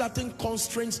put certain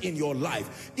constraints in your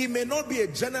life. It may not be a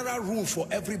general rule for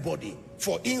everybody.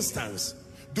 For instance,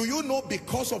 do you know,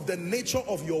 because of the nature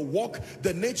of your walk,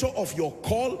 the nature of your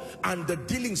call, and the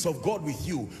dealings of God with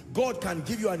you, God can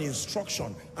give you an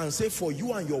instruction and say, for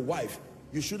you and your wife,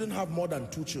 you shouldn't have more than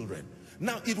 2 children.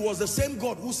 Now, it was the same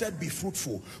God who said be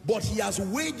fruitful, but he has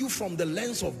weighed you from the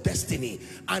lens of destiny,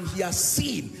 and he has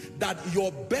seen that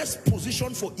your best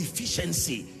position for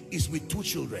efficiency is with 2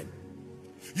 children.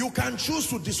 You can choose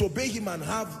to disobey him and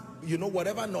have, you know,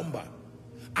 whatever number,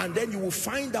 and then you will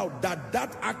find out that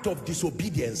that act of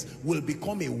disobedience will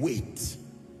become a weight.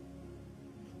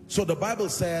 So the Bible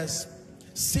says,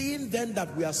 seeing then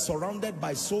that we are surrounded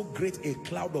by so great a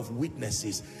cloud of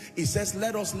witnesses, it says,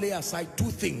 let us lay aside 2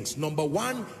 things. Number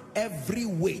 1, every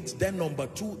weight. Then number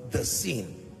 2, the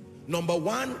sin. Number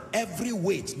 1, every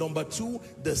weight. Number 2,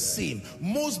 the sin.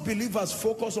 Most believers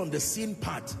focus on the sin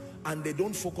part and they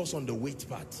don't focus on the weight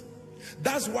part.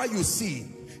 That's why you see,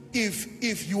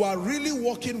 if you are really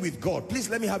walking with God, please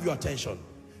let me have your attention.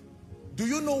 Do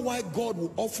you know why God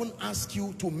will often ask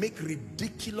you to make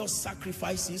ridiculous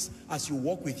sacrifices as you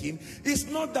walk with him? It's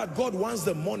not that God wants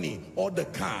the money or the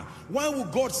car. Why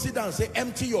would God sit down and say,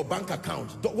 empty your bank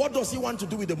account? What does he want to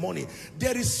do with the money?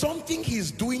 There is something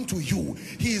he's doing to you.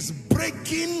 He's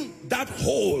breaking that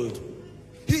hold.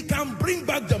 He can bring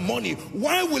back the money.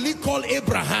 Why will he call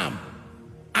Abraham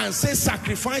and say,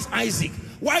 sacrifice Isaac?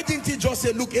 Why didn't he just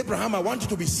say, look, Abraham, I want you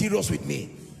to be serious with me?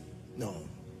 No.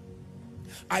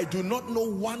 I do not know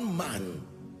one man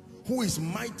who is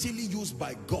mightily used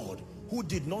by God who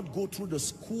did not go through the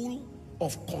school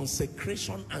of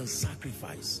consecration and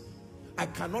sacrifice. I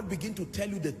cannot begin to tell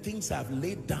you the things I have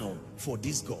laid down for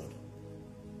this God.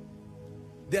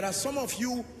 There are some of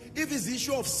you, if it's the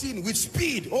issue of sin, with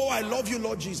speed, oh, I love you,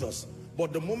 Lord Jesus.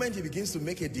 But the moment he begins to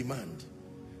make a demand,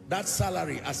 that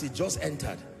salary as it just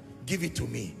entered, give it to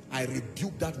me. I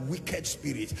rebuke that wicked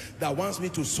spirit that wants me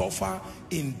to suffer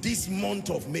in this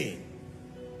month of May.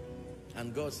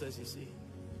 And God says, you see,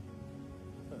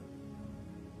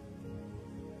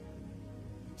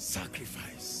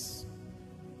 sacrifice.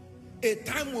 A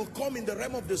time will come in the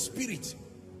realm of the spirit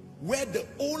where the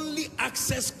only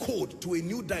access code to a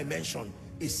new dimension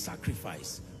is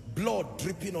sacrifice. Blood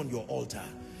dripping on your altar.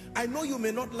 I know you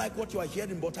may not like what you are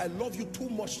hearing, but I love you too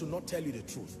much to not tell you the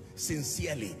truth.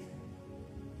 Sincerely.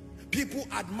 People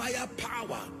admire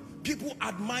power. People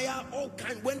admire all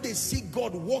kinds when they see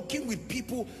God walking with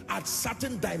people at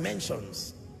certain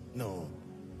dimensions. No.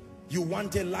 You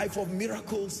want a life of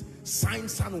miracles,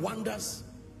 signs and wonders.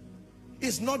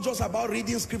 It's not just about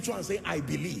reading scripture and saying, I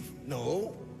believe.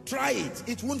 No. Try it.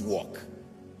 It won't work.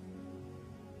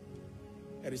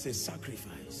 There is a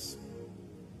sacrifice.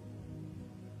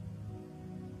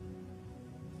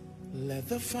 Let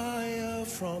the fire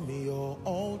from your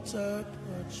altar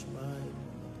touch mine.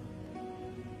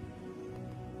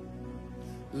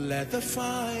 Let the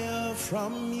fire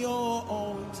from your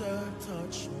altar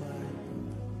touch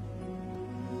mine.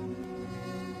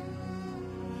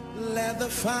 Let the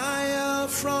fire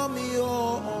from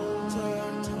your altar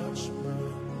touch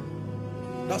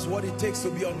mine. That's what it takes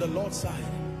to be on the Lord's side.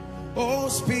 Oh,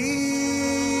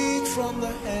 speak from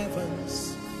the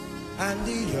heavens and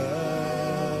the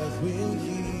earth will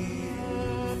hear.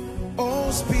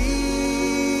 Oh,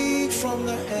 speak from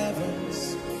the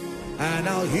heavens and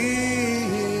I'll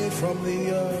hear from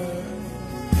the earth.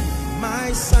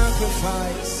 My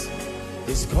sacrifice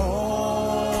is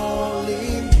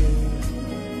calling you,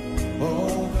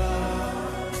 oh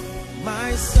God.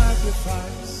 My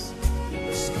sacrifice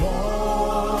is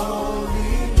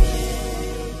calling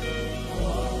you,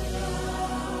 oh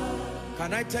God.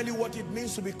 Can I tell you what it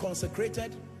means to be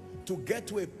consecrated? To get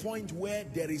to a point where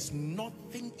there is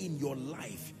nothing in your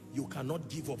life you cannot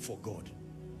give up for God.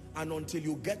 And until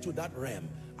you get to that realm,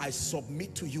 I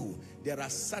submit to you, there are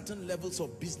certain levels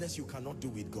of business you cannot do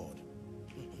with God.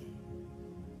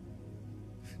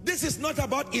 This is not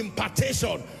about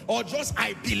impartation or just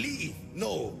I believe.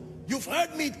 No, you've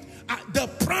heard me. The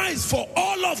price for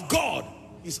all of God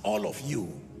is all of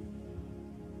you.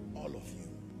 All of you.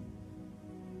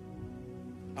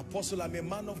 Apostle, I'm a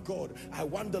man of God. I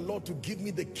want the Lord to give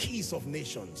me the keys of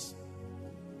nations.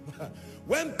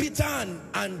 When Peter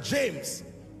and James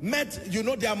met, you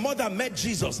know, their mother met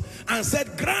Jesus and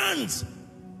said, grant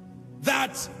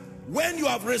that when you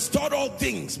have restored all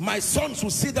things, my sons will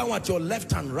sit down at your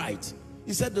left and right.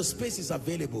 He said, the space is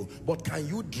available, but can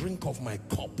you drink of my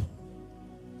cup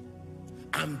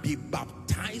and be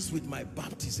baptized with my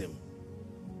baptism?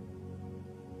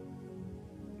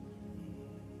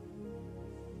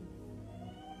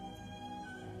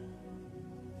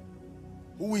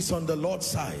 Who is on the Lord's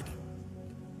side?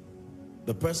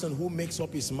 The person who makes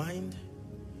up his mind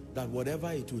that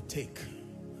whatever it will take,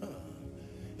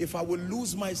 if I will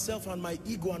lose myself and my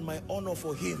ego and my honor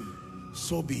for him,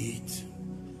 so be it.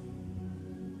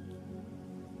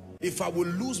 If I will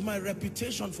lose my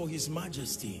reputation for his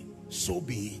majesty, so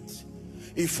be it.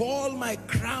 If all my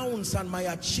crowns and my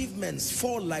achievements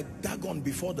fall like Dagon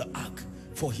before the ark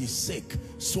for his sake,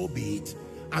 so be it.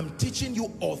 I'm teaching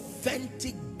you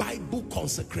authentic Bible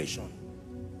consecration.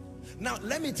 Now,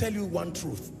 let me tell you one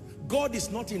truth. God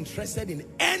is not interested in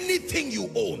anything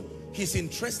you own. He's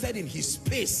interested in his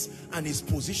space and his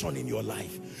position in your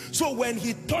life. So when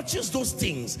he touches those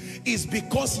things, it's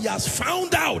because he has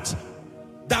found out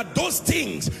that those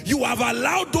things, you have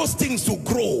allowed those things to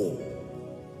grow.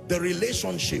 The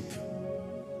relationship,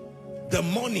 the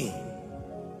money,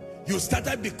 you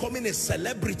started becoming a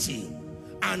celebrity,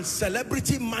 and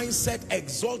celebrity mindset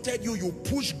exalted you. You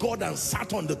pushed God and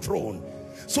sat on the throne.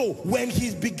 So when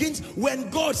he begins, when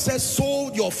God says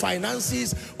sow your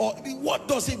finances, or what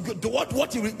does it do?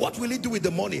 What will he do with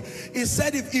the money? He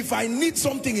said, if I need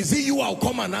something, is it you I'll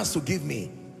come and ask to give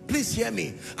me? Please hear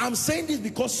me. I'm saying this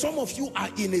because some of you are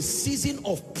in a season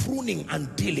of pruning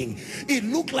and dealing. It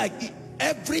looked like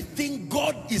everything,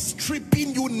 God is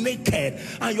stripping you naked,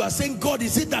 and you are saying, God,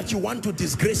 is it that you want to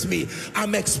disgrace me?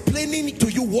 I'm explaining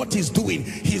to you what he's doing.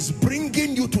 He's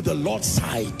bringing you to the Lord's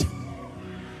side.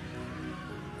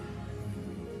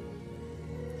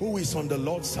 Who is on the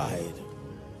Lord's side?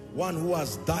 One who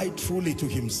has died truly to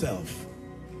himself,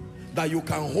 that you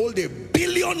can hold £1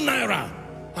 billion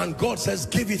and God says,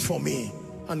 give it for me,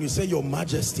 and you say, your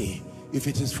majesty, if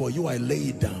it is for you, I lay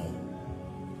it down.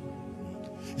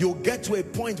 You'll get to a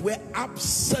point where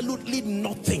absolutely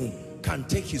nothing can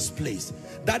take his place.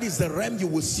 That is the realm. You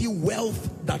will see wealth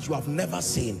that you have never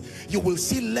seen. You will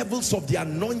see levels of the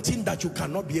anointing that you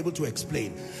cannot be able to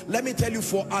explain. Let me tell you,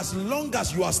 for as long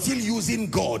as you are still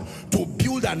using God to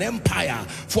build an empire,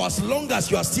 for as long as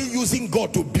you are still using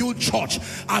God to build church,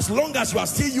 as long as you are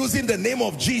still using the name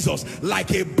of Jesus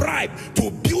like a bribe to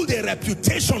build a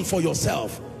reputation for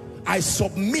yourself, I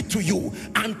submit to you,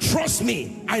 and trust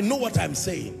me, I know what I'm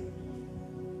saying.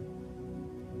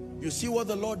 You see what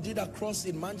the Lord did across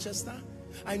in Manchester?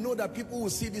 I know that people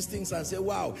will see these things and say,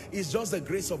 wow, it's just the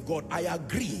grace of God. I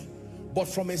agree. But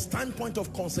from a standpoint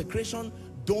of consecration,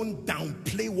 don't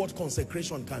downplay what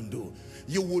consecration can do.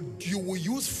 You will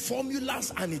use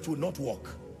formulas and it will not work.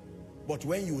 But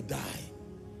when you die,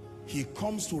 he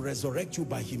comes to resurrect you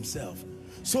by himself,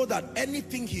 so that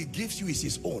anything he gives you is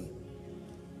his own.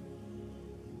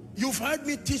 You've heard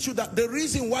me teach you that the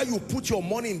reason why you put your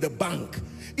money in the bank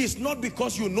is not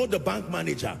because you know the bank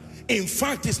manager. In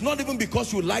fact, it's not even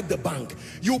because you like the bank.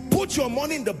 You put your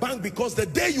money in the bank because the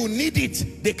day you need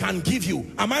it, they can give you.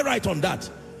 Am I right on that?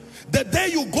 The day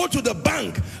you go to the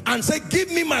bank and say,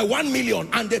 give me my 1 million,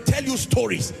 and they tell you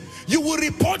stories, you will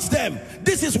report them.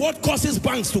 This is what causes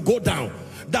banks to go down.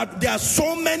 That there are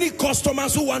so many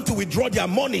customers who want to withdraw their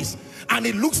monies, and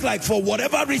it looks like for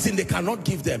whatever reason they cannot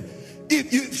give them.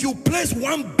 If you place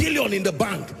 1 billion in the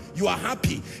bank, you are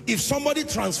happy. If somebody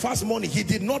transfers money, he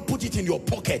did not put it in your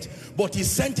pocket, but he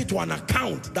sent it to an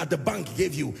account that the bank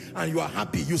gave you, and you are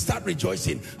happy. You start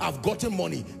rejoicing. I've gotten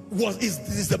money.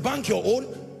 Is the bank your own?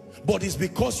 But it's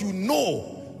because you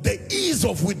know the ease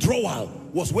of withdrawal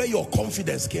was where your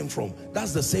confidence came from.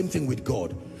 That's the same thing with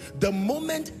God. The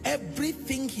moment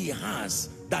everything he has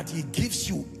that he gives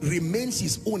you remains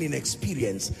his own in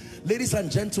experience, ladies and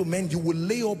gentlemen, you will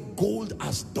lay up gold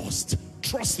as dust.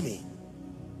 Trust me.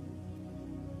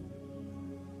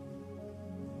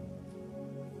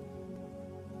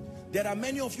 There are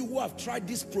many of you who have tried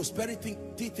this prosperity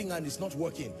thing and it's not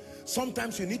working.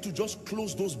 Sometimes you need to just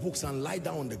close those books and lie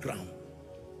down on the ground.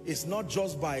 It's not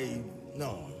just by,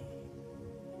 no.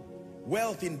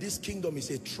 Wealth in this kingdom is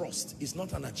a trust. It's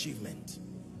not an achievement.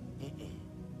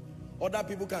 Other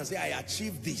people can say, I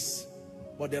achieved this.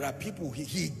 But there are people,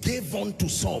 he gave on to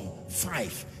some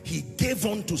 5. He gave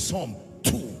on to some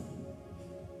 2.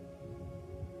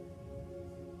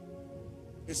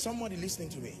 Is somebody listening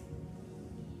to me?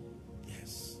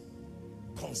 Yes.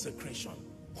 Consecration.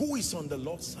 Who is on the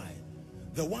Lord's side?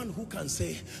 The one who can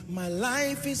say, my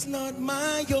life is not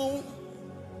my own.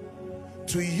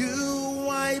 To you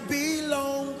I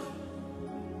belong.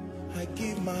 I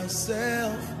give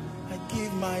myself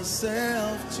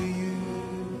to you.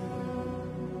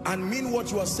 And mean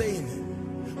what you are saying.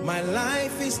 My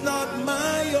life is not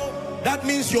my own. That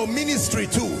means your ministry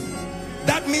too.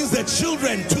 That means the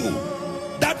children too.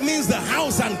 That means the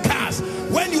house and cars.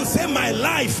 When you say my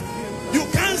life, you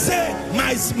can't say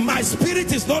my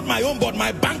spirit is not my own, but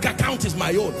my bank account is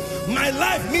my own. My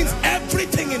life means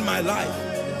everything in my life.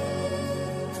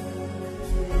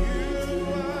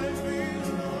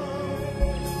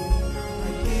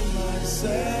 I give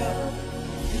myself.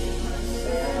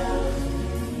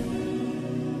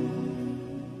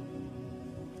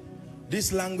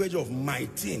 This language of my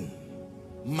thing,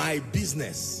 my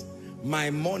business, my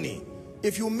money.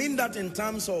 If you mean that in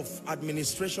terms of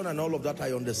administration and all of that,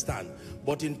 I understand.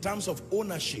 But in terms of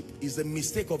ownership, is the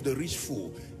mistake of the rich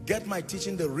fool. Get my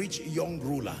teaching, The Rich Young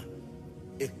Ruler.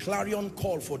 A clarion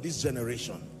call for this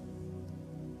generation.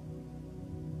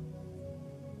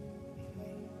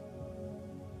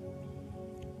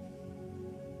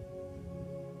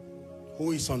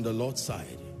 Who is on the Lord's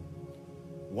side?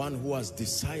 One who has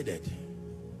decided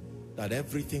that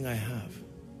everything I have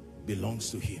belongs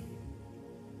to him.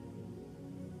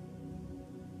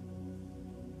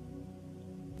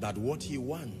 That what he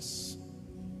wants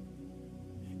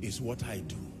is what I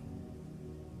do.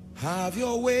 Have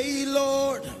your way,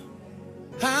 Lord.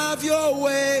 Have your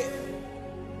way.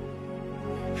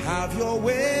 Have your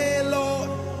way, Lord.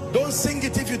 Don't sing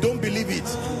it if you don't believe it.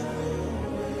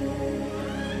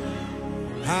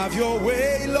 Have your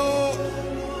way, Lord.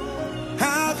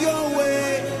 Have your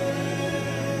way.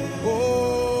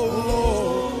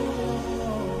 Oh,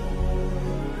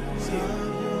 Lord. See,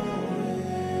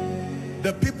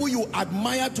 the people you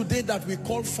admire today that we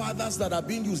call fathers that are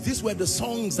being used, these were the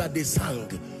songs that they sang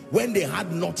when they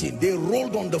had nothing. They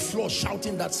rolled on the floor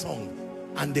shouting that song,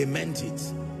 and they meant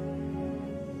it.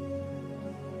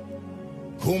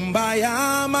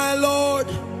 Kumbaya, my Lord.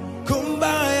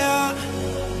 Kumbaya.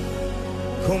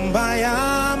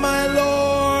 Kumbaya, my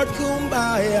Lord.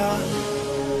 Kumbaya.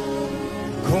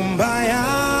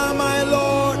 Kumbaya, my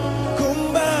Lord.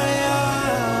 Kumbaya.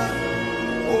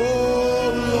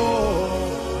 Oh,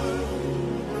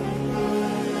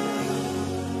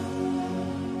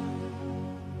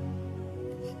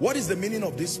 Lord. What is the meaning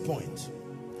of this point?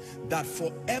 That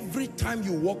for every time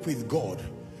you walk with God,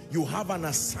 you have an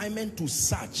assignment to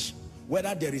search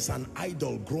whether there is an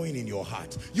idol growing in your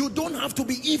heart. You don't have to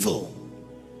be evil.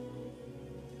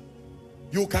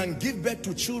 You can give birth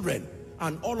to children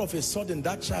and all of a sudden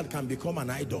that child can become an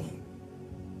idol.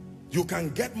 You can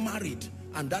get married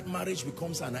and that marriage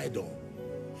becomes an idol.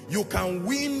 You can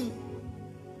win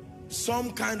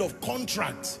some kind of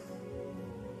contract,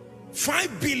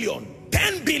 5 billion,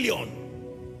 10 billion,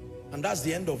 and that's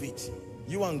the end of it.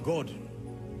 You and God.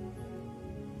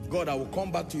 God, I will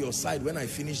come back to your side when I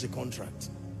finish the contract.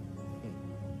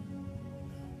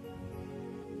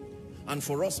 And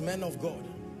for us men of God,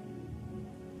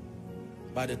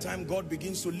 by the time God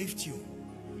begins to lift you,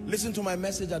 listen to my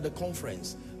message at the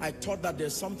conference. I taught that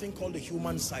there's something called the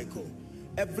human cycle.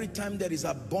 Every time there is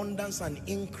abundance and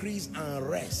increase and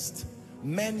rest,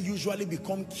 men usually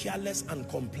become careless and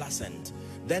complacent.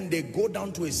 Then they go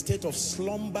down to a state of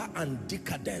slumber and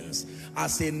decadence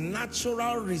as a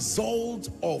natural result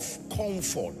of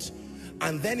comfort.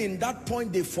 And then in that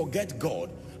point they forget God.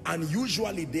 And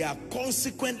usually they are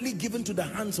consequently given to the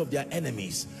hands of their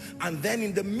enemies. And then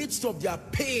in the midst of their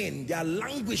pain, their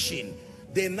languishing,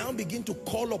 they now begin to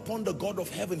call upon the God of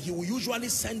heaven. He will usually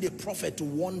send a prophet to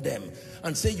warn them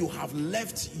and say, you have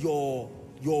left your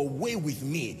way with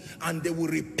me. And they will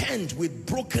repent with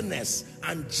brokenness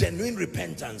and genuine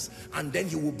repentance. And then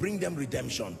he will bring them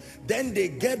redemption. Then they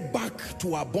get back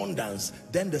to abundance.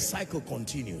 Then the cycle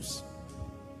continues.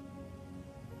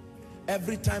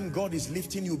 Every time God is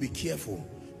lifting you, be careful.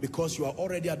 Because you are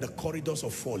already at the corridors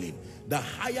of falling. The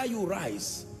higher you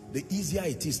rise, the easier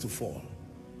it is to fall.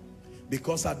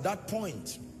 Because at that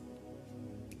point,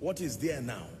 what is there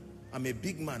now? I'm a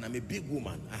big man, I'm a big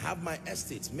woman, I have my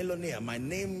estates, millionaire, my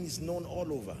name is known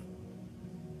all over.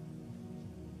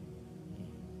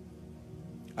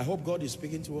 I hope God is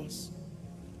speaking to us.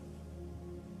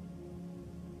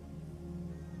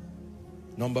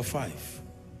 Number 5,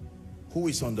 who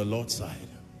is on the Lord's side?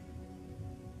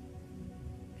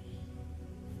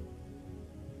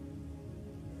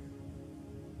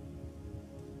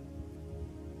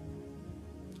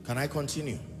 Can I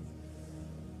continue?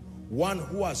 One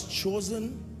who has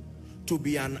chosen to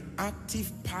be an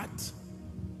active part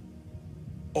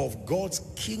of God's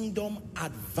kingdom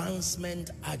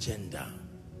advancement agenda.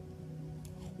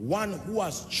 One who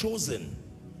has chosen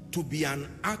to be an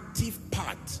active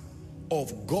part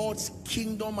of God's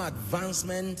kingdom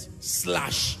advancement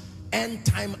 / end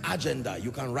time agenda.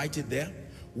 You can write it there.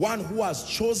 One who has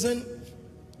chosen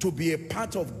to be a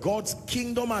part of God's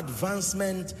kingdom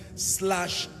advancement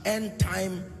 / end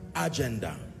time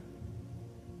agenda.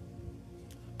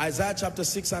 Isaiah chapter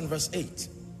 6 and verse 8.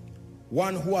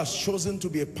 One who has chosen to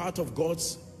be a part of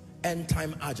God's end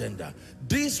time agenda.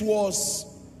 This was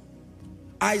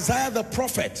Isaiah the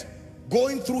prophet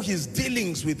going through his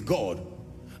dealings with God.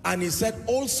 And he said,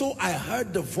 also I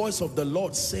heard the voice of the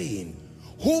Lord saying,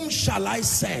 whom shall I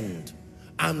send,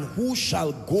 and who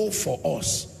shall go for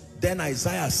us? Then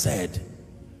Isaiah said,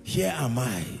 here am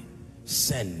I,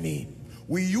 send me.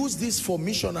 We use this for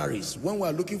missionaries when we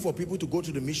are looking for people to go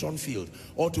to the mission field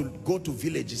or to go to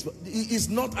villages. But it's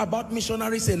not about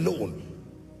missionaries alone.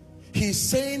 He's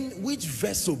saying, which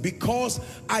vessel? Because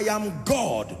I am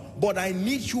God, but I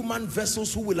need human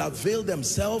vessels who will avail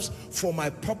themselves for my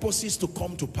purposes to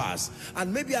come to pass.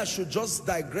 And maybe I should just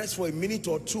digress for a minute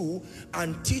or two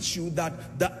and teach you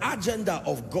that the agenda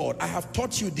of God, I have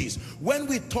taught you this. When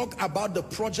we talk about the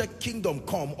project Kingdom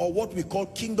Come, or what we call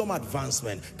kingdom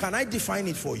advancement, can I define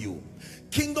it for you?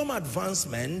 Kingdom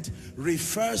advancement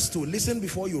refers to, listen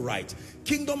before you write,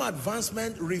 kingdom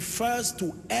advancement refers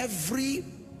to every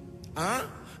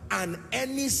and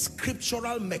any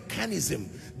scriptural mechanism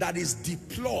that is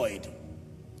deployed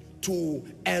to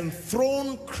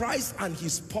enthrone Christ and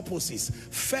his purposes,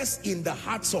 first in the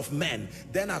hearts of men,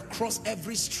 then across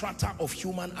every strata of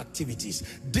human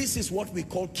activities. This is what we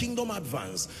call kingdom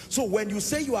advance. So when you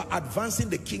say you are advancing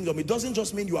the kingdom, it doesn't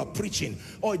just mean you are preaching,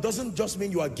 or it doesn't just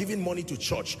mean you are giving money to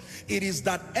church. It is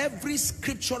that every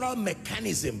scriptural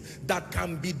mechanism that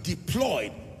can be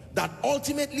deployed that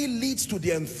ultimately leads to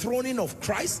the enthroning of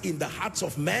Christ in the hearts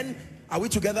of men. Are we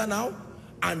together now?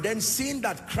 And then seeing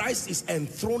that Christ is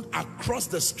enthroned across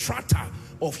the strata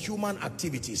of human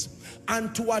activities.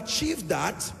 And to achieve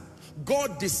that,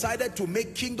 God decided to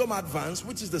make kingdom advance,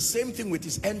 which is the same thing with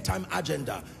his end time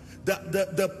agenda.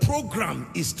 The program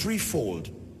is threefold.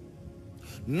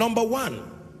 Number one,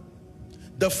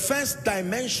 the first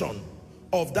dimension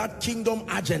of that kingdom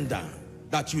agenda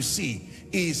that you see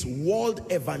is world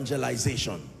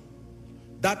evangelization.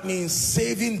 That means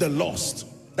saving the lost.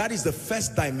 That is the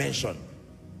first dimension.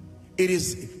 It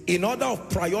is in order of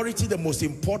priority the most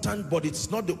important, but it's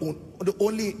not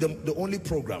the only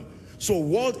program. So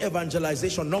world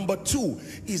evangelization. Number two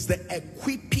is the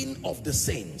equipping of the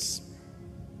saints.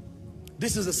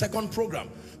 This is the second program,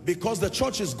 because the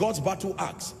church is God's battle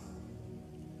axe.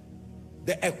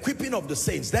 The equipping of the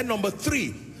saints. Then number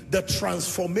three, the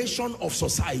transformation of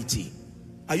society.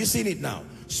 Are you seeing it now?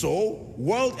 So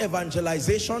world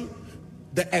evangelization,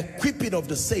 the equipping of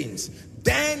the saints.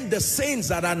 Then the saints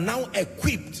that are now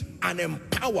equipped and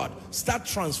empowered start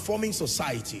transforming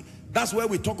society. That's where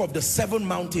we talk of the 7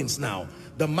 mountains now.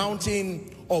 The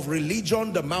mountain of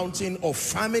religion, the mountain of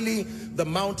family, the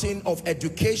mountain of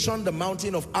education, the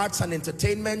mountain of arts and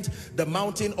entertainment, the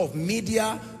mountain of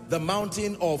media, the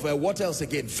mountain of what else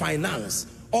again? Finance.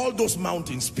 All those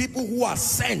mountains, people who are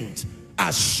sent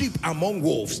as sheep among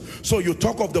wolves. So you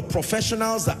talk of the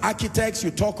professionals, the architects,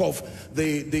 you talk of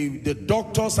the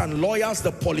doctors and lawyers,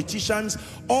 the politicians,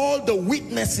 all the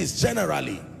witnesses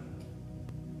generally.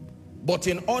 But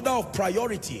in order of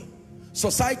priority,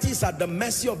 society is at the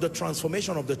mercy of the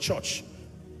transformation of the church.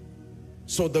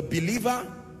 So the believer,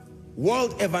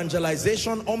 world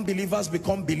evangelization, unbelievers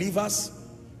become believers,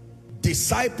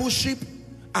 discipleship,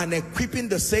 and equipping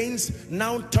the saints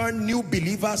now turn new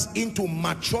believers into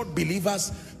matured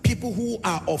believers, people who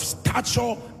are of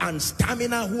stature and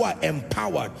stamina, who are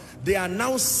empowered. They are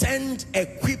now sent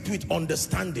equipped with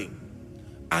understanding,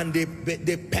 and they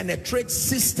penetrate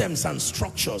systems and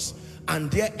structures,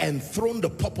 and they enthrone the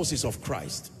purposes of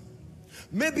Christ.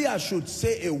 Maybe I should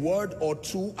say a word or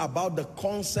two about the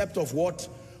concept of what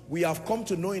we have come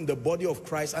to know in the body of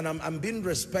Christ, and I'm being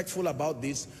respectful about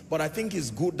this, but I think it's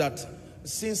good that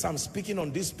since I'm speaking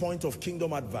on this point of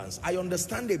kingdom advance, I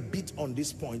understand a bit on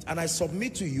this point, and I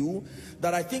submit to you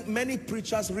that I think many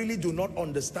preachers really do not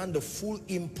understand the full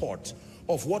import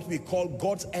of what we call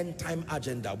God's end time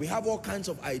agenda. We have all kinds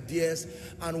of ideas,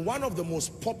 and one of the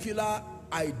most popular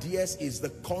ideas is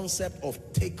the concept of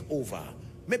takeover.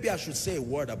 Maybe I should say a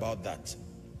word about that.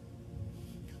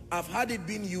 I've had it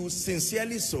being used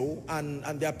sincerely so, and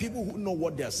there are people who know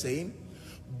what they're saying,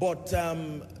 but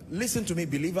listen to me,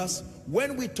 believers.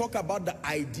 When we talk about the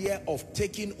idea of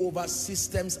taking over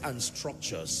systems and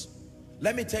structures,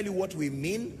 let me tell you what we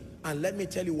mean, and let me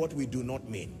tell you what we do not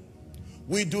mean.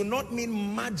 We do not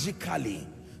mean magically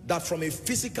that from a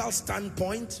physical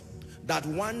standpoint, that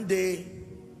one day,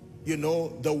 you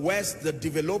know, the West, the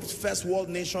developed first world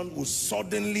nation will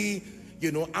suddenly,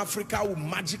 you know, Africa will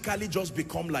magically just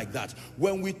become like that.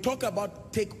 When we talk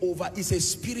about takeover, it's a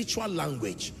spiritual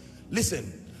language.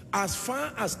 Listen, as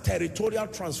far as territorial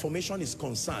transformation is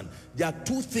concerned, there are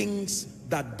two things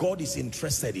that God is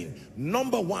interested in.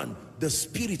 Number one, the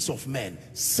spirits of men.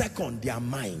 Second, their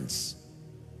minds.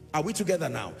 Are we together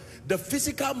now? The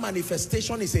physical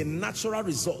manifestation is a natural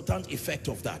resultant effect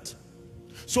of that.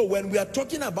 So when we are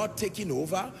talking about taking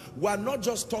over, we are not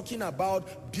just talking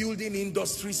about building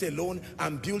industries alone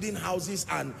and building houses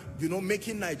and, you know,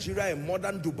 making Nigeria a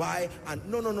modern Dubai. And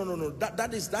no.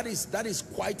 That is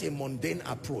quite a mundane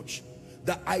approach.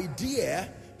 The idea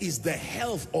is the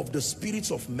health of the spirits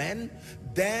of men,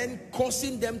 then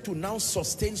causing them to now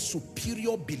sustain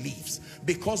superior beliefs,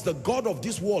 because the God of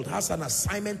this world has an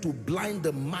assignment to blind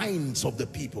the minds of the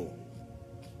people.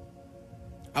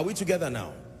 Are we together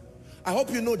now? I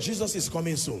hope you know Jesus is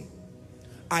coming soon.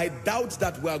 I doubt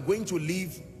that we are going to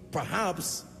live,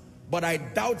 perhaps, but I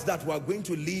doubt that we are going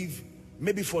to live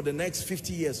maybe for the next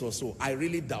 50 years or so. I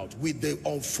really doubt, with the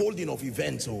unfolding of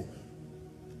events. So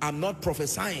I'm not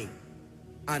prophesying,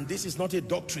 and this is not a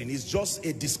doctrine, it's just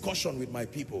a discussion with my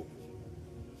people.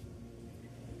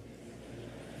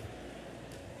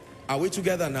 Are we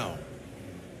together now?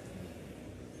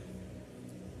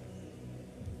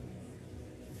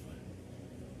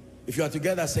 If you are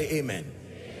together, say amen.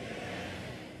 Amen.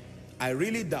 I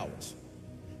really doubt,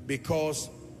 because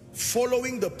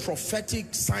following the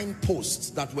prophetic signposts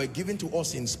that were given to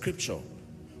us in scripture,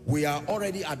 we are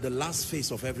already at the last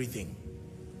phase of everything.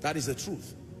 That is the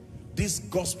truth. This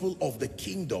gospel of the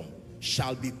kingdom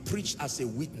shall be preached as a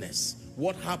witness.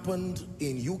 What happened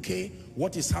in UK,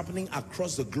 what is happening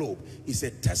across the globe, is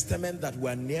a testament that we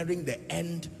are nearing the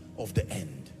end of the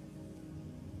end.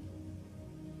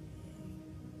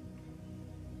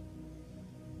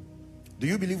 Do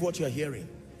you believe what you are hearing?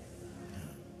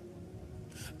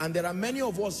 And there are many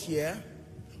of us here,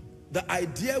 the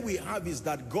idea we have is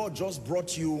that God just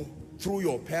brought you through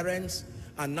your parents,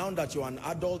 and now that you're an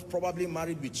adult, probably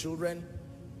married with children,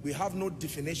 we have no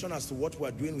definition as to what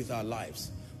we're doing with our lives.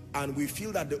 And we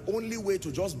feel that the only way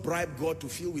to just bribe God to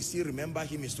feel we still remember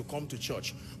him is to come to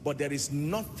church. But there is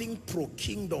nothing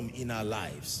pro-kingdom in our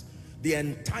lives. The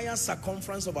entire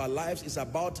circumference of our lives is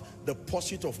about the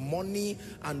pursuit of money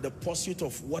and the pursuit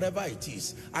of whatever it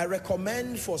is. I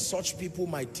recommend for such people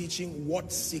my teaching,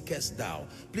 What Seekest Thou?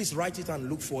 Please write it and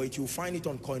look for it. You'll find it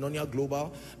on Koinonia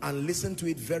Global, and listen to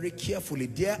it very carefully.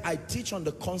 There I teach on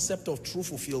the concept of true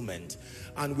fulfillment,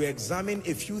 and we examine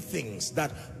a few things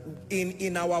that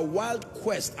in our wild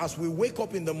quest, as we wake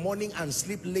up in the morning and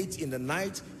sleep late in the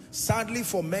night, sadly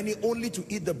for many only to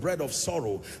eat the bread of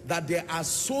sorrow, that there are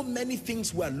so many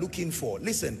things we are looking for.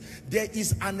 Listen, there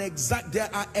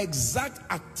are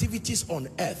exact activities on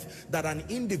earth that an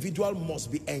individual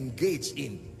must be engaged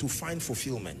in to find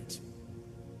fulfillment.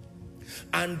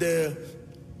 And the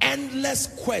endless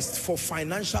quest for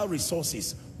financial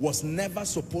resources was never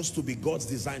supposed to be God's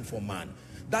design for man.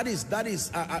 That is,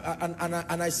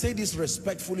 and I say this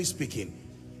respectfully speaking,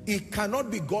 it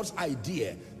cannot be God's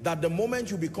idea that the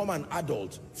moment you become an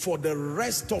adult, for the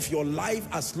rest of your life,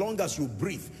 as long as you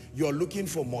breathe, you're looking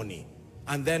for money.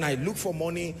 And then I look for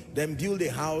money, then build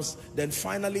a house, then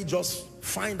finally just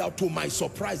find out to my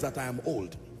surprise that I am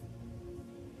old.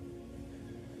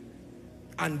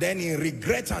 And then in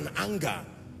regret and anger,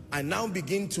 I now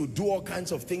begin to do all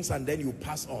kinds of things, and then you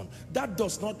pass on. That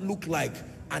does not look like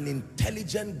an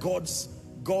intelligent God's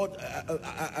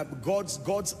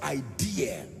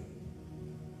idea.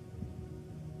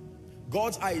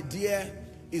 God's idea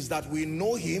is that we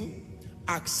know him,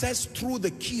 access through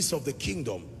the keys of the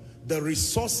kingdom, the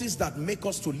resources that make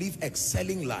us to live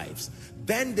excelling lives.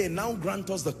 Then they now grant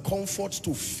us the comfort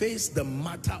to face the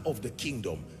matter of the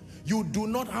kingdom. You do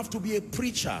not have to be a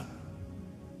preacher.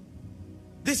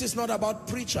 This is not about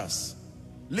preachers.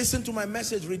 Listen to my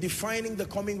message, Redefining the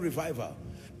Coming Revival.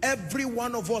 Every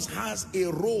one of us has a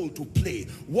role to play.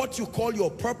 What you call your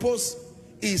purpose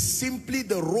is simply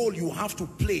the role you have to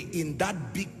play in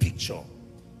that big picture.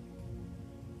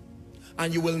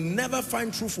 And you will never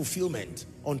find true fulfillment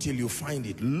until you find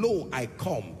it. Lo, I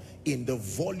come, in the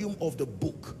volume of the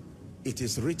book it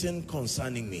is written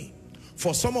concerning me.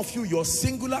 For some of you, your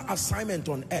singular assignment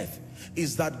on earth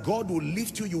is that God will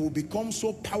lift you. You will become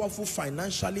so powerful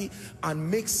financially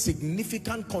and make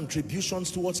significant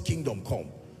contributions towards kingdom come.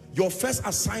 Your first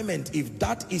assignment, if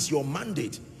that is your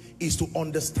mandate, is to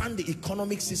understand the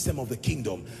economic system of the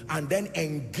kingdom and then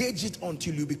engage it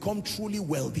until you become truly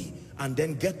wealthy and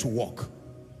then get to work.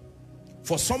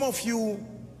 For some of you,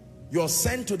 you're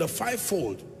sent to the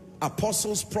fivefold: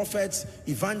 apostles, prophets,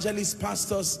 evangelists,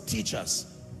 pastors, teachers.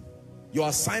 Your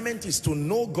assignment is to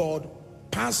know God,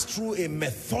 pass through a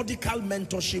methodical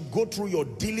mentorship, go through your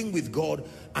dealing with God,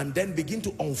 and then begin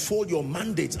to unfold your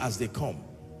mandates as they come.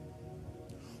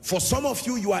 For some of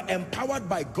you, you are empowered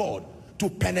by God to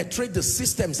penetrate the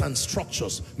systems and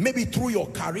structures. Maybe through your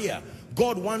career,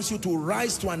 God wants you to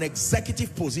rise to an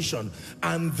executive position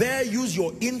and there use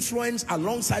your influence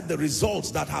alongside the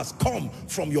results that has come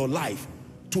from your life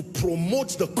to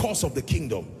promote the cause of the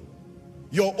kingdom.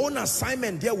 Your own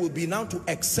assignment there will be now to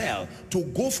excel, to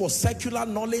go for secular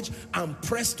knowledge and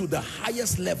press to the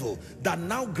highest level that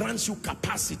now grants you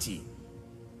capacity.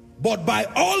 But by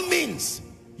all means,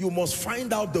 you must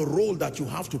find out the role that you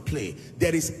have to play.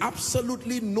 There is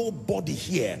absolutely nobody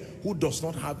here who does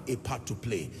not have a part to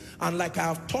play. And like I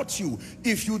have taught you,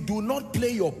 if you do not play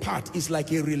your part, it's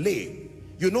like a relay.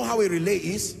 You know how a relay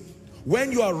is?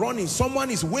 When you are running, someone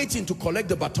is waiting to collect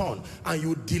the baton and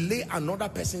you delay another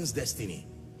person's destiny.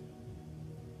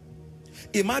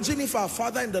 Imagine if our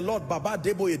father in the Lord, Baba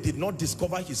Deboye, did not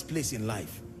discover his place in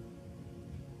life.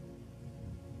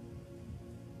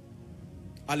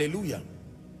 Hallelujah.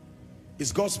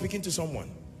 Is God speaking to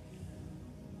someone?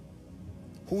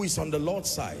 Who is on the Lord's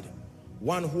side?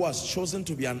 One who has chosen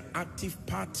to be an active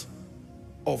part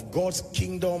of God's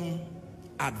kingdom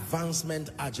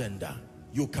advancement agenda.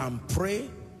 You can pray,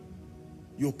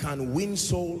 you can win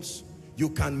souls, you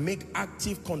can make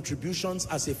active contributions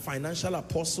as a financial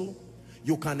apostle,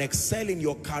 you can excel in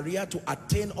your career to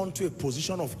attain onto a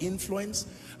position of influence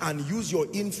and use your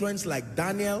influence like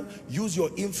Daniel, use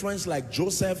your influence like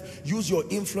Joseph, use your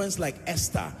influence like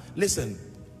Esther. Listen,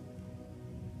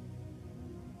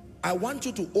 I want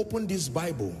you to open this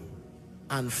Bible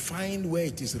and find where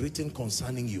it is written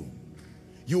concerning you.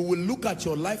 You will look at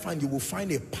your life and you will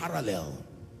find a parallel.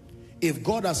 If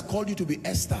God has called you to be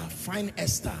Esther, find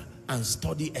Esther and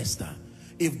study Esther.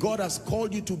 If God has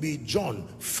called you to be John,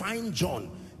 find John.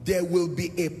 There will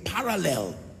be a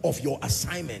parallel of your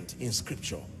assignment in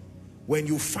scripture. When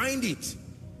you find it,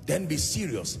 then be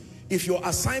serious. If your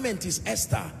assignment is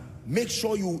Esther, make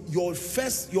sure your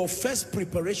first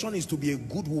preparation is to be a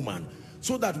good woman,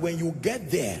 so that when you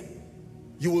get there,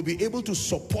 you will be able to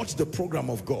support the program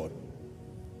of God.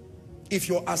 If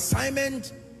your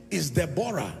assignment is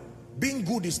Deborah, being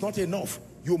good is not enough.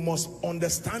 You must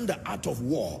understand the art of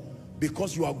war,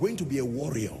 because you are going to be a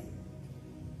warrior.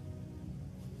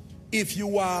 If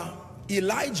you are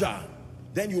Elijah,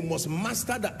 then you must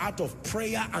master the art of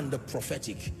prayer and the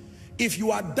prophetic. If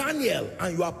you are Daniel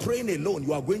and you are praying alone,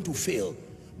 you are going to fail,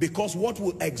 because what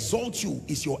will exalt you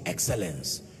is your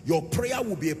excellence. Your prayer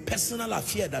will be a personal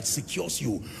affair that secures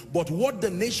you, but what the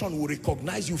nation will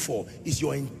recognize you for is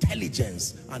your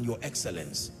intelligence and your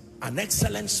excellence. An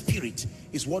excellent spirit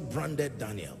is what branded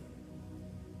Daniel.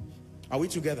 Are we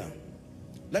together?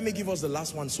 Let me give us the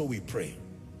last one so we pray.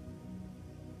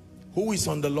 Who is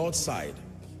on the Lord's side?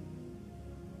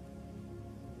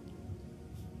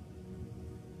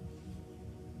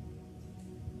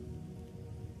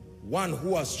 One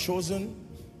who has chosen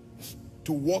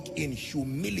to walk in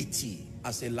humility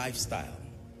as a lifestyle.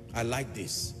 I like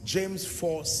this. James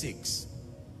 4:6.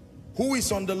 Who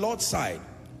is on the Lord's side?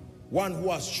 One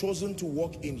who has chosen to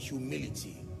walk in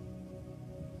humility.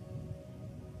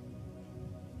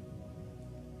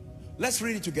 Let's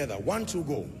read it together. 1, 2,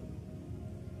 go.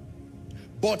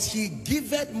 But he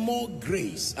giveth more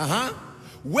grace.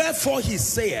 Wherefore he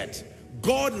saith,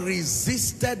 God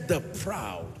resisted the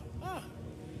proud.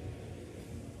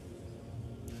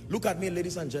 Look at me,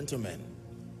 ladies and gentlemen.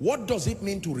 What does it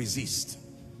mean to resist?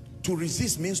 To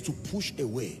resist means to push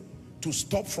away, to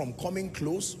stop from coming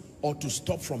close, or to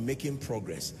stop from making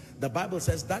progress. The Bible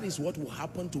says that is what will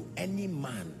happen to any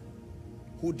man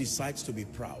who decides to be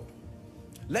proud.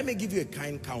 Let me give you a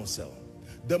kind counsel.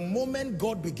 The moment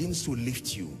God begins to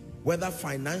lift you, whether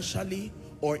financially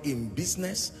or in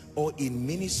business or in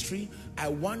ministry, I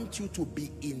want you to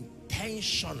be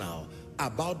intentional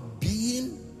about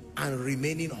being and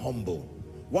remaining humble.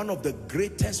 One of the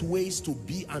greatest ways to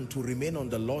be and to remain on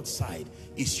the Lord's side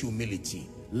is humility.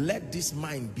 Let this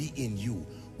mind be in you,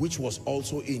 which was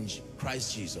also in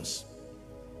Christ Jesus.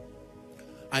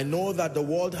 I know that the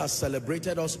world has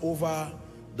celebrated us over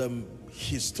the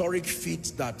historic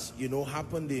feat that, you know,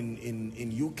 happened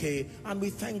in UK, and we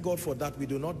thank God for that. We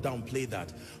do not downplay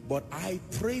that. But I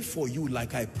pray for you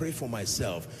like I pray for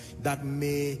myself, that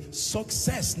may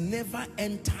success never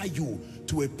enter you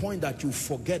to a point that you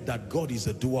forget that God is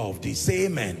a doer of this. Say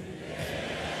amen.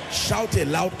 Amen. Shout a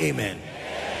loud amen. Amen.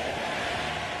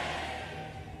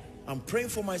 I'm praying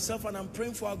for myself and I'm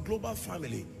praying for our global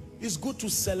family. It's good to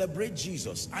celebrate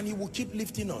Jesus, and he will keep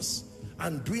lifting us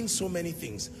and doing so many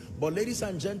things. But ladies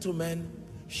and gentlemen,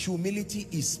 humility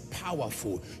is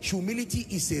powerful. Humility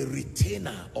is a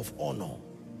retainer of honor.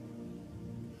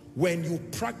 When you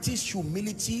practice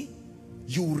humility,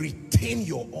 you retain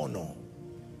your honor.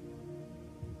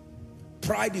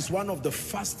 Pride is one of the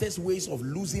fastest ways of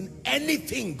losing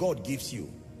anything God gives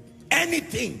you.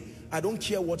 Anything. I don't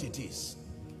care what it is.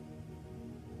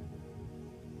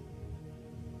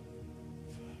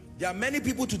 There are many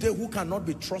people today who cannot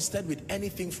be trusted with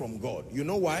anything from God. You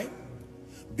know why?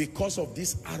 Because of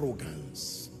this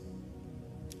arrogance.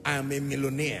 I am a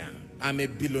millionaire. I'm a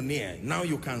billionaire. Now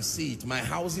you can see it. My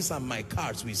houses and my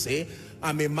cars, we say.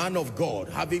 I'm a man of God,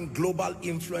 having global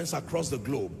influence across the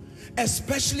globe.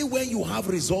 Especially when you have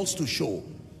results to show.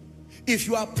 If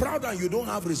you are proud and you don't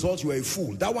have results, you are a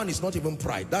fool. That one is not even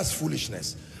pride. That's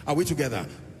foolishness. Are we together?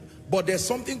 But there's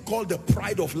something called the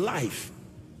pride of life.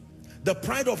 The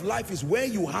pride of life is where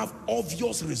you have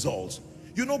obvious results.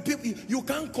 You know, people, you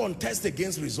can't contest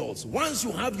against results. Once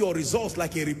you have your results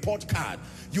like a report card,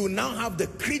 you now have the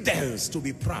credence to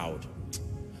be proud.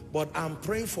 But I'm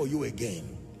praying for you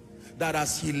again, that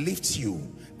as he lifts you,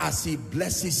 as he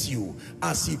blesses you,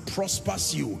 as he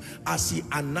prospers you, as he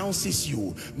announces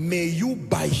you, may you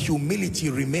by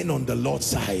humility remain on the Lord's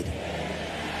side.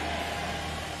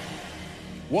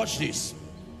 Watch this.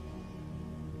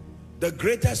 The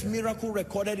greatest miracle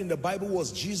recorded in the Bible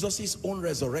was Jesus' own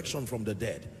resurrection from the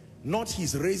dead. Not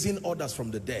his raising others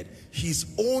from the dead.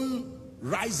 His own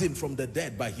rising from the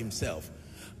dead by himself.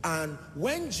 And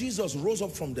when Jesus rose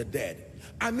up from the dead,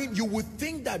 I mean, you would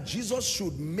think that Jesus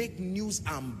should make news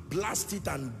and blast it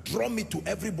and drum it to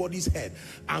everybody's head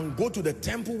and go to the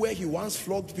temple where he once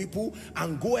flogged people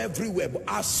and go everywhere. But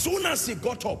as soon as he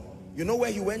got up, you know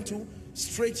where he went to?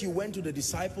 Straight he went to the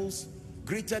disciples,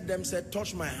 greeted them, said,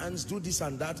 touch my hands, do this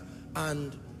and that,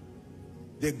 and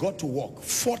they got to work.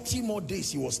 40 more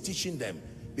days he was teaching them,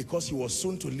 because he was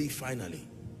soon to leave finally.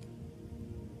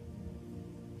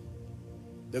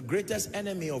 The greatest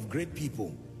enemy of great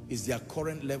people is their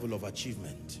current level of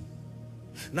achievement.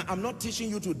 Now, I'm not teaching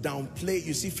you to downplay.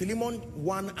 You see, Philemon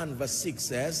 1 and verse 6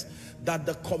 says that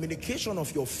the communication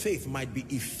of your faith might be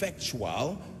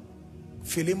effectual.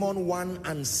 Philemon 1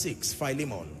 and 6,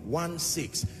 Philemon 1,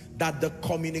 6. That the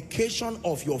communication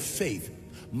of your faith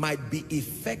might be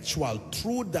effectual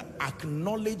through the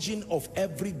acknowledging of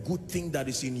every good thing that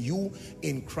is in you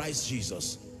in Christ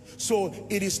Jesus. So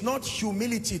it is not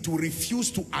humility to refuse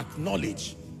to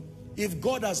acknowledge. If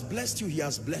God has blessed you, he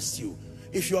has blessed you.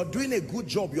 If you are doing a good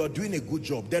job, you are doing a good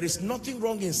job. There is nothing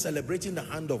wrong in celebrating the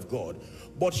hand of God.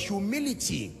 But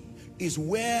humility is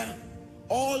where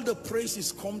all the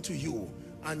praises come to you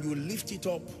and you lift it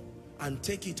up and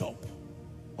take it up.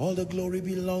 All the glory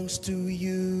belongs to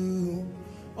you.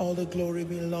 All the glory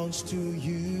belongs to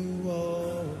you,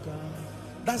 oh God.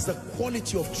 That's the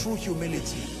quality of true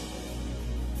humility.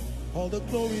 All the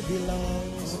glory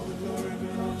belongs. All the glory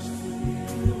belongs to you.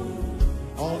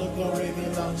 All the glory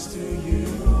belongs to you,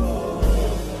 oh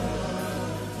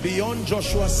God. Beyond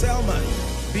Joshua Selman,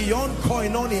 beyond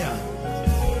Koinonia,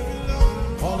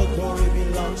 all the glory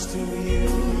belongs to you.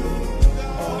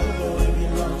 All the glory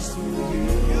belongs to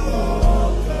you,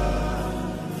 oh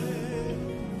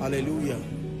God. Hallelujah.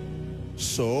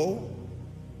 So,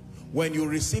 when you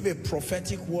receive a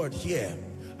prophetic word here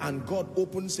and God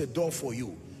opens a door for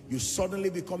you, you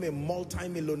suddenly become a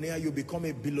multi-millionaire, you become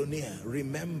a billionaire.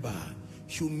 Remember,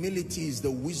 humility is the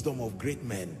wisdom of great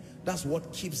men. That's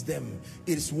what keeps them.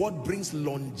 It's what brings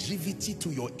longevity to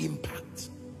your impact.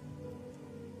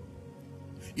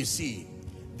 You see,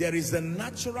 there is a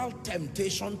natural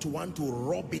temptation to want to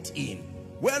rub it in.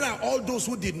 Where are all those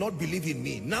who did not believe in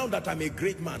me? Now that I'm a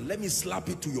great man, let me slap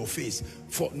it to your face.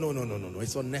 No,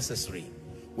 it's unnecessary.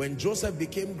 When Joseph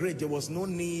became great, there was no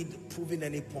need proving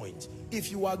any point. If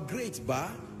you are great,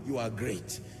 you are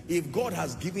great. If God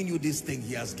has given you this thing,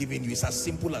 he has given you. It's as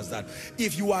simple as that.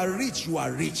 If you are rich, you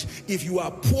are rich. If you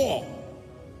are poor,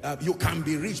 you can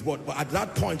be rich, but at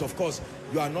that point, of course,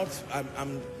 you are not.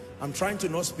 I'm trying to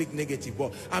not speak negative,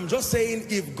 but I'm just saying,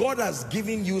 if God has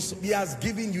given you, he has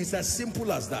given you. It's as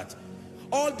simple as that.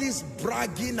 All this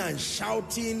bragging and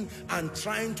shouting and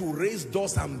trying to raise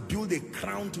doors and build a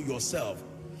crown to yourself.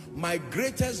 My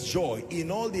greatest joy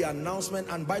in all the announcement,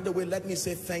 and by the way, let me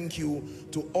say thank you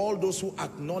to all those who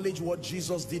acknowledge what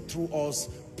Jesus did through us,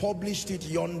 published it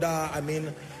yonder. I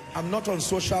mean, I'm not on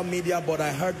social media, but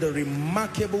I heard the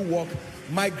remarkable work.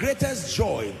 My greatest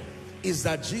joy is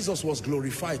that Jesus was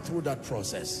glorified through that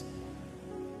process.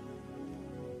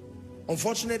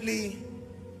 Unfortunately,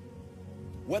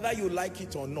 whether you like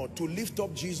it or not, to lift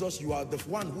up Jesus, you are the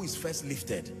one who is first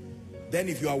lifted. Then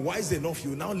if you are wise enough,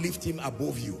 you now lift him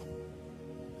above you.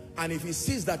 And if he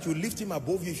sees that you lift him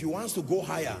above you, if he wants to go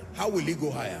higher, how will he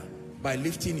go higher? By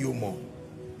lifting you more.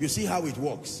 You see how it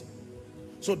works.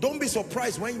 So don't be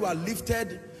surprised when you are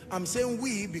lifted. I'm saying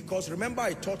we, because remember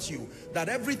I taught you that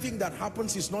everything that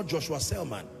happens is not Joshua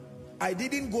Selman. I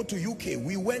didn't go to UK.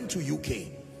 We went to UK.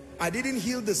 I didn't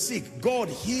heal the sick. God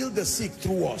healed the sick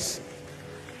through us.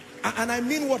 And I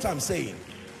mean what I'm saying.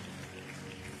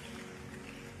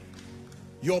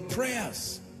 Your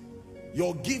prayers,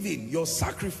 your giving, your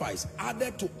sacrifice,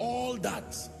 added to all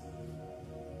that.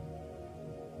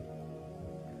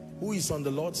 Who is on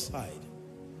the Lord's side?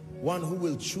 One who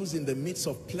will choose in the midst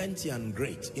of plenty and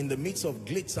great, in the midst of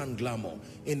glitz and glamour,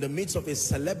 in the midst of a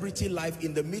celebrity life,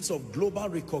 in the midst of global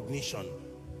recognition,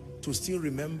 to still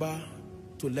remember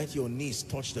to let your knees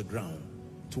touch the ground,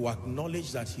 to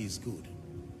acknowledge that he is good.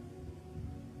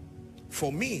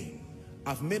 For me,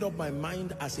 I've made up my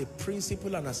mind as a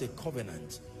principle and as a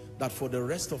covenant that for the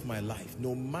rest of my life,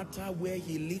 no matter where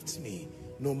he lifts me,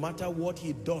 no matter what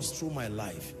he does through my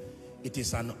life, it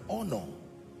is an honor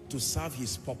to serve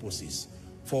his purposes.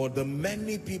 For the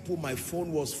many people, my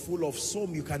phone was full of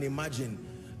some you can imagine,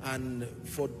 and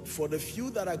for the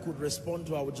few that I could respond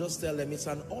to, I would just tell them it's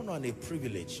an honor and a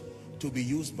privilege to be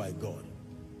used by God.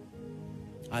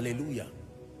 Hallelujah.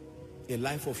 A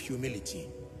life of humility.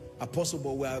 Apostle,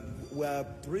 but we're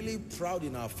really proud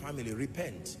in our family.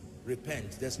 Repent.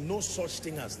 There's no such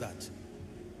thing as that.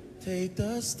 Take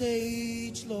the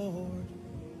stage, Lord.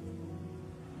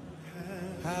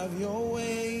 Have your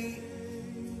way.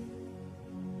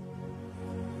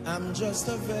 I'm just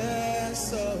a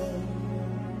vessel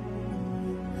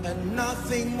and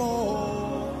nothing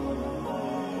more.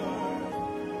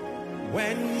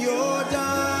 When you're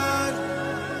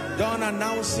done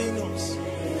announcing us,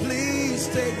 please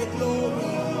take the glory.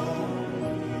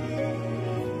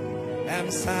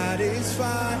 I'm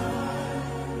satisfied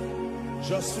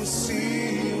just to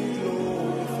see you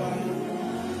glorified.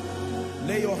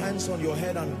 Lay your hands on your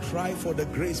head and cry for the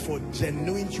grace for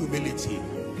genuine humility.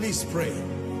 Please pray.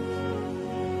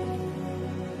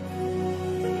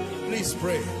 Please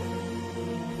pray.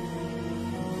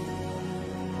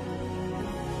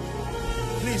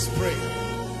 Please pray.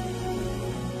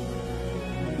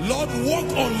 Lord,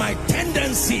 work on my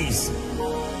tendencies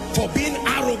for being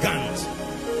arrogant.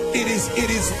 It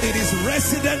is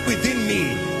resident within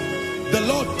me. The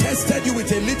Lord tested you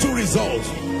with a little result,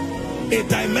 a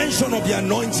dimension of the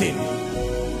anointing.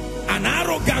 And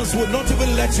arrogance will not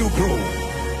even let you grow.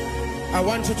 I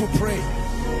want you to pray.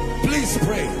 Please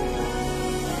pray.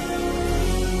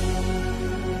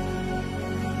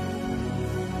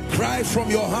 Cry from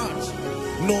your heart.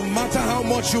 No matter how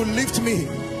much you lift me,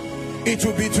 it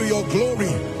will be to your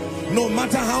glory. No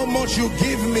matter how much you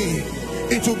give me,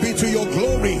 it will be to your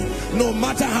glory. No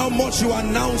matter how much you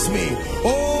announce me,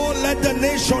 oh, let the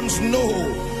nations know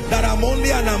that I'm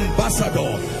only an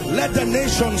ambassador. Let the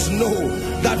nations know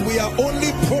that we are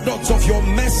only products of your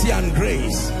mercy and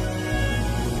grace.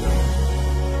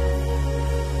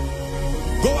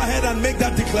 Go ahead and make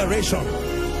that declaration.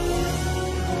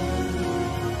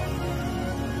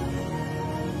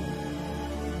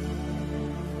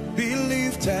 Be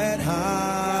lifted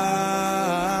high,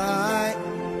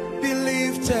 be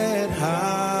lifted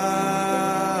high,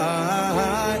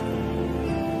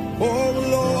 oh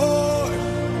Lord,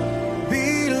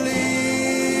 be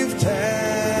lifted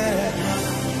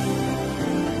high.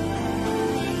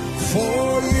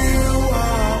 For you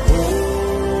are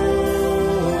holy,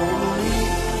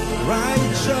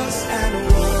 righteous and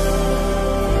worthy,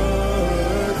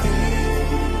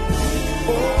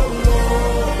 oh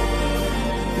Lord.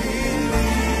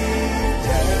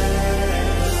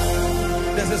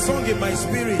 There's a song in my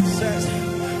spirit that says,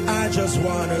 I just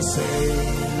want to say,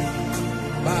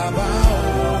 Baba,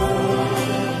 oh,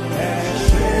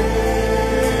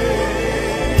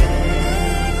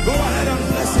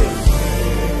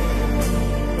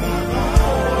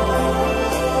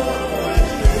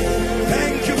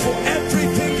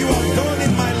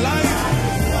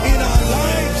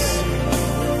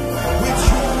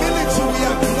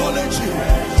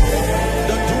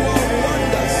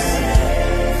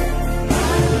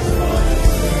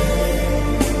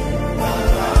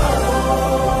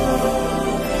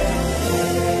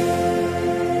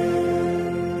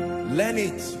 Learn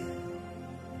it.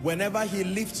 Whenever he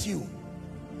lifts you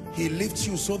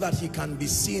so that he can be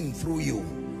seen through you.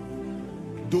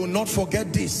 Do not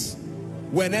forget this.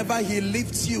 Whenever he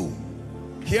lifts you,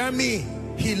 hear me,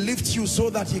 he lifts you so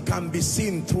that he can be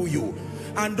seen through you.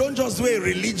 And don't just do a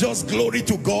religious glory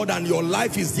to God and your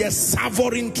life is just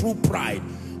savoring through pride.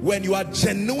 When you are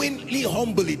genuinely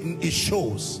humble, it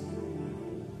shows.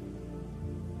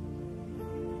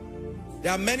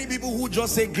 There are many people who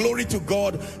just say glory to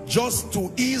God just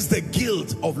to ease the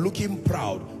guilt of looking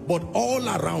proud. But all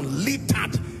around,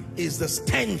 littered is the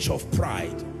stench of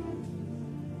pride.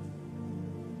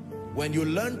 When you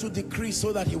learn to decrease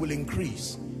so that he will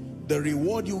increase, the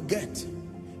reward you get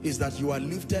is that you are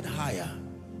lifted higher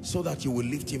so that you will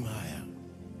lift him higher.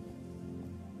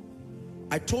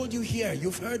 I told you here,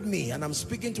 you've heard me, and I'm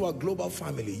speaking to our global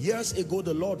family. Years ago,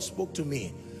 the Lord spoke to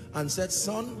me and said,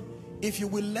 son, if you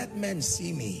will let men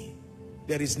see me,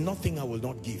 there is nothing I will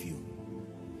not give you.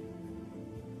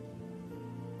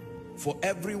 For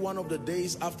every one of the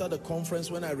days after the conference,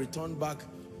 when I returned back,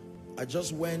 I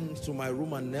just went to my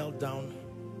room and knelt down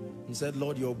and said,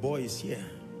 Lord, your boy is here.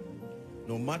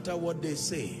 No matter what they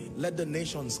say, let the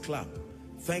nations clap.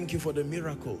 Thank you for the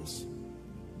miracles.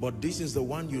 But this is the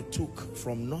one you took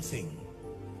from nothing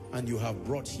and you have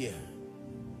brought here.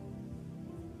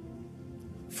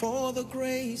 For the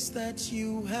grace that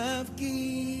you have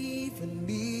given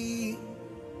me,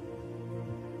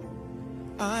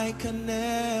 I can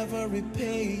never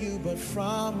repay you, but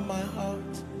from my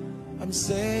heart I'm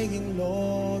saying,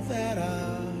 Lord, that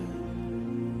I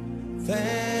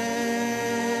thank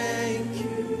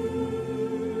you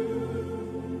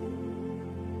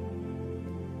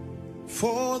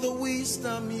for the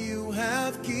wisdom you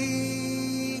have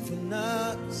given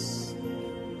us.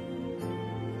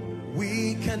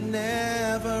 We can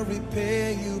never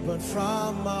repay you, but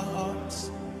from our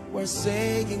hearts we're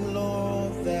saying,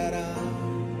 Lord, that I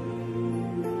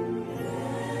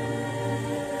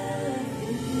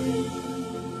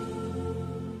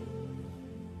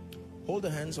hold the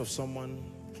hands of someone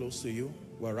close to you.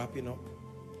 We're wrapping up.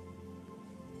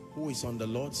 Who is on the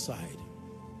Lord's side?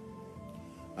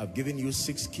 I've given you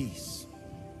 6 keys.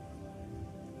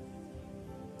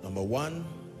 Number one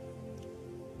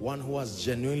who has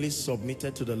genuinely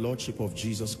submitted to the Lordship of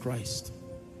Jesus Christ.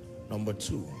 Number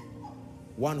 2,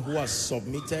 one who has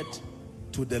submitted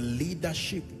to the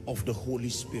leadership of the Holy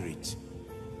Spirit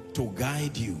to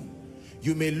guide you.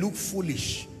 You may look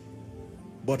foolish,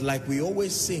 but like we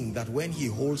always sing, that when he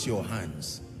holds your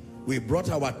hands, we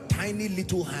brought our tiny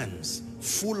little hands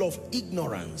full of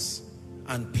ignorance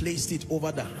and placed it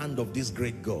over the hand of this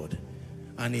great God,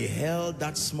 and he held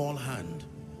that small hand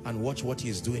and watch what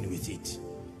he's doing with it.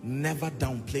 Never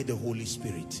downplay the Holy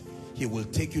Spirit. He will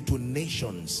take you to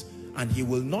nations, and he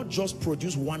will not just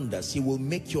produce wonders, he will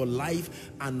make your life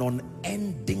an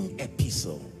unending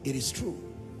epistle. It is true.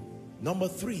 Number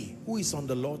 3, who is on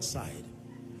the Lord's side?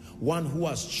 One who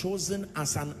has chosen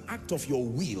as an act of your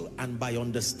will and by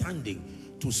understanding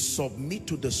to submit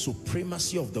to the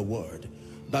supremacy of the word,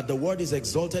 that the word is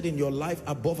exalted in your life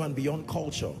above and beyond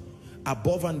culture,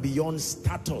 above and beyond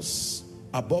status,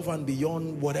 above and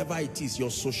beyond whatever it is,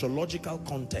 your sociological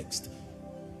context.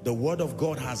 The word of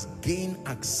God has gained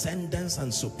ascendance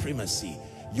and supremacy.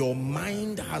 Your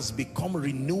mind has become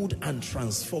renewed and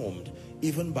transformed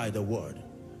even by the word.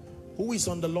 Who is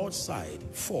on the Lord's side?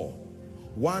 4,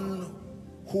 one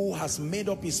who has made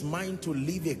up his mind to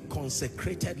live a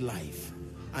consecrated life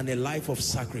and a life of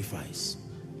sacrifice,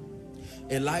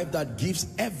 a life that gives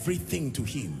everything to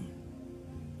him.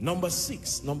 Number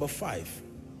 5,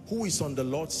 who is on the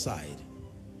Lord's side?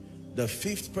 The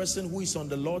 5th person who is on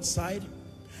the Lord's side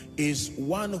is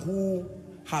one who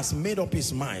has made up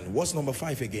his mind. What's number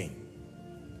 5 again?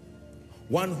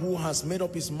 One who has made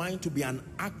up his mind to be an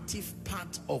active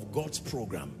part of God's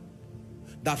program.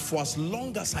 That for as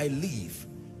long as I live,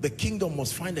 the kingdom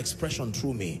must find expression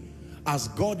through me. As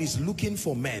God is looking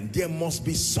for men, there must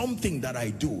be something that I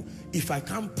do. If I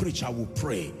can't preach, I will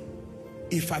pray.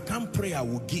 If I can't pray, I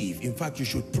will give. In fact, you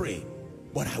should pray.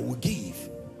 But I will give.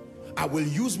 I will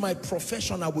use my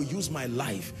profession. I will use my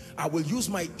life. I will use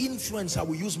my influence. I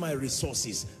will use my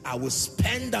resources. I will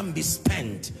spend and be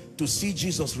spent to see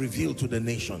Jesus revealed to the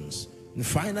nations. And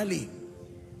finally,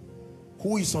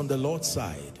 who is on the Lord's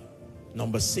side?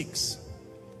 Number 6,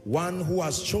 one who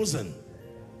has chosen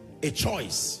a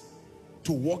choice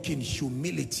to walk in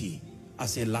humility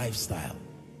as a lifestyle.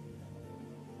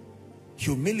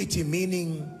 Humility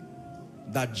meaning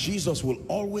that Jesus will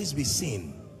always be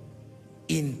seen,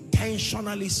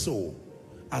 intentionally so,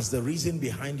 as the reason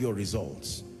behind your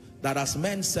results. That as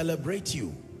men celebrate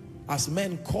you, as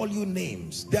men call you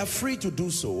names, they are free to do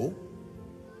so,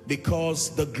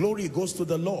 because the glory goes to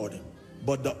the Lord,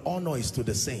 but the honor is to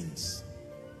the saints.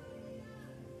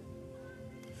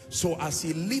 So as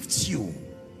he lifts you,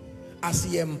 as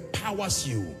he empowers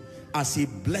you, as he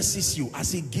blesses you,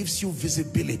 as he gives you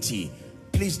visibility,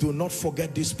 please do not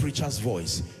forget this preacher's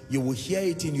voice. You will hear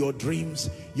it in your dreams.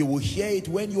 You will hear it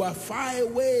when you are far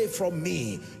away from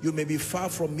me. You may be far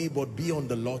from me, but be on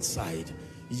the Lord's side.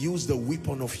 Use the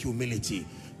weapon of humility.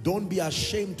 Don't be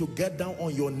ashamed to get down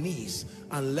on your knees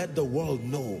and let the world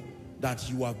know that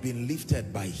you have been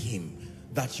lifted by him,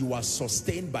 that you are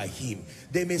sustained by him.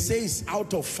 They may say it's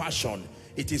out of fashion.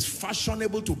 It is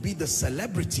fashionable to be the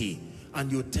celebrity,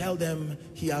 and you tell them,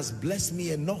 he has blessed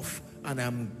me enough and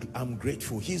I'm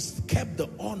grateful. He's kept the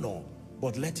honor,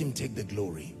 but let him take the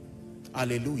glory.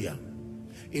 Hallelujah.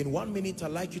 In 1 minute,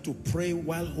 I'd like you to pray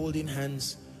while holding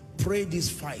hands. Pray these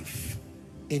 5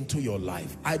 into your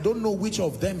life. I don't know which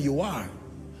of them you are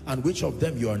and which of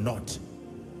them you are not.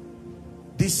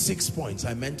 These 6 points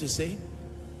I meant to say.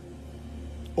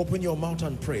 Open your mouth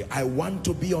and pray. I want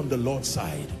to be on the Lord's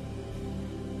side.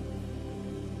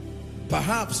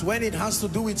 Perhaps when it has to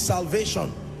do with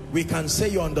salvation, we can say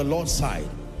you're on the Lord's side.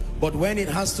 But when it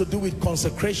has to do with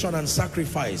consecration and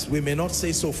sacrifice, we may not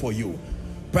say so for you.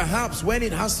 Perhaps when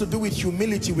it has to do with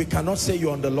humility, we cannot say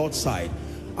you're on the Lord's side.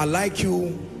 I'd like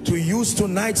you to use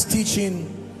tonight's teaching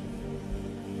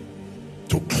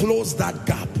to close that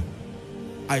gap.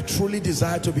 I truly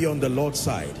desire to be on the Lord's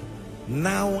side,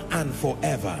 now and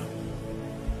forever.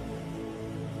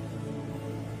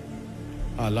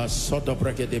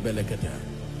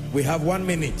 We have 1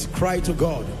 minute. Cry to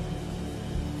God.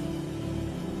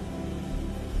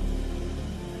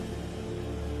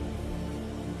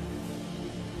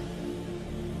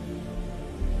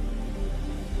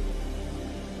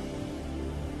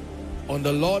 On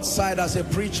the Lord's side as a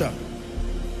preacher,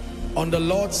 on the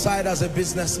Lord's side as a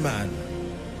businessman,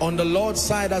 on the Lord's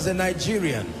side as a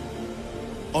Nigerian,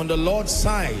 on the Lord's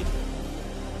side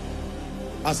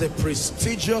as a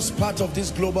prestigious part of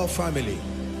this global family.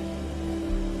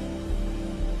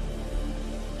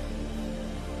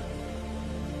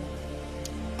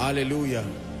 Hallelujah.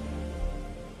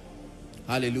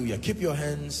 Hallelujah. Keep your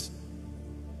hands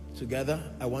together.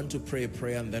 I want to pray a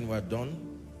prayer and then we're done.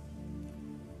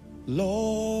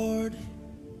 Lord,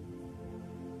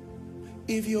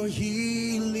 if you're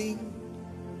healing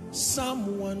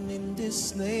someone in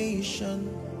this nation,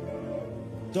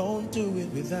 don't do it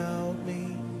without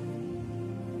me.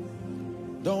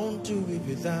 Don't do it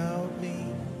without me.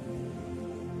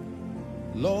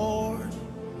 Lord,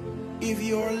 if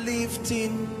you're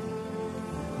lifting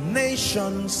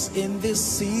nations in this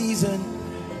season,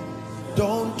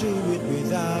 don't do it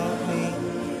without me.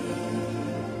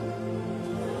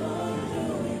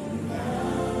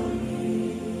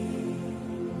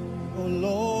 Oh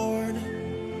Lord,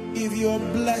 if you're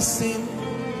blessing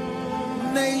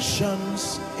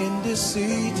nations in this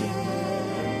city,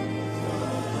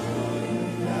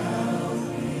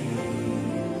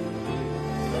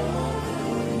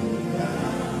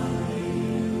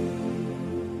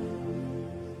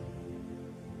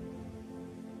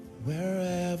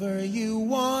 wherever you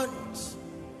want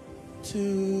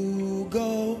to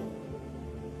go,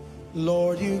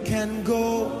 Lord, you can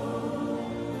go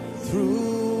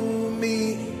through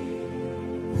me.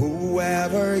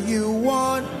 Whoever you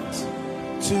want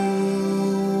to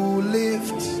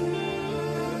lift,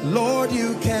 Lord,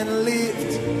 you can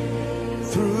lift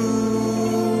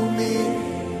through me.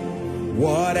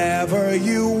 Whatever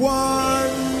you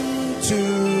want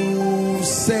to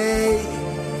say,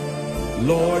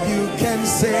 Lord, you can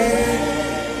say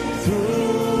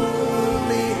through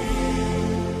me.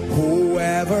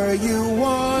 Whoever you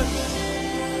want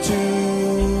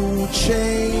to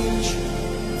change,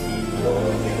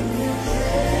 Lord, you can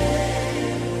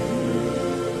say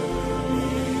through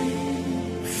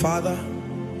me. Father,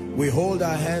 we hold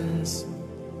our hands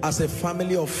as a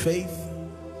family of faith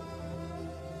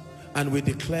and we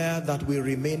declare that we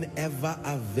remain ever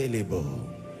available.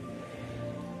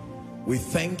 We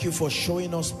thank you for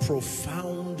showing us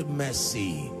profound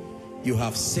mercy. You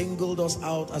have singled us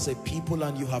out as a people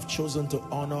and you have chosen to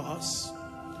honor us.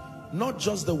 Not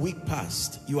just the week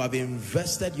past, you have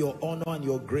invested your honor and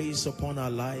your grace upon our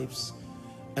lives.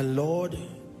 And Lord,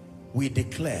 we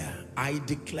declare, I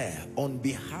declare on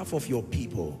behalf of your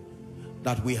people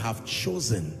that we have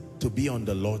chosen to be on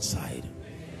the Lord's side.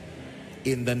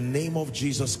 In the name of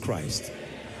Jesus Christ,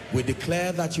 we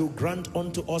declare that you grant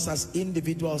unto us as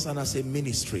individuals and as a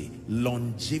ministry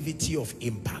longevity of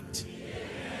impact.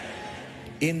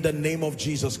 In the name of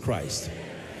Jesus Christ.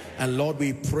 And Lord,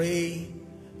 we pray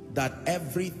that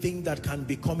everything that can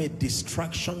become a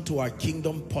distraction to our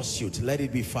kingdom pursuit, let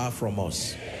it be far from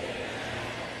us.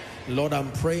 Lord,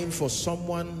 I'm praying for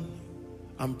someone,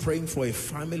 I'm praying for a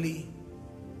family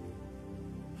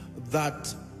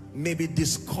that may be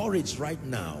discouraged right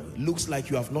now. Looks like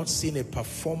you have not seen a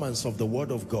performance of the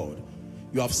word of God.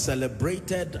 You have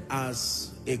celebrated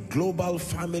as a global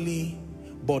family,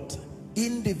 but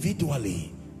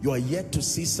individually you are yet to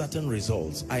see certain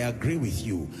results. I agree with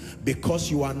you, because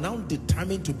you are now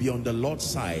determined to be on the Lord's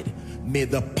side. May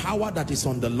the power that is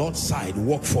on the Lord's side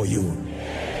work for you.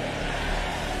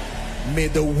 May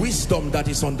the wisdom that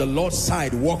is on the Lord's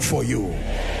side work for you.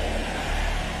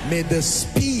 May the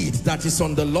speed that is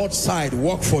on the Lord's side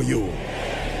work for you.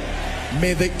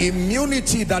 May the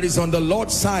immunity that is on the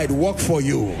Lord's side work for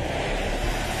you.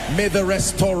 May the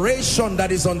restoration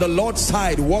that is on the Lord's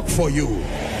side work for you.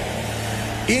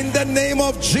 In the name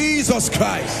of Jesus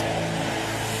Christ.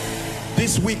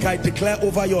 This week I declare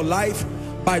over your life,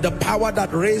 by the power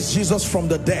that raised Jesus from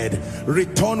the dead,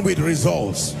 return with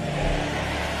results.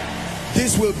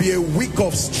 This will be a week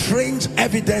of strange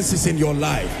evidences in your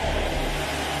life.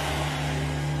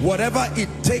 Whatever it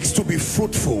takes to be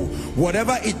fruitful,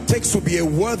 whatever it takes to be a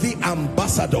worthy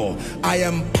ambassador, I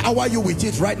empower you with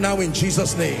it right now in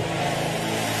Jesus' name.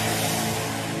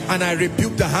 And I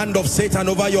rebuke the hand of Satan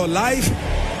over your life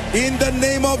in the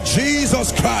name of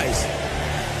Jesus Christ.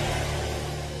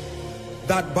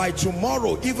 That by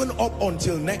tomorrow, even up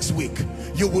until next week,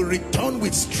 you will return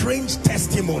with strange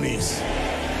testimonies.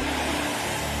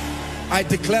 I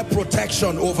declare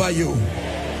protection over you.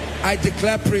 I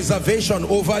declare preservation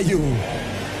over you.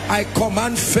 I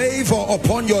command favor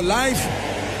upon your life.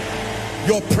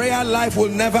 Your prayer life will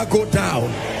never go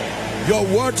down. Your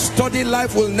word study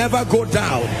life will never go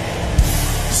down.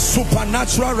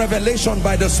 Supernatural revelation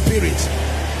by the Spirit.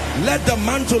 Let the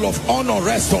mantle of honor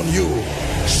rest on you.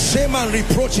 Shame and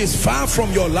reproach is far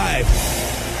from your life.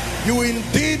 You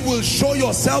indeed will show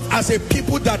yourself as a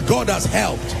people that God has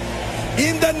helped.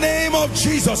 In the name of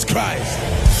Jesus Christ.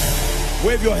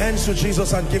 Wave your hands to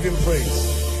Jesus and give him praise.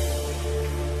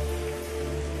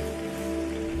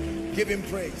 Give him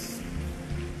praise.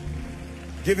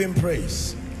 Give him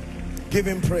praise. Give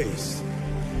him praise.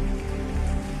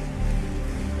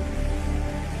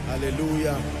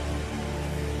 Hallelujah.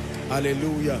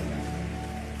 Hallelujah.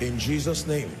 In Jesus'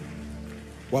 name.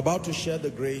 We're about to share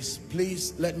the grace.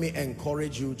 Please let me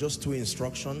encourage you. Just two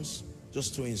instructions.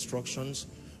 Just two instructions.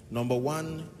 Number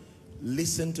one,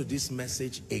 listen to this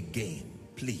message again.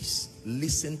 Please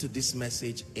listen to this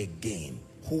message again.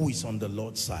 Who is on the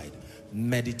Lord's side?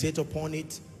 Meditate upon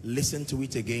it, listen to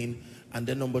it again. And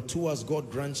then number two, as God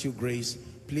grants you grace,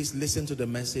 please listen to the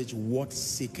message, what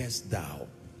seekest thou?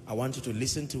 I want you to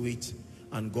listen to it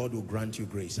and God will grant you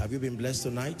grace. Have you been blessed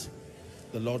tonight?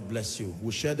 The Lord bless you.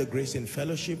 We'll share the grace in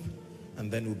fellowship and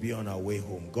then we'll be on our way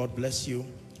home. God bless you.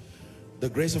 The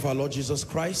grace of our Lord Jesus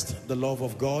Christ, the love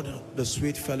of God, the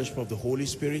sweet fellowship of the Holy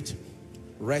Spirit,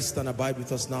 rest and abide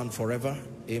with us now and forever.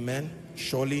 Amen.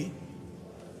 Surely,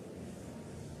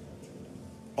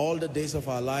 all the days of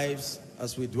our lives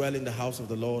as we dwell in the house of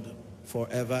the Lord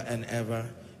forever and ever.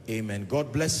 Amen.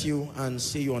 God bless you and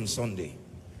see you on Sunday.